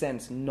any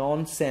sense.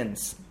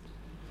 Nonsense.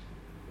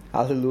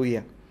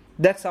 Hallelujah.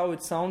 That's how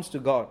it sounds to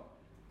God.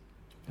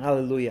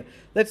 Hallelujah.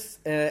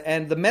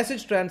 And the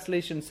Message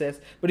translation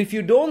says, but if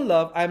you don't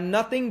love, I'm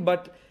nothing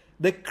but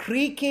the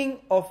creaking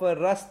of a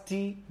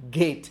rusty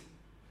gate.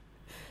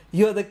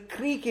 You're the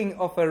creaking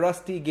of a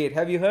rusty gate.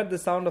 Have you heard the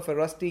sound of a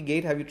rusty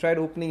gate? Have you tried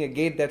opening a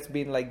gate that's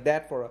been like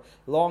that for a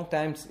long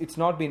time? It's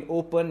not been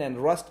opened and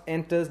rust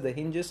enters the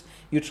hinges.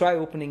 You try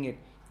opening it.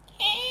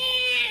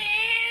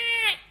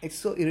 It's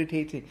so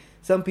irritating.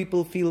 Some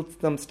people feel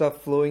some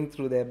stuff flowing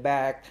through their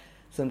back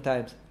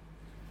sometimes.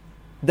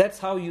 That's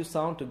how you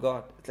sound to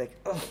God. It's like,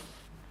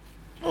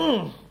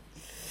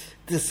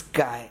 this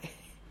guy.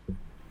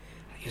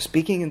 You're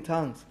speaking in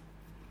tongues.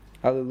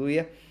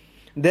 Hallelujah.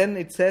 Then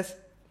it says,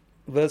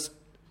 verse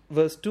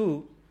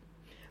 2,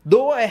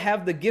 though I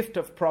have the gift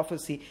of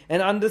prophecy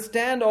and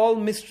understand all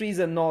mysteries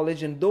and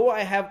knowledge, and though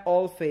I have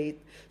all faith,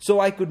 so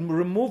I could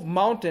remove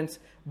mountains,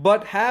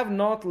 but have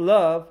not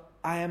love,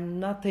 I am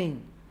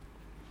nothing.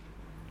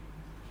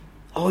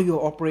 Oh,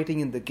 you're operating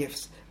in the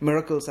gifts.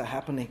 Miracles are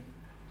happening.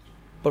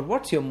 But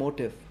what's your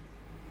motive?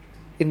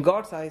 In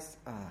God's eyes,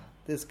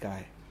 this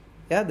guy.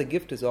 Yeah, the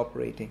gift is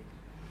operating.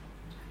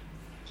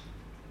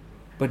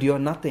 But you're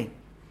nothing.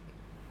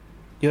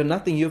 You're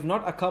nothing. You've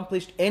not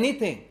accomplished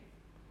anything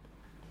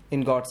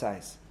in God's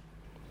eyes.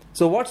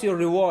 So what's your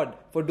reward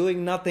for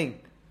doing nothing?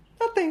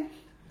 Nothing.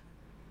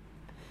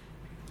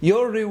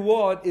 Your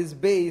reward is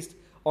based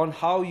on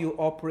how you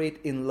operate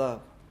in love.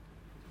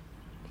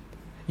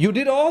 You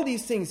did all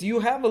these things. You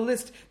have a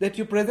list that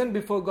you present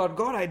before God.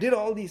 God, I did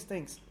all these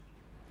things.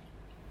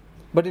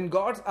 But in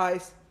God's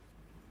eyes,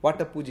 what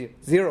a puja?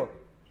 Zero.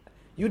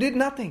 You did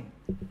nothing.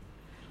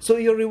 So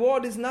your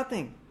reward is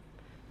nothing.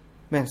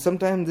 Man,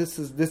 sometimes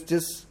this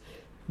just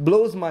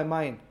blows my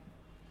mind.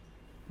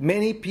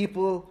 Many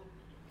people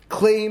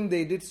claim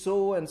they did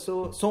so and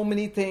so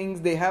many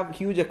things. They have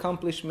huge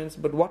accomplishments.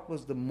 But what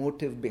was the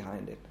motive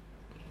behind it?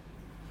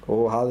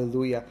 Oh,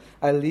 hallelujah.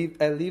 I leave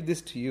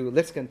this to you.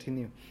 Let's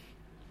continue.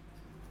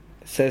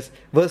 It says,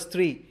 verse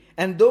 3,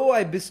 and though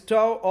I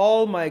bestow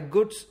all my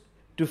goods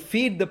to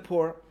feed the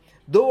poor,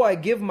 though I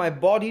give my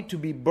body to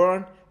be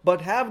burned,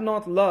 but have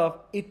not love,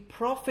 it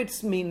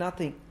profits me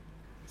nothing.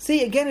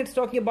 See, again it's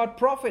talking about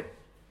profit,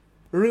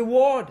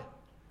 reward.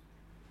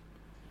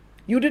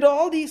 You did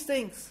all these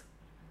things,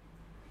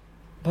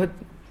 but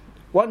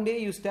one day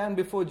you stand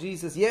before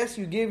Jesus. Yes,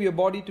 you gave your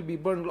body to be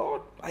burned.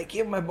 Lord, I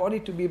gave my body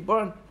to be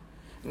burned.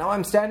 Now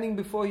I'm standing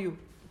before you.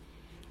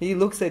 He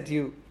looks at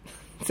you,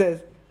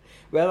 says,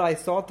 well, I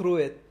saw through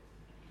it.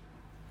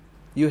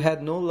 You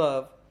had no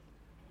love,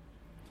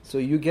 so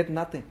you get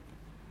nothing.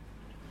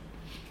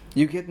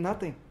 You get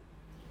nothing.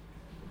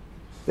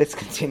 Let's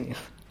continue.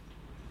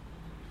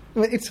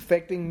 It's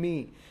affecting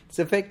me. It's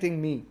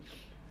affecting me.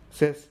 It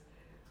says,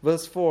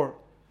 verse 4.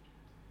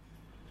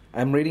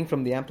 I'm reading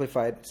from the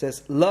Amplified. It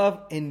says,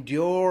 love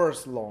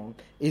endures long,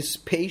 is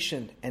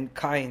patient and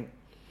kind.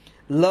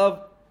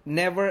 Love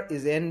never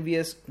is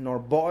envious nor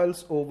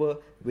boils over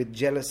with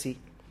jealousy.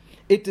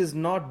 It is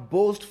not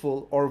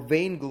boastful or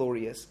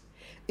vainglorious.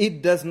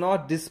 It does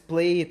not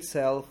display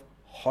itself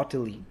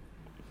haughtily.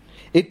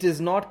 It is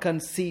not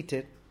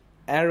conceited,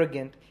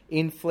 arrogant,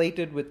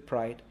 inflated with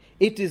pride.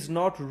 It is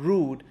not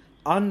rude,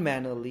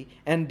 unmannerly,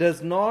 and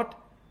does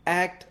not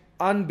act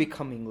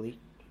unbecomingly.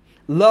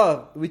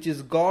 Love, which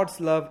is God's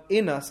love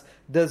in us,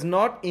 does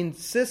not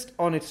insist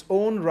on its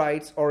own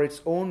rights or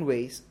its own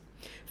ways,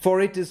 for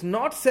it is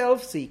not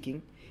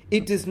self-seeking.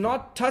 It is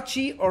not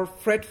touchy or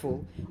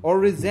fretful or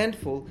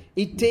resentful.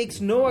 It takes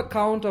no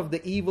account of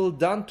the evil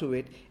done to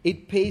it.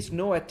 It pays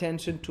no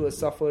attention to a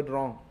suffered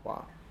wrong.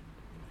 Wow.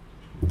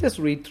 Just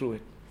read through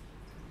it.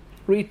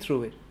 Read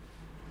through it.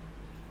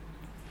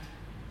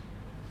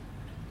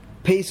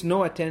 Pays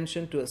no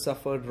attention to a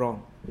suffered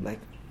wrong. Like,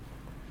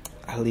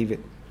 I'll leave it.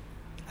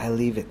 I'll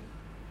leave it.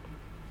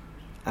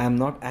 I am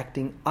not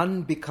acting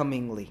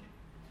unbecomingly.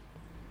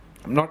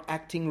 I'm not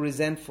acting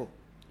resentful.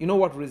 You know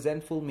what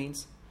resentful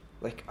means?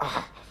 Like,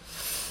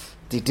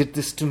 they did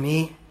this to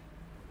me.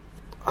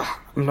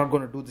 I'm not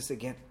going to do this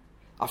again.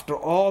 After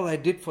all I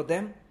did for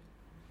them,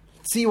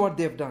 see what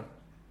they've done.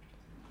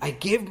 I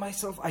gave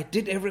myself, I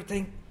did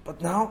everything,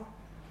 but now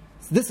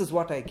this is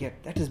what I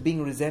get. That is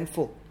being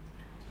resentful.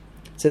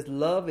 It says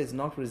love is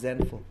not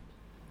resentful.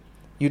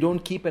 You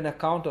don't keep an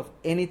account of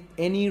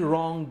any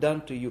wrong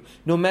done to you,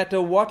 no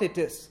matter what it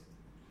is.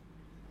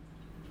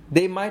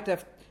 They might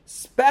have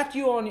spat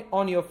you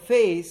on your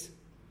face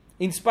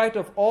in spite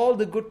of all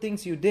the good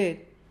things you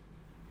did.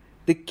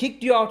 They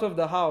kicked you out of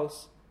the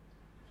house,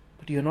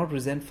 but you're not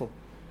resentful.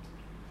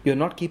 You're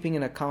not keeping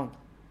an account.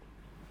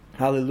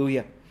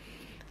 Hallelujah.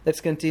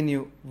 Let's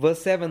continue.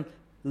 Verse 7.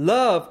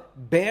 Love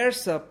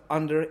bears up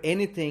under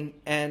anything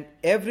and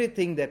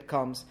everything that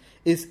comes,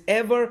 is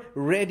ever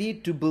ready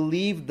to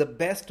believe the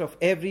best of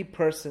every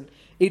person.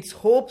 Its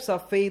hopes are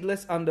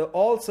faithless under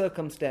all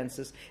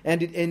circumstances,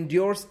 and it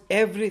endures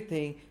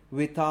everything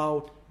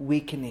without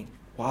weakening.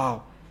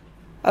 Wow.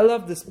 I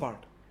love this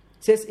part.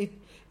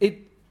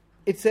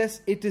 It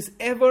says it is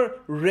ever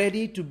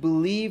ready to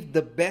believe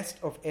the best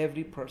of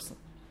every person.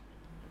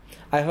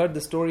 I heard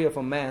the story of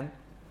a man.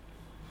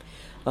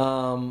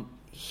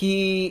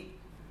 He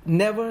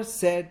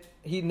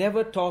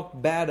never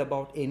talked bad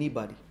about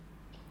anybody.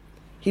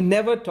 He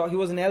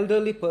was an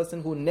elderly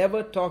person who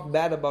never talked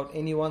bad about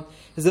anyone.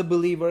 He's a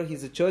believer,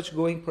 he's a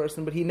church-going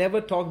person, but he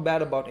never talked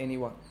bad about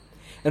anyone.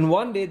 And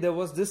one day there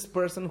was this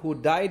person who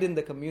died in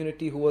the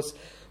community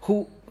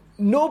who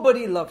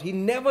nobody loved. He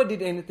never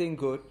did anything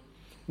good.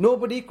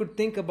 Nobody could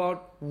think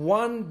about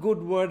one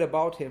good word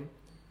about him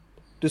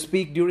to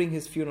speak during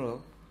his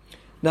funeral.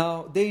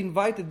 Now, they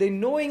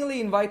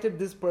knowingly invited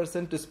this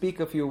person to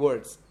speak a few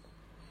words.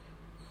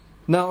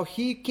 Now,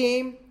 he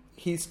came,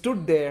 he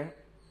stood there,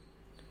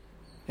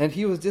 and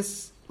he was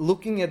just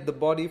looking at the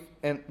body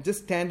and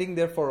just standing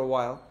there for a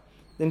while.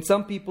 Then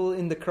some people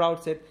in the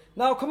crowd said,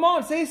 "Now, come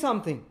on, say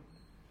something."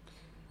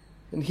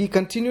 And he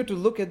continued to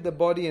look at the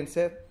body and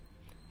said,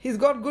 "He's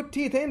got good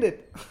teeth, ain't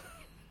it?"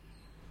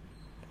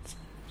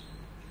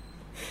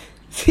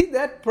 See,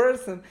 that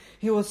person,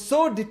 he was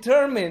so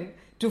determined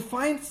to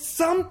find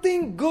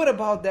something good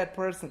about that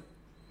person.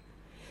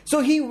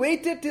 So he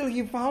waited till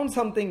he found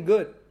something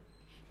good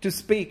to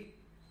speak.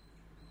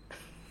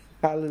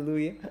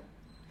 Hallelujah.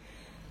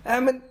 I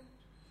mean,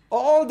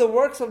 all the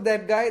works of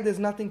that guy, there's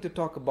nothing to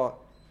talk about.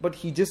 But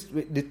he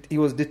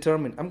was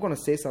determined. I'm going to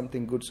say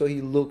something good. So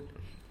he looked.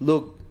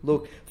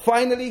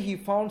 Finally, he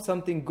found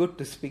something good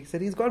to speak. He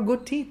said, he's got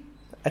good teeth.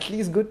 At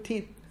least good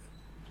teeth.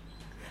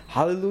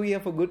 Hallelujah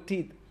for good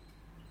teeth.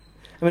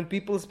 I mean,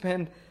 people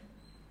spend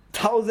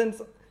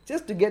thousands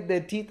just to get their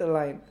teeth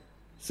aligned.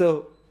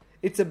 So,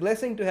 it's a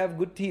blessing to have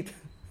good teeth.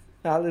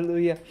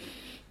 Hallelujah.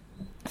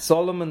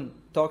 Solomon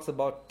talks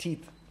about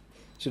teeth.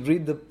 You should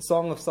read the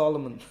Song of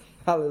Solomon.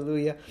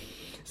 Hallelujah.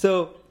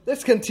 So,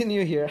 let's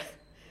continue here.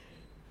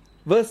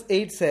 Verse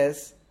 8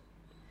 says,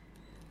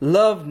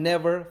 love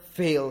never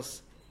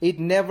fails. It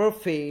never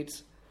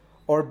fades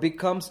or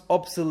becomes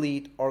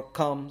obsolete or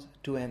comes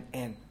to an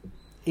end.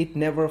 it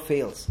never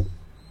fails.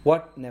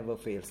 What never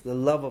fails? The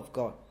love of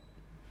God.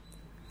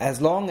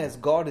 As long as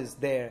God is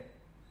there,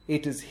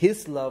 it is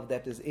His love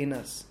that is in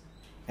us.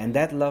 And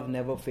that love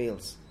never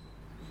fails.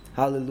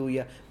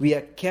 Hallelujah. We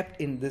are kept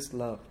in this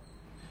love.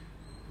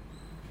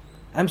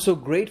 I'm so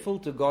grateful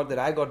to God that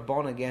I got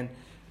born again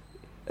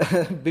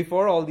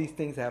before all these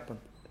things happened.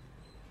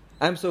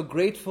 I'm so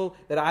grateful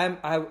that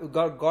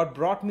God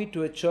brought me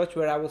to a church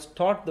where I was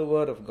taught the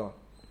Word of God.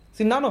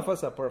 See, none of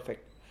us are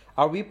perfect.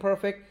 Are we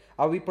perfect?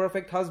 Are we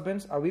perfect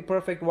husbands? Are we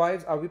perfect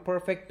wives? Are we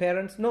perfect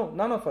parents? No,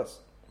 none of us.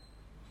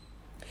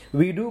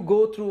 We do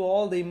go through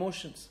all the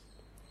emotions.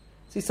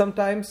 See,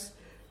 sometimes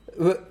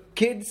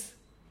kids,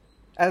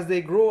 as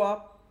they grow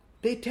up,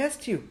 they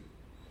test you.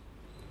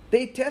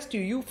 They test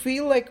you. You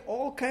feel like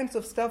all kinds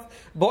of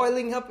stuff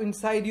boiling up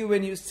inside you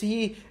when you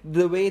see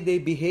the way they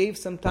behave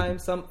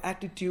sometimes, some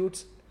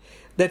attitudes.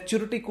 That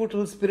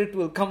Churutikutal spirit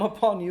will come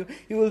upon you.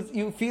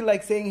 You feel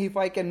like saying, if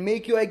I can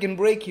make you, I can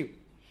break you.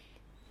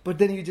 But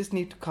then you just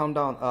need to calm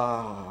down.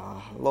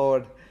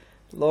 Lord,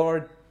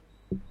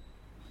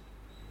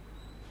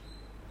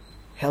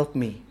 help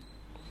me.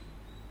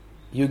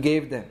 You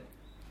gave them.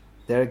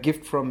 They're a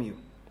gift from you.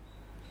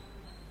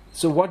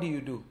 So what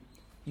do?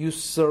 You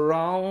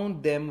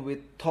surround them with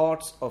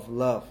thoughts of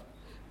love,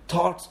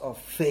 thoughts of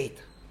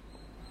faith.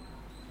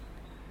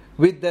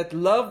 With that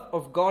love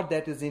of God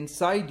that is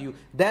inside you,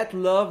 that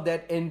love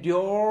that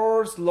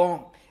endures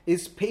long,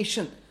 is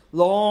patient,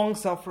 long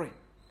suffering.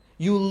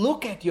 You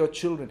look at your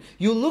children,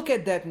 you look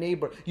at that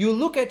neighbor, you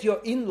look at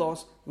your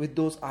in-laws with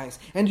those eyes,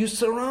 and you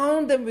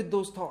surround them with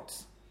those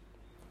thoughts.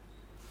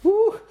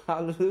 Woo,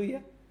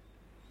 hallelujah.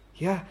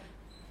 Yeah,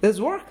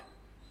 there's work.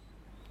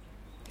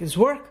 There's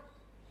work.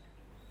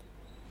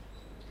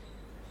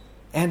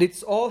 And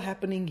it's all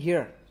happening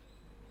here.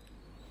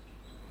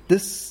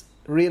 This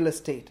real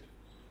estate,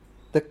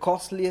 the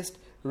costliest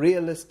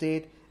real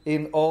estate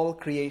in all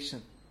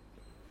creation.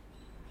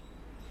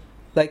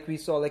 Like we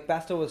saw, like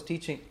Pastor was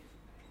teaching,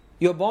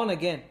 you're born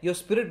again, your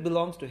spirit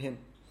belongs to Him,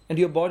 and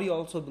your body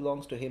also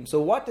belongs to Him. So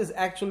what is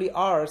actually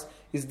ours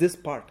is this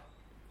part,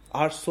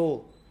 our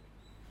soul.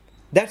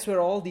 That's where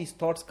all these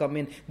thoughts come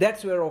in.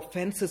 That's where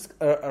offenses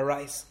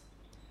arise.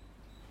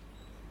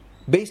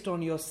 Based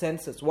on your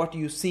senses, what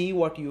you see,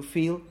 what you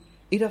feel,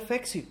 it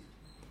affects you.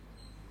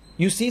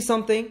 You see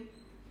something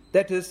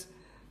that is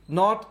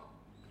not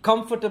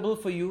comfortable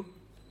for you,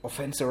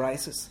 offense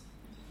arises.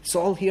 It's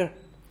all here.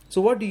 So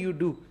what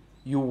do?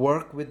 You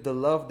work with the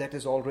love that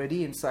is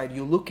already inside.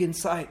 You look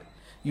inside.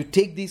 You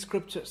take these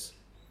scriptures,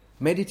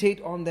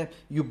 meditate on them.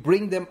 You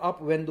bring them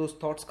up when those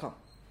thoughts come.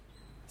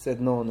 Said,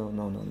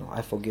 no,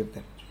 I forgive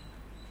them.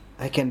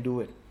 I can do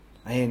it.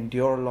 I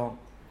endure long.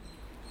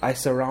 I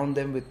surround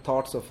them with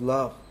thoughts of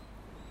love.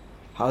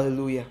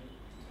 Hallelujah.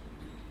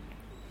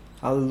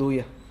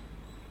 Hallelujah.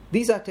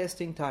 These are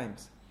testing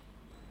times.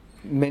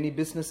 Many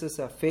businesses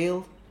have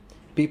failed.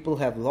 People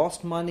have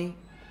lost money.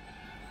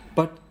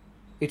 But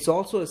it's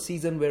also a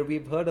season where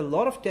we've heard a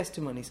lot of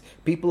testimonies.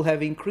 People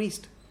have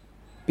increased.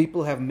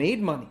 People have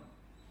made money.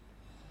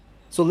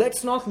 So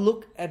let's not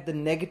look at the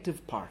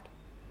negative part.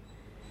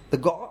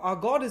 Our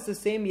God is the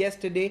same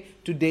yesterday,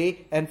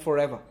 today, and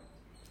forever.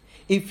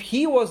 If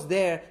He was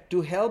there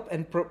to help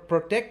and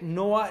protect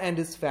Noah and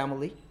his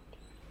family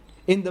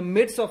in the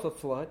midst of a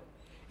flood,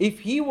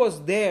 if He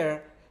was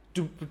there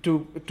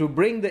to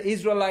bring the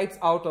Israelites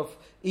out of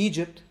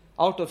Egypt,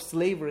 out of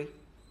slavery,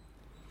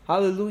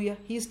 hallelujah,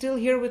 He's still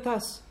here with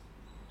us.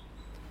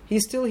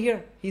 He's still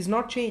here. He's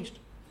not changed.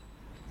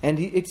 And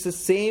it's the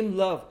same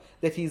love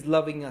that He's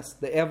loving us,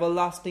 the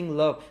everlasting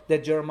love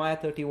that Jeremiah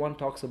 31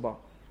 talks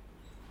about.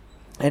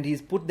 And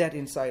He's put that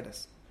inside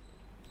us.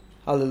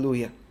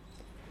 Hallelujah.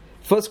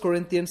 1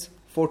 Corinthians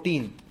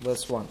 14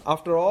 verse 1.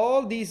 After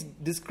all these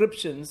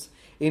descriptions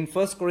in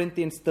 1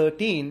 Corinthians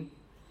 13,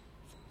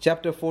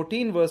 chapter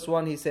 14 verse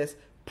 1, he says,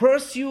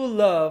 pursue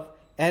love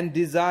and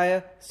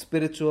desire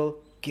spiritual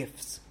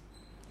gifts.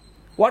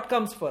 What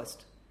comes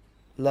first?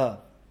 Love.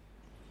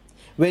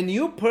 When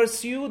you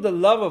pursue the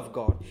love of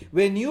God,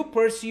 when you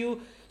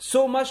pursue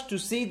so much to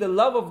see the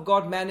love of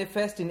God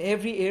manifest in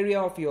every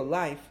area of your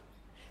life,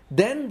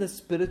 then the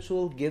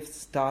spiritual gifts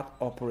start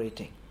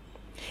operating.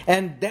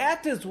 And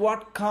that is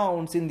what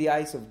counts in the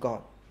eyes of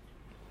God.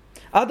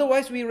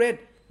 Otherwise, we read,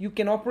 you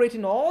can operate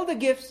in all the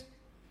gifts,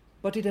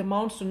 but it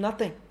amounts to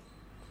nothing.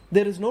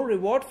 There is no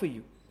reward for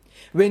you.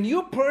 When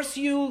you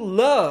pursue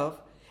love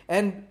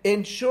and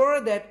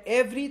ensure that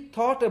every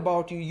thought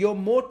about you, your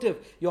motive,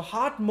 your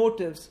heart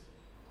motives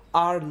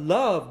are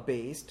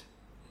love-based,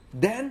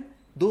 then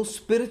those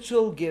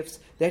spiritual gifts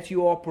that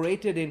you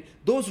operated in,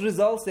 those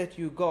results that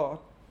you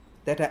got,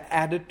 that are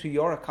added to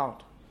your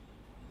account.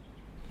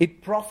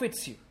 It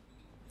profits you.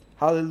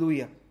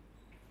 Hallelujah.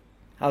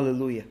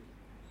 Hallelujah.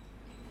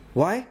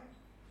 Why?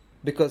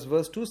 Because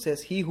verse 2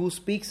 says, he who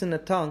speaks in a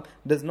tongue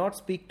does not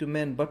speak to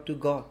men but to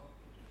God.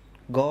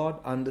 God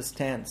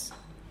understands.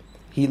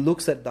 He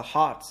looks at the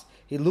hearts.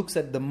 He looks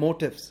at the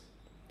motives.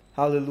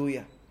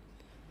 Hallelujah.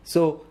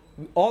 So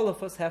all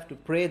of us have to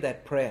pray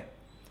that prayer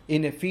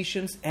in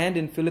Ephesians and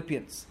in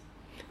Philippians.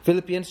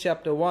 Philippians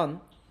chapter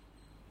 1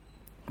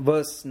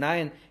 verse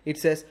 9, it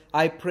says,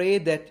 I pray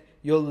that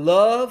your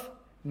love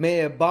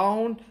may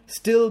abound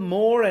still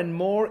more and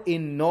more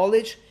in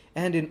knowledge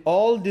and in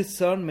all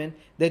discernment,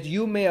 that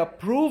you may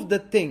approve the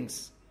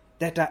things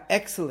that are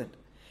excellent,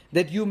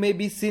 that you may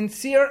be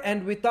sincere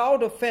and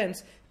without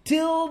offense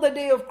till the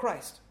day of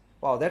Christ.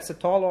 Wow, that's a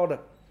tall order.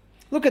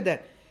 Look at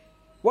that.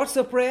 What's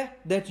the prayer?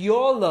 That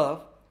your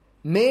love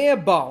may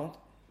abound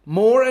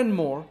more and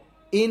more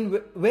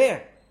in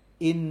where?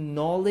 In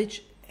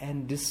knowledge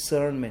and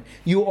discernment.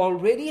 You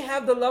already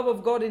have the love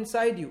of God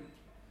inside you,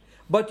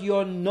 but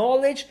your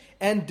knowledge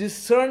and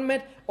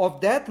discernment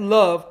of that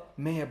love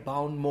may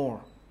abound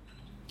more.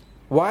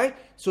 Why?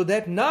 So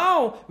that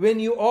now when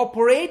you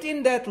operate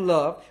in that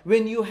love,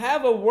 when you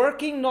have a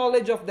working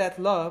knowledge of that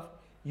love,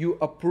 you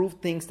approve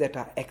things that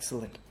are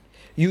excellent.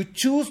 You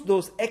choose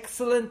those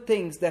excellent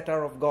things that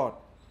are of God.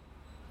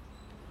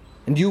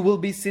 And you will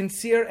be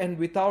sincere and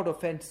without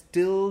offense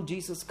till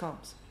Jesus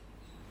comes.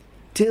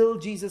 Till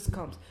Jesus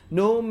comes.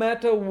 No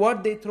matter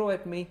what they throw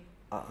at me,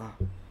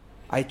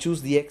 I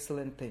choose the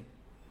excellent thing.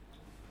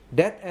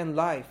 Death and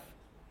life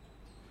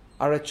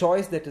are a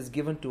choice that is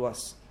given to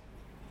us.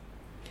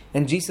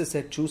 And Jesus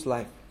said, choose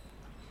life.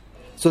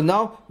 So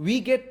now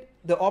we get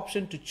the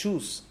option to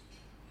choose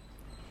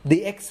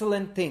the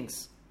excellent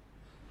things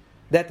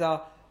that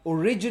are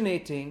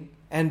originating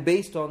and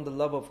based on the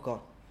love of God.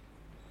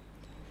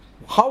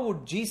 How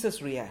would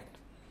Jesus react?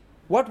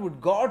 What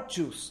would God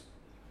choose?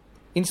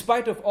 In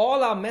spite of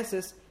all our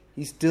messes,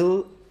 He's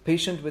still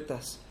patient with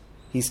us.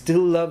 He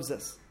still loves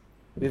us.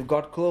 We've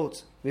got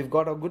clothes. We've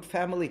got a good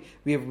family.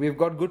 We've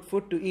got good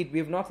food to eat.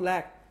 We've not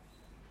lacked.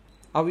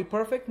 Are we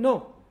perfect?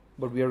 No.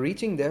 But we are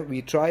reaching there.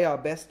 We try our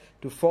best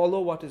to follow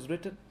what is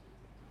written.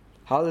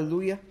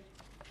 Hallelujah.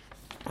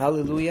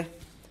 Hallelujah.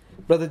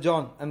 Brother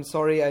John, I'm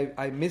sorry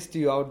I missed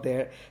you out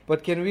there.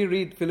 But can we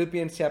read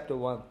Philippians chapter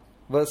 1,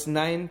 verse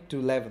 9 to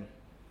 11?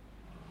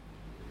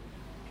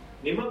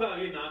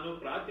 ನಿಮಗಾಗಿ ನಾನು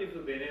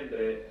ಪ್ರಾರ್ಥಿಸುತ್ತೇನೆ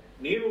ಅಂದ್ರೆ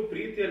ನೀವು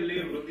ಪ್ರೀತಿಯಲ್ಲಿ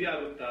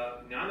ವೃದ್ಧಿಯಾಗುತ್ತಾ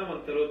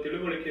ಜ್ಞಾನವಂತರು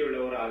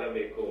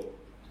ತಿಳುವಳಿಕೆಯುಳ್ಳವರಾಗಬೇಕು.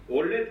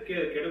 ಒಳ್ಳೆಯ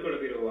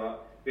ಕೆಡುಗಳಿರುವ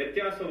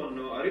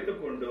ವ್ಯತ್ಯಾಸವನ್ನು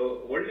ಅರಿತುಕೊಂಡು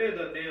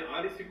ಒಳ್ಳೆಯದನ್ನೇ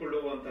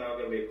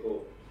ಆರಿಸಿಕೊಳ್ಳುವಂತಾಗಬೇಕು.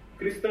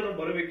 ಕ್ರಿಸ್ತನ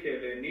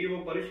ಬರುವಿಕೆಯಲ್ಲಿ ನೀವು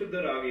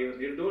ಪರಿಶುದ್ಧರಾಗಿ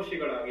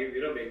ನಿರ್ದೋಷಿಗಳಾಗಿ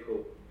ಇರಬೇಕು.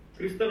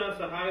 ಕ್ರಿಸ್ತನ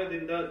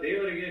ಸಹಾಯದಿಂದ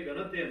ದೇವರಿಗೆ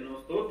ಘನತೆಯನ್ನು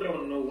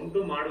ಸ್ತೋತ್ರವನ್ನು ಉಂಟು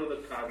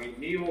ಮಾಡುವುದಕ್ಕಾಗಿ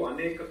ನೀವು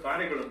ಅನೇಕ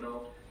ಕಾರ್ಯಗಳನ್ನು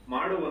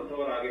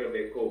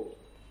ಮಾಡುವಂತವರಾಗಿರಬೇಕು.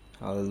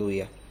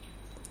 Hallelujah.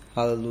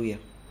 Hallelujah.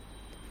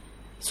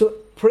 So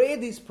pray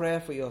this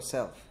prayer for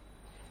yourself.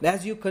 And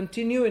as you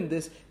continue in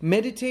this,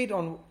 meditate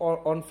on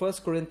 1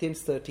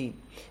 Corinthians 13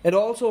 and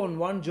also on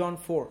 1 John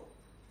 4.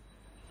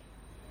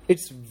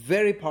 It's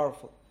very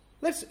powerful.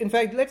 Let's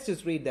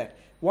just read that.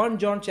 1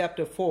 John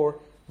chapter 4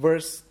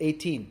 verse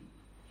 18.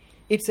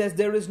 It says,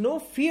 there is no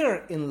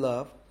fear in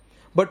love,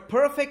 but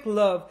perfect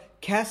love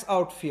casts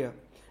out fear,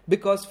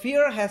 because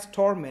fear has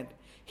torment.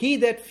 He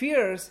that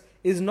fears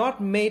is not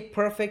made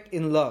perfect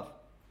in love.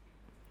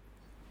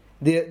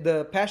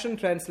 The Passion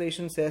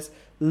Translation says,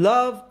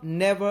 love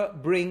never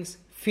brings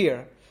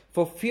fear,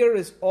 for fear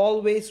is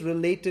always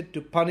related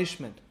to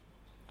punishment.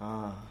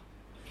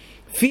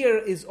 Fear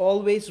is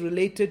always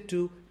related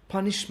to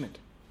punishment.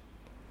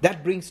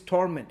 That brings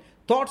torment.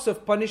 Thoughts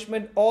of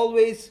punishment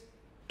always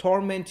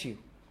torment you.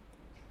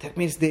 That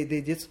means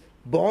they just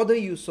bother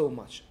you so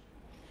much.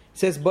 It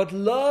says, but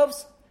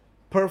love's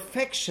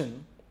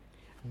perfection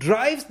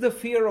drives the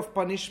fear of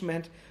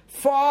punishment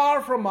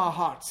far from our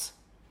hearts.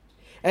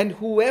 And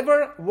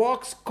whoever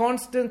walks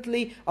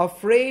constantly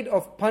afraid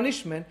of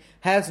punishment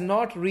has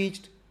not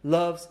reached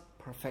love's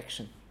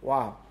perfection.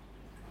 Wow.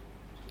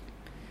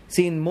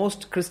 See, in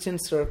most Christian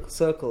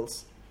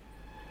circles,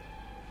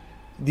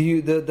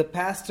 the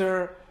pastor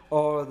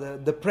or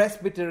the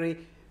presbytery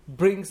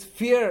brings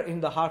fear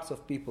in the hearts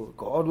of people.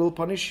 God will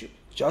punish you.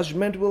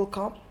 Judgment will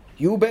come.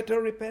 You better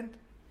repent.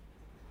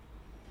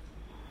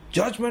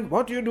 Judgment,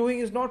 what you're doing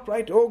is not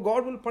right. Oh,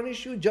 God will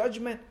punish you.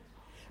 Judgment.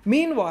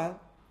 Meanwhile,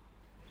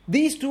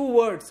 these two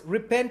words,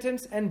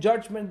 repentance and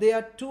judgment, they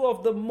are two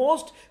of the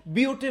most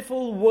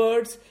beautiful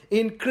words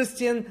in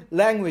Christian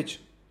language.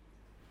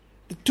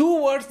 The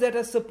two words that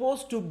are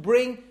supposed to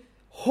bring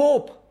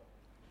hope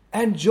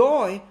and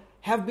joy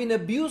have been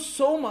abused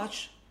so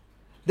much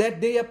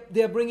that they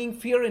are bringing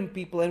fear in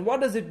people. And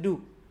what does it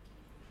do?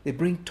 They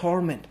bring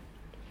torment.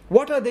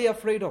 What are they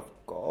afraid of?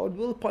 God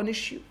will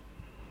punish you.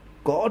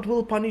 God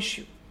will punish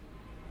you.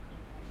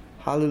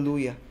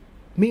 Hallelujah.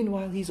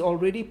 Meanwhile, He's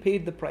already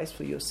paid the price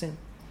for your sin.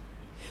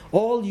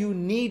 All you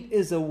need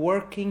is a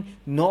working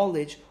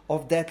knowledge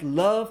of that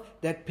love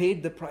that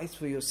paid the price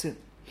for your sin.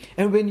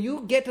 And when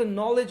you get a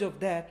knowledge of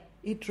that,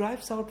 it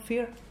drives out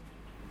fear.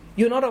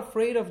 You're not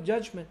afraid of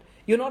judgment.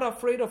 You're not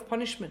afraid of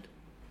punishment.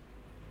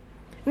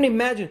 And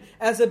imagine,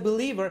 as a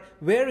believer,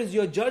 where is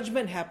your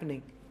judgment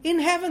happening? In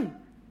heaven.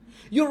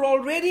 You're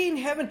already in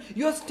heaven.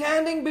 You're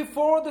standing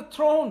before the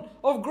throne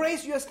of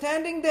grace. You're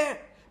standing there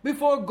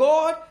before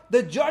God,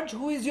 the judge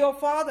who is your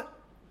Father.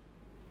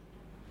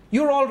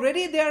 You're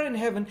already there in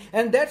heaven,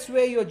 and that's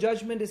where your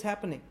judgment is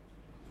happening.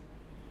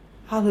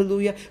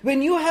 Hallelujah.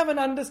 When you have an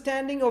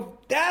understanding of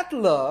that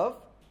love,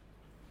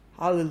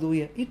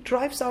 Hallelujah. It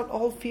drives out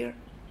all fear.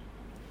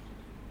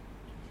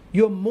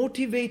 You're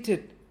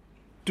motivated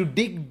to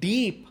dig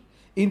deep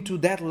into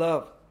that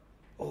love.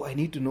 Oh, I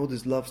need to know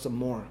this love some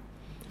more.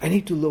 I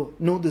need to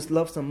know this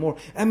love some more.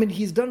 I mean,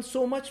 He's done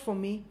so much for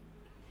me.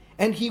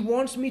 And He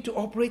wants me to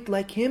operate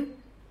like Him.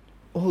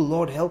 Oh,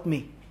 Lord, help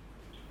me.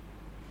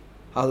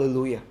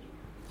 Hallelujah.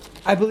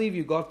 I believe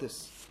you got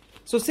this.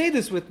 So say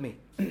this with me.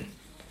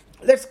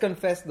 Let's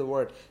confess the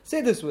word.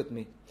 Say this with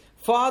me.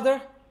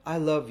 Father, I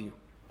love you.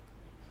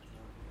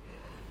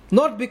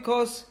 Not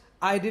because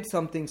I did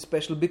something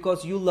special,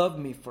 because you loved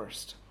me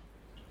first.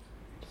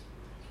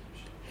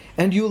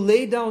 And you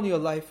lay down your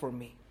life for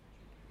me.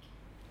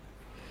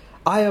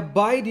 I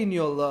abide in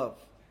your love.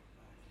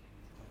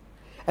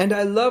 And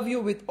I love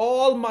you with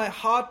all my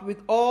heart,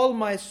 with all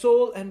my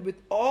soul, and with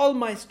all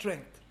my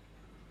strength.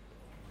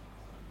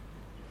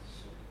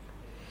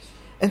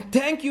 And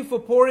thank you for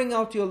pouring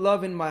out your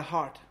love in my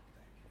heart.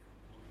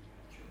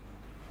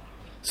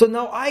 So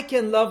now I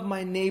can love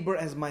my neighbor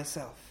as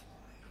myself.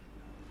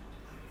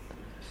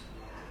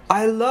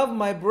 I love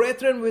my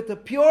brethren with a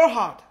pure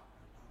heart,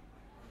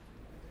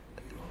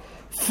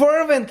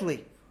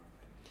 fervently.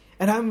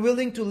 And I'm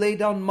willing to lay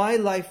down my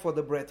life for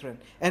the brethren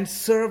and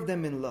serve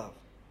them in love.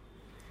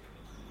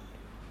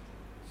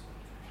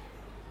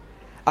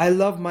 I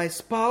love my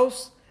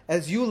spouse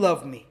as you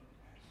love me.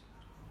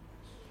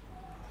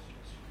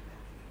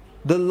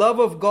 The love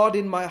of God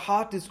in my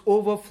heart is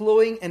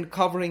overflowing and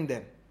covering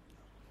them.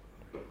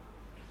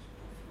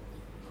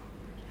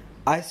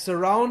 I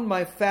surround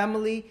my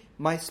family,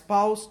 my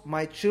spouse,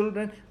 my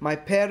children, my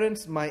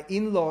parents, my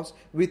in-laws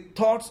with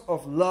thoughts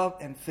of love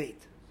and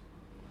faith.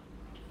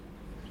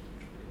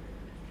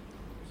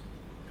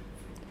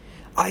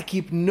 I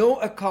keep no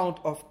account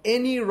of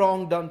any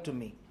wrong done to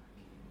me.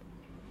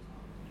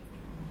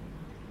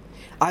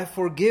 I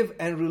forgive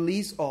and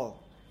release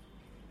all.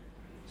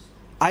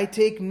 I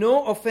take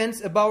no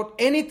offense about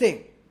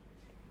anything.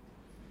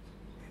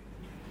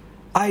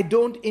 I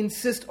don't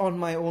insist on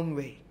my own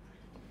way.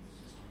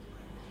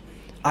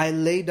 I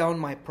lay down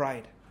my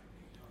pride.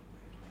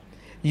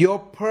 Your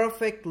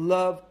perfect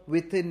love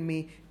within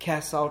me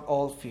casts out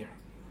all fear.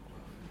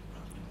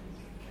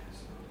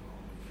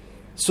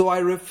 So I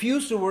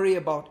refuse to worry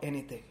about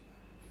anything.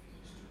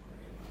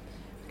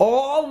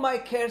 All my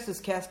cares is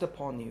cast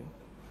upon you.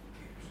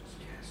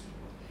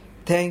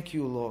 Thank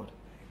you, Lord.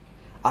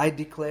 I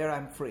declare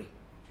I'm free.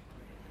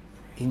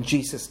 In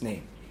Jesus'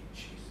 name.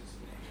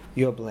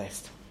 You're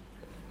blessed.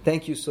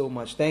 Thank you so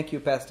much. Thank you,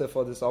 Pastor,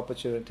 for this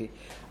opportunity.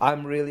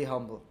 I'm really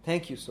humble.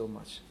 Thank you so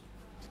much.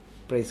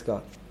 Praise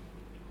God.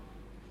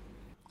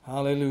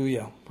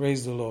 Hallelujah.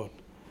 Praise the Lord.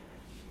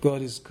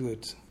 God is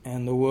good,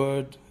 and the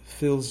Word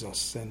fills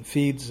us and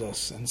feeds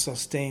us and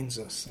sustains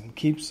us and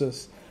keeps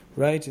us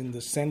right in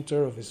the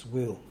center of His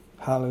will.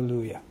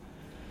 Hallelujah.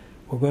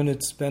 We're going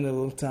to spend a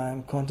little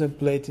time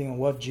contemplating on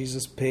what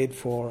Jesus paid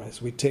for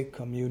as we take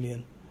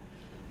communion.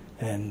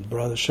 And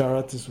Brother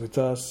Sharat is with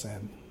us,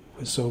 and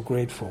we're so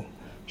grateful.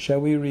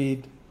 Shall we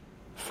read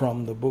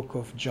from the book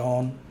of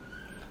John,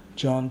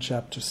 John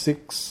chapter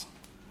 6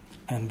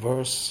 and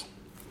verse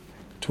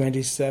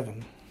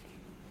 27.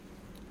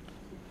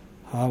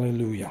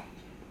 Hallelujah.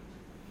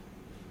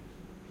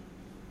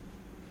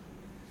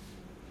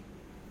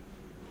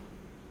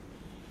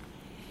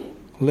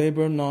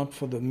 Labor not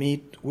for the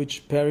meat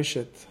which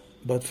perisheth,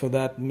 but for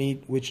that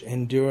meat which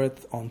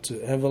endureth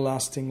unto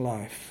everlasting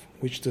life,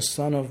 which the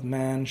Son of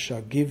Man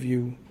shall give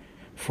you,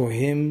 for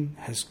him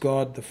has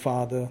God the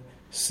Father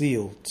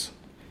sealed.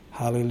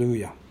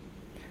 Hallelujah.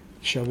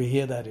 Shall we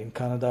hear that in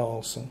Kannada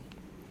also?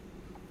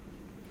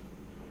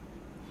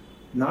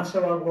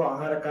 ನಾಶವಾಗುವ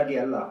ಆಹಾರಕ್ಕಾಗಿ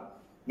ಅಲ್ಲ,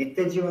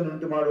 ನಿತ್ಯ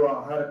ಜೀವನುಂಟು ಮಾಡುವ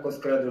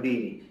ಆಹಾರಕ್ಕೋಸ್ಕರ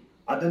ದುಡಿಯಿರಿ.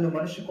 ಅದನ್ನು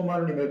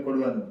ಮನುಷ್ಯಕುಮಾರನು ನಿಮಗೆ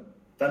ಕೊಡುವನು.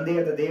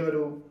 ತಂದೆಯಾದ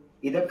ದೇವರು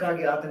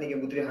ಇದಕ್ಕಾಗಿ ಆತನಿಗೆ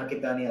ಮುದ್ರೆ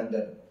ಹಾಕಿದ್ದಾನೆ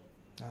ಅಂದರು.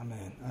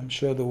 Amen. I'm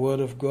sure the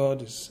word of God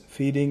is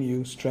feeding you,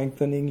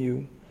 strengthening you.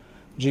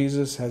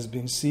 Jesus has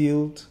been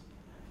sealed,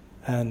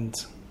 and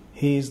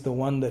He is the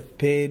one that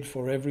paid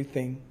for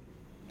everything.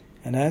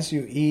 And as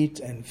you eat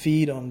and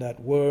feed on that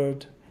word,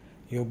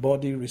 your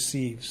body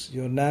receives.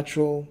 Your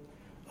natural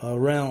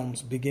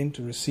realms begin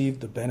to receive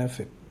the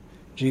benefit.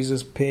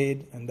 Jesus paid,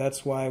 and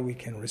that's why we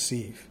can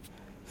receive.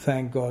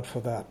 Thank God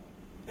for that.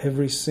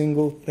 Every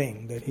single thing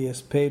that He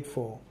has paid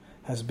for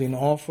has been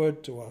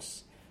offered to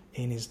us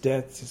in His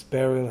death, His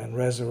burial and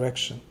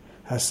resurrection,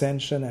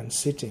 ascension and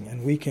sitting.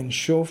 And we can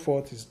show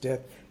forth His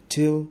death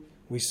till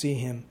we see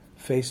Him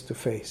face to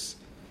face.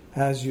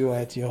 As you are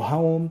at your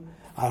home,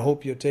 I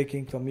hope you're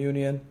taking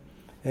communion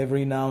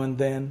every now and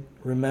then,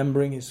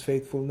 remembering His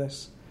faithfulness.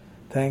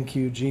 Thank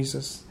you,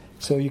 Jesus.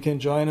 So you can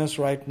join us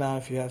right now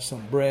if you have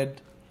some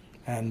bread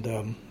and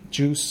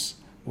juice.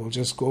 We'll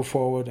just go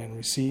forward and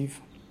receive.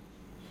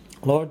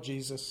 Lord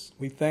Jesus,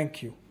 we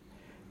thank you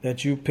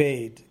that you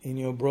paid in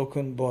your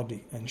broken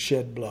body and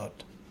shed blood.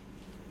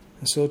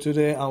 And so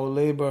today our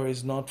labor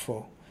is not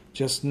for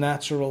just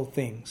natural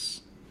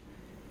things,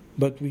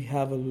 but we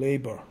have a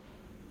labor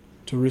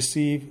to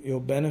receive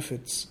your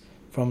benefits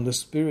from the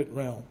spirit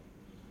realm.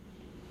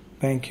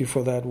 Thank you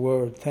for that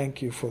word.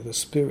 Thank you for the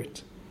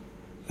Spirit.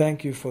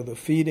 Thank you for the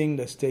feeding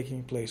that's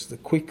taking place, the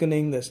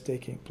quickening that's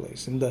taking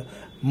place in the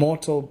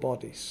mortal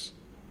bodies.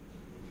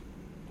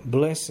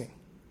 Blessing.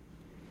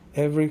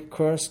 Every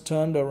curse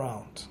turned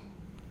around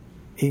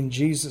in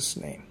Jesus'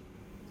 name.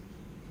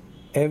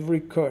 Every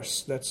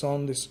curse that's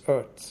on this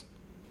earth,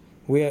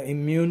 we are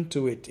immune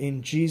to it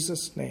in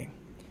Jesus' name.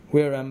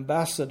 We are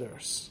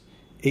ambassadors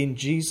in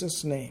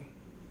Jesus' name.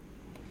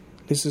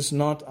 This is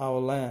not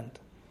our land.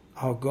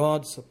 Our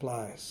God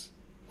supplies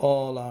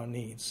all our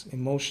needs,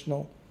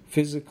 emotional,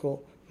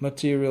 physical,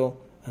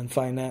 material, and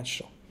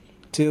financial,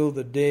 till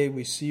the day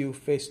we see you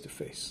face to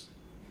face.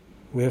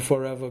 We are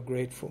forever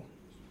grateful.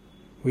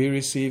 We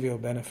receive your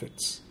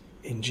benefits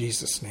in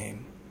Jesus'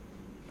 name.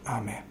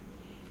 Amen.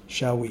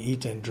 Shall we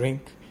eat and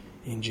drink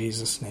in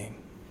Jesus' name?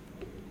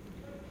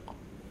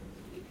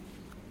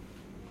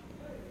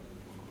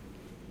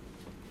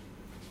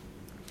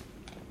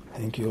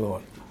 Thank you,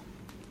 Lord.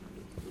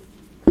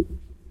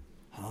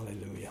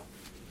 Hallelujah.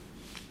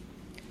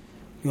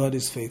 God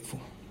is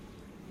faithful.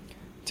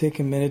 Take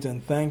a minute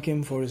and thank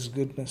Him for His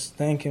goodness.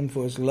 Thank Him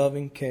for His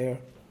loving care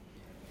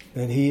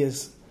that He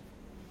has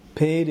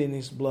paid in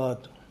His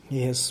blood.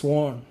 He has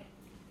sworn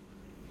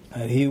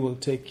that He will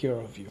take care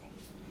of you.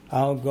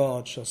 Our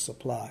God shall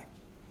supply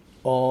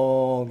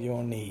all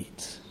your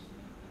needs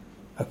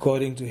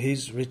according to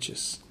His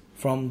riches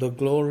from the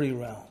glory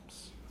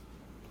realms.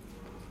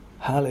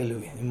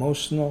 Hallelujah.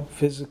 Emotional,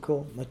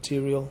 physical,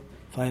 material,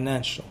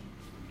 financial.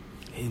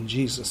 In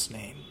Jesus'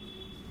 name.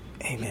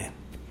 Amen.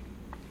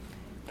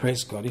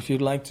 Praise God. If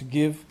you'd like to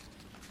give,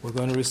 we're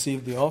going to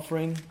receive the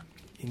offering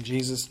in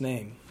Jesus'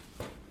 name.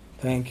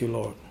 Thank you,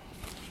 Lord.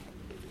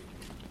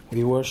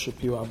 We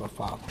worship you, Abba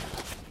Father.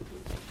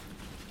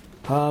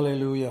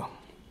 Hallelujah.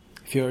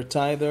 If you're a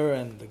tither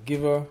and the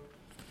giver,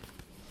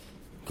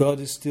 God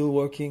is still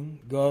working.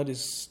 God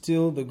is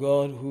still the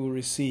God who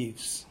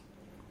receives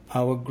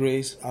our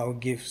grace, our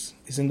gifts.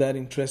 Isn't that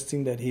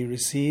interesting that He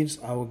receives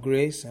our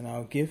grace and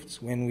our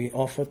gifts when we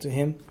offer to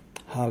Him?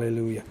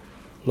 Hallelujah.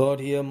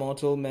 Lord, here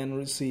mortal men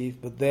receive,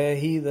 but there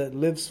He that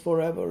lives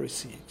forever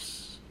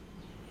receives.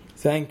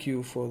 Thank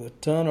you for the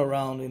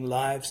turnaround in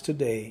lives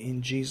today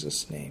in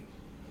Jesus' name.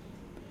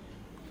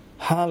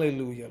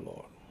 Hallelujah,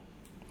 Lord.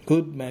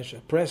 Good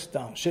measure, pressed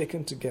down,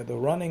 shaken together,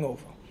 running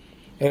over.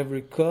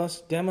 Every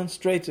curse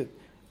demonstrated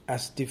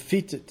as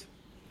defeated.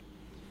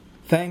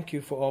 Thank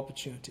you for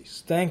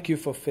opportunities. Thank you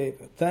for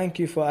favor. Thank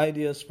you for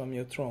ideas from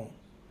your throne.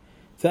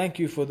 Thank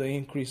you for the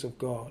increase of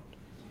God.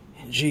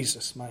 In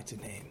Jesus' mighty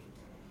name.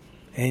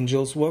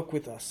 Angels, work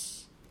with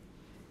us.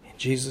 In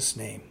Jesus'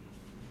 name.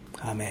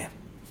 Amen.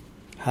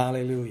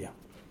 Hallelujah.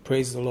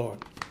 Praise the Lord.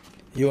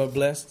 You are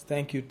blessed.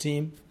 Thank you,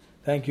 team.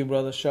 Thank you,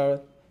 Brother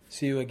Sharad.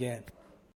 See you again.